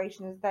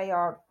situation as they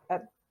are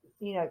at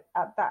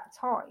that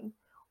time,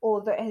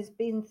 or that has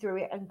been through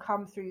it and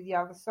come through the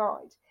other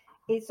side.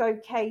 It's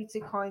okay to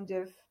kind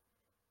of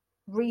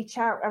reach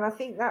out. And I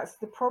think that's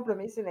the problem,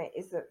 isn't it?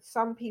 Is that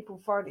some people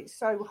find it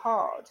so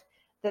hard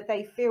that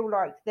they feel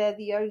like they're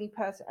the only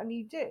person. And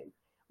you do.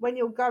 When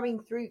you're going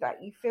through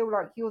that, you feel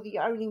like you're the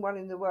only one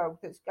in the world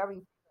that's going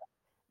through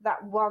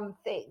that one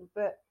thing.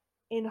 But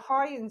in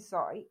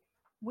hindsight,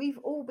 we've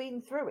all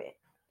been through it.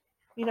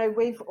 You know,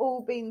 we've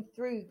all been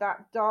through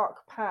that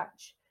dark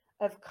patch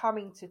of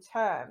coming to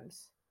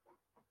terms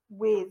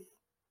with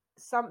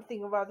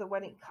something or other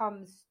when it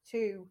comes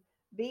to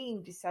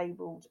being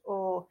disabled,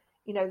 or,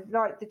 you know,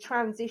 like the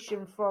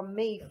transition from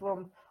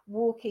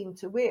walking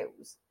to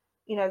wheels.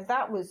 You know,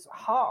 that was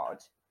hard,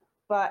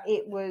 but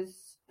it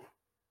was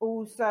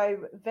also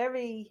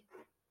very,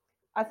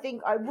 I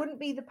think I wouldn't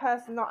be the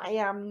person that I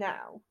am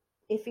now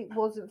if it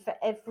wasn't for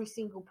every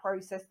single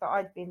process that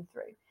I'd been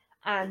through,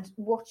 and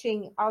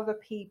watching other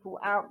people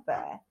out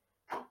there.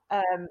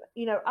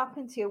 You know, up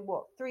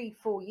until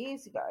 3-4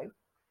 years ago,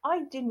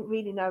 I didn't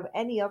really know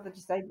any other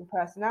disabled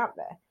person out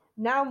there.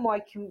 Now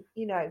you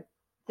know,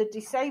 the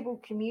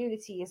disabled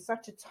community is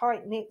such a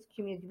tight-knit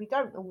community. We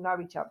don't all know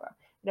each other.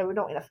 You know, we're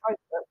not in a phone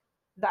book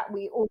that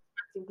we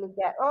automatically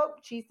get, oh,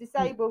 she's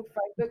disabled,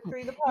 phone book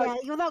through the post. Yeah,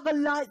 you're not got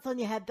lights on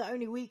your head that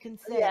only we can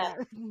see. Yeah.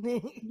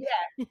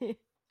 Yeah.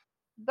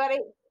 But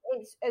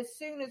it's as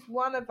soon as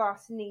one of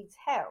us needs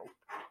help,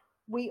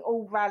 we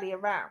all rally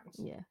around.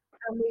 Yeah.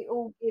 And we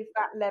all give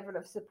that level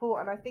of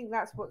support. And I think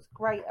that's what's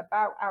great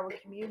about our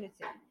community,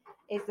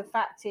 is the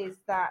fact is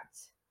that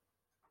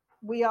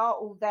we are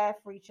all there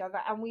for each other,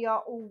 and we are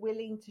all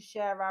willing to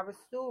share our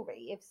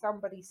story. If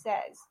somebody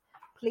says,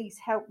 please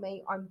help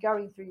me, I'm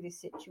going through this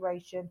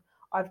situation,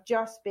 I've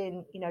just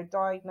been, you know,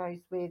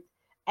 diagnosed with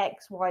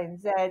X, Y,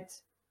 and Z,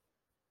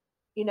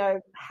 you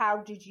know, how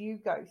did you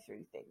go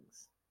through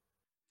things?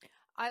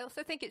 I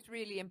also think it's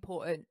really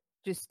important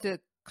just to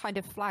kind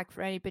of flag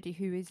for anybody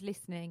who is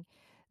listening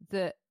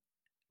that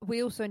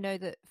we also know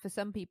that for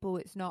some people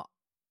it's not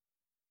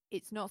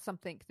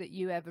something that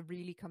you ever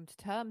really come to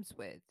terms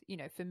with. You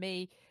know, for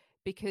me,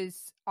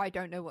 because I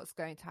don't know what's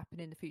going to happen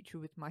in the future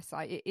with my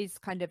sight, it is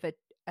kind of a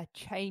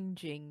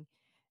changing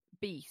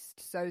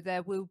beast. So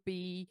there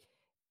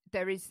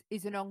is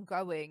an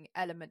ongoing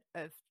element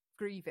of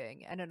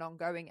grieving, and an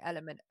ongoing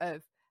element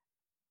of,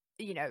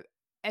 you know,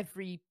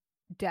 every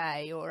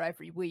day or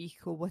every week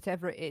or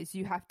whatever it is,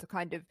 you have to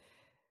kind of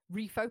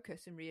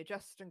refocus and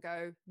readjust and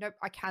go, nope,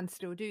 I can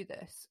still do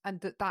this,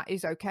 and that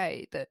is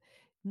okay. That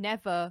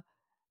never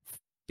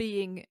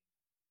being,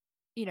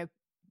 you know,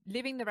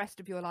 living the rest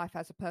of your life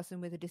as a person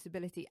with a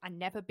disability and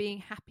never being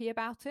happy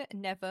about it,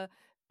 and never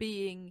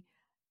feeling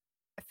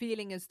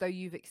as though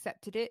you've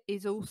accepted it,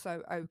 is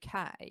also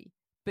okay.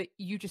 But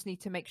you just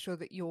need to make sure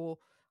that you're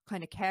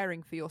kind of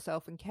caring for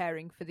yourself and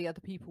caring for the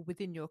other people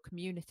within your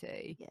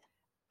community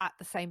at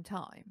the same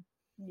time.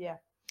 Yeah,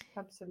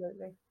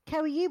 absolutely.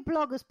 Kerry, you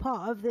blog as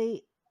part of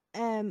the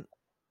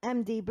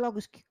MD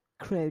bloggers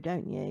crew,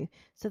 don't you?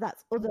 So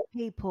that's other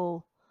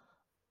people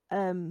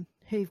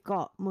who've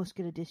got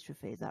muscular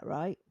dystrophy, is that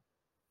right?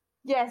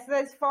 Yes,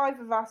 there's 5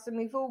 of us, and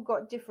we've all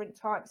got different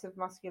types of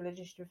muscular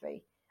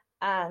dystrophy.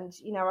 And,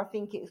 you know, I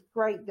think it's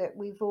great that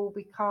we've all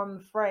become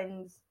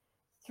friends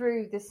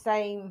through the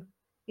same,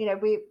 you know,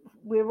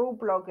 we're all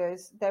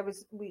bloggers.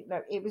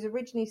 It was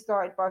originally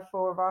started by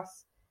 4 of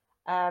us,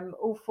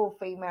 all 4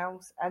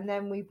 females, and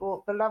then we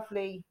brought the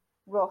lovely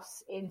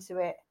Ross into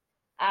it,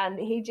 and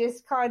he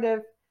just kind of,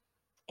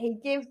 he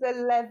gives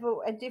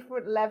a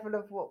different level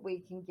of what we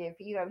can give.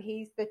 You know,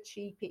 he's the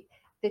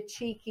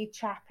cheeky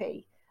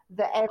chappy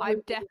that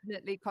I'm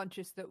definitely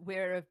conscious that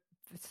we're a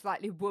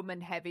slightly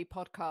woman-heavy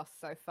podcast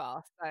so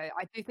far, so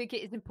I do think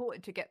it is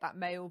important to get that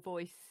male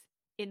voice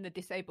in the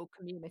disabled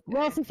community.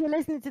 Ross, if you're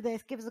listening to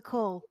this, give us a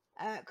call.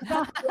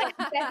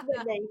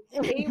 Definitely.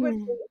 He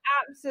would be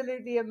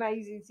absolutely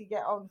amazing to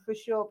get on for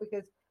sure,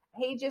 because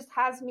he just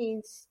has me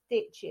in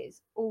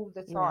stitches all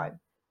the time.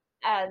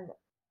 Yeah. And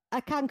I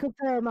can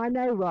confirm, I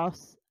know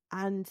Ross,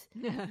 and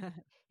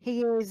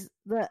he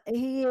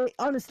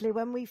honestly,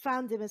 when we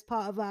found him as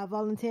part of our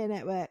volunteer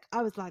network,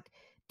 I was like,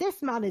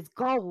 this man is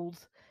gold.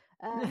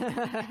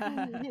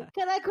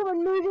 Can I come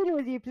and move in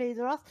with you, please,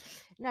 Ross?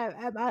 No,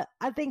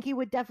 I think he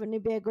would definitely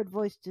be a good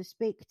voice to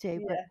speak to.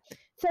 Yeah.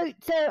 But,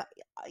 so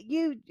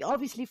you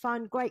obviously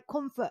find great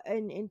comfort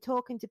in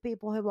talking to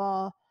people who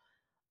are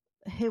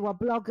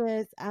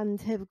bloggers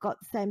and who've got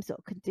the same sort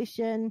of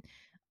condition.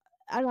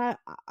 And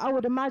I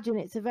would imagine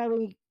it's a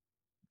very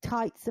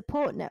tight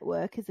support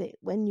network, is it,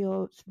 when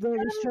you're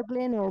really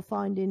struggling or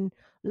finding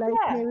low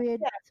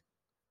periods?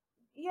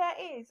 Yeah,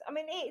 it is. I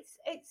mean, it's.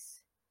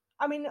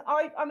 I mean,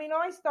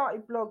 I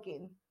started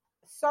blogging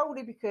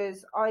solely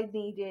because I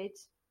needed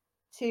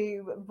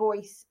to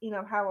voice, you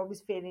know, how I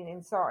was feeling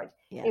inside.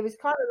 Yeah. It was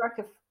kind of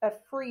like a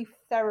free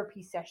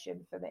therapy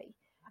session for me,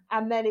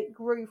 and then it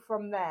grew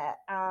from there.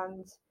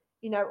 And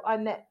you know, I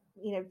met,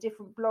 you know,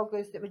 different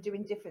bloggers that were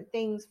doing different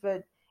things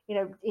for, you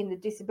know, in the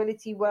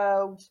disability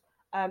world,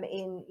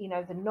 in, you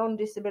know, the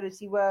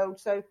non-disability world.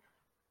 So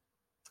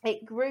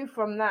it grew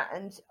from that,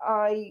 and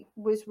I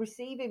was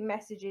receiving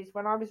messages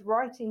when I was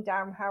writing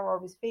down how I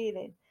was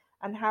feeling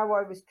and how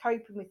I was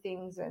coping with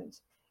things, and,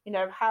 you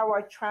know, how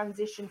I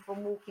transitioned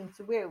from walking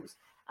to wheels.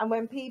 And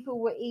when people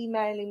were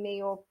emailing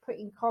me or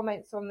putting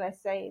comments on there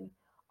saying,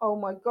 oh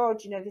my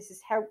God, you know, this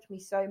has helped me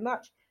so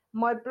much,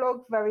 my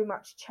blog very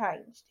much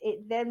changed.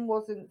 It then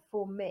wasn't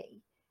for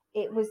me.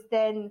 It was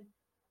then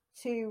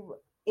to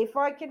if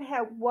I can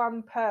help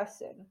one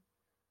person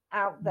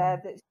out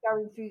there that's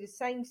going through the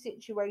same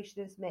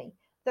situation as me,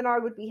 then I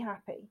would be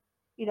happy.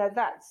 You know,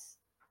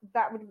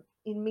 that would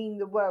mean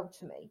the world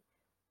to me.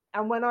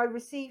 And when I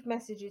receive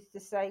messages to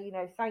say, you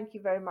know, thank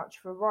you very much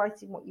for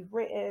writing what you've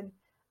written,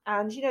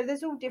 and you know,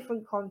 there's all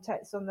different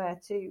contexts on there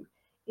too.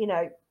 You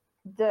know,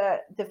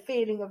 the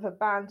feeling of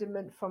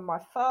abandonment from my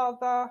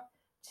father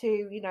to,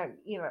 you know,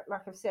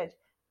 like I've said,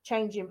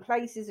 changing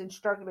places and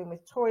struggling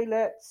with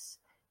toilets,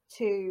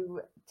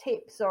 to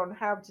tips on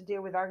how to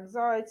deal with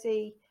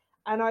anxiety.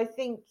 And I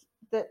think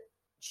that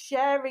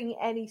sharing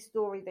any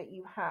story that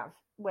you have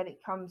when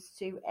it comes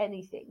to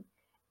anything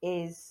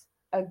is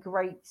a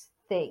great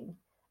thing,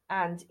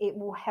 and it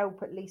will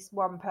help at least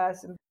one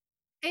person.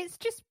 It's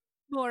just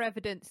more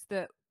evidence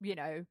that, you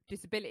know,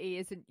 disability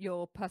isn't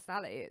your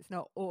personality. It's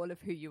not all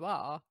of who you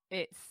are.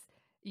 It's,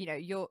 you know,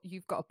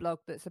 you've got a blog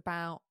that's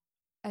about,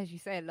 as you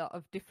say, a lot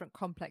of different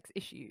complex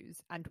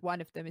issues, and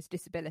one of them is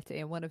disability,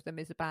 and one of them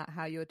is about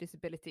how your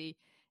disability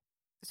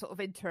sort of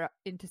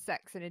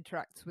intersects and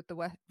interacts with the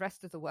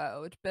rest of the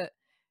world. But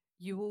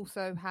you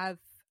also have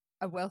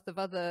a wealth of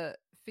other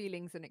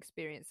feelings and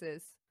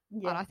experiences.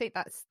 Yeah. And I think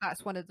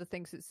that's one of the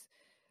things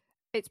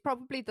it's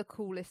probably the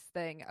coolest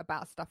thing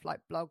about stuff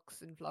like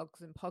blogs and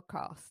vlogs and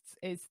podcasts,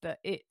 is that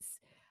it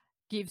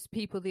gives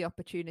people the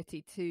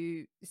opportunity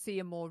to see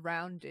a more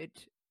rounded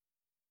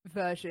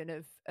version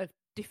of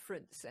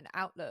difference and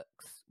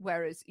outlooks.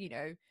 Whereas, you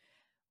know,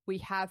 we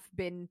have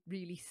been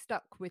really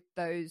stuck with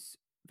those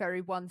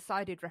very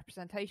one-sided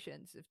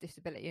representations of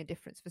disability and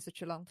difference for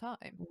such a long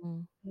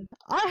time.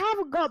 I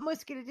haven't got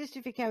muscular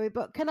dystrophy, Kerry,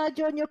 but can I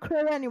join your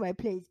crew anyway,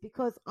 please?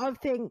 Because I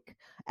think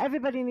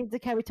everybody needs a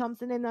Kerry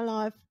Thompson in their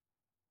life.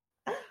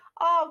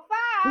 Oh,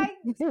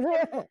 thanks.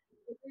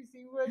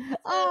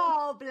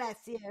 Oh, bless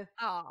you.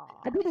 Oh,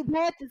 I didn't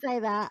dare to say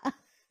that.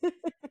 And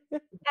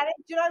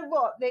do you know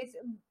what? There's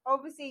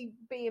obviously,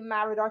 being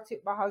married, I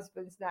took my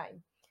husband's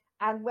name.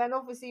 And when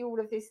obviously all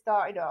of this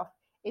started off,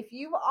 if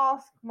you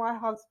ask my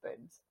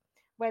husband,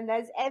 when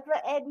there's ever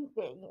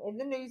anything in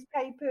the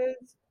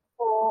newspapers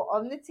or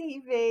on the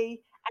TV,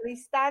 and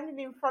he's standing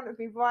in front of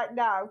me right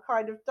now,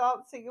 kind of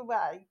dancing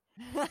away,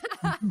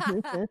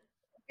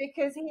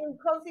 because he will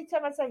constantly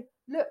turn around and say,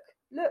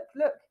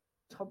 look,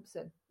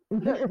 Thompson.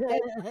 Look,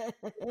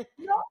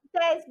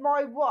 there's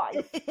my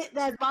wife.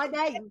 There's my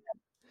name.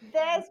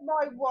 There's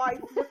my wife.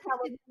 Look how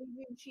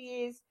amazing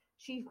she is.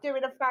 She's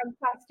doing a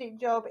fantastic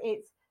job.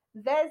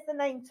 There's the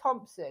name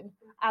Thompson,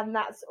 and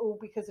that's all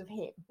because of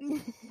him.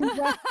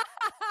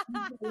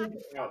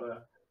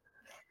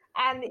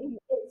 And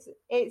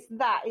it's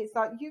that. It's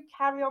like, you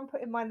carry on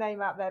putting my name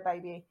out there,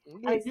 baby.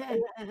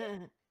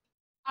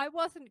 I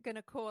wasn't going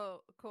to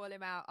call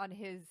him out on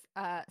his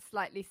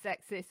slightly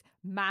sexist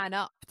man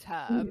up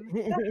term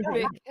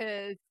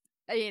because,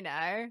 you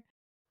know.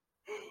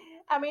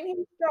 I mean,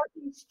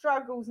 he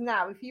struggles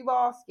now. If you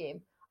ask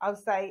him, I'll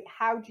say,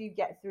 how do you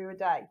get through a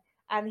day?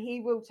 And he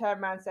will turn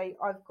around and say,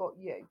 I've got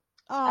you.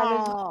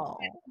 Oh.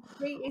 And the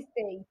sweetest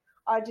thing,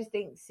 I just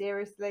think,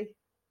 seriously.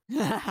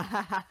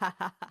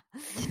 I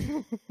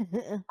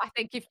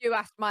think if you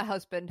asked my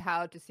husband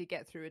how does he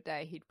get through a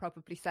day, he'd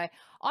probably say,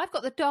 I've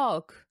got the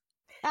dog.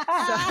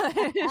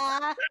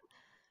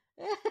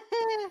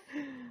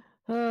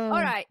 All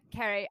right,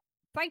 Kerry,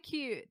 thank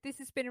you. This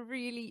has been a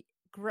really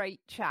great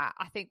chat.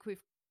 I think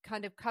we've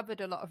kind of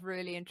covered a lot of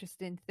really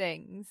interesting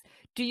things.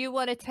 Do you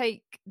want to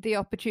take the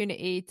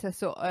opportunity to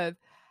sort of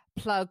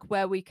plug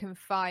where we can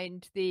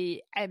find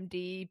the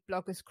MD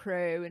Bloggers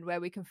crew and where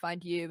we can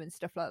find you and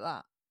stuff like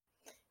that?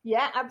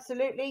 Yeah,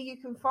 absolutely. You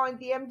can find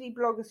the MD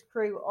Bloggers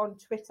crew on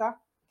Twitter.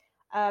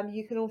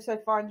 You can also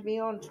find me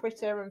on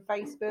Twitter and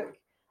Facebook.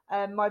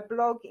 My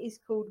blog is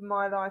called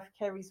My Life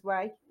Kerry's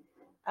Way.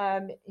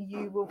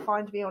 You will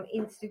find me on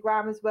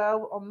Instagram as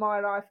well, on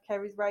My Life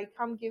Kerry's Way.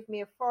 Come give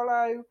me a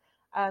follow.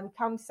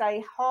 Come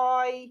say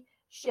hi.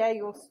 Share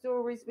your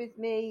stories with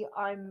me.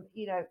 I'm,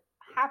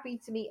 happy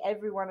to meet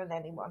everyone and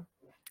anyone.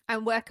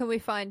 And where can we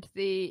find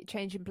the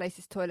Changing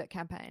Places toilet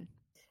campaign?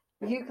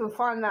 You can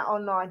find that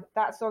online.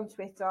 That's on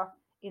Twitter.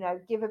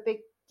 Give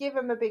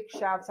them a big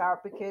shout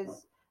out,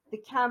 because the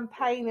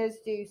campaigners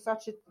do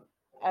such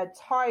a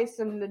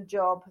tiresome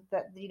job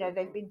that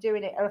they've been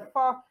doing it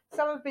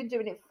some have been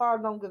doing it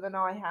far longer than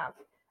I have,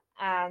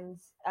 and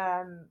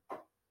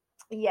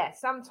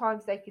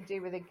sometimes they could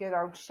do with a good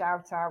old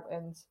shout out,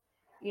 and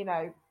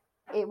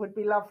it would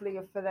be lovely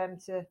for them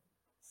to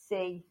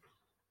see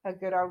a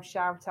good old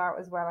shout out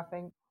as well. I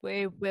think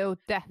we will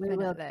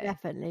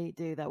definitely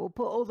do that. We'll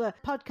put all the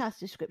podcast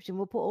description,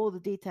 we'll put all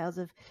the details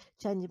of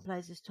Changing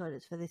Places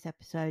toilets for this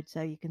episode,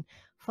 so you can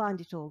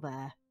find it all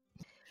there.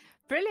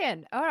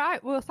 Brilliant. All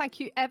right. Well, thank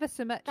you ever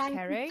so much,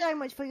 Kerry. Thank you so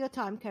much for your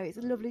time, Kerry. It's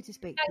lovely to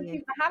speak to you. Thank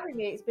you for having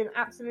me. It's been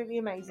absolutely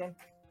amazing.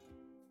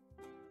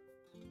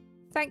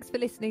 Thanks for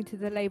listening to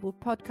the Labelled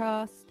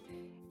Podcast.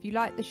 If you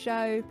like the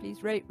show,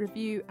 please rate,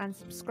 review and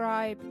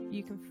subscribe.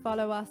 You can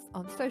follow us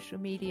on social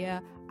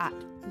media at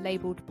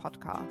Labelled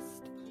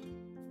Podcast.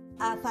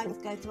 Our thanks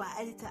go to our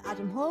editor,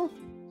 Adam Hall,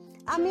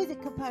 our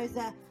music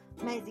composer,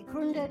 Maisie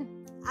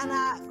Crunden, and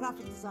our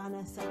graphic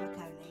designer, Sarah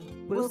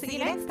Coley. We'll see you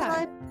next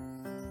time.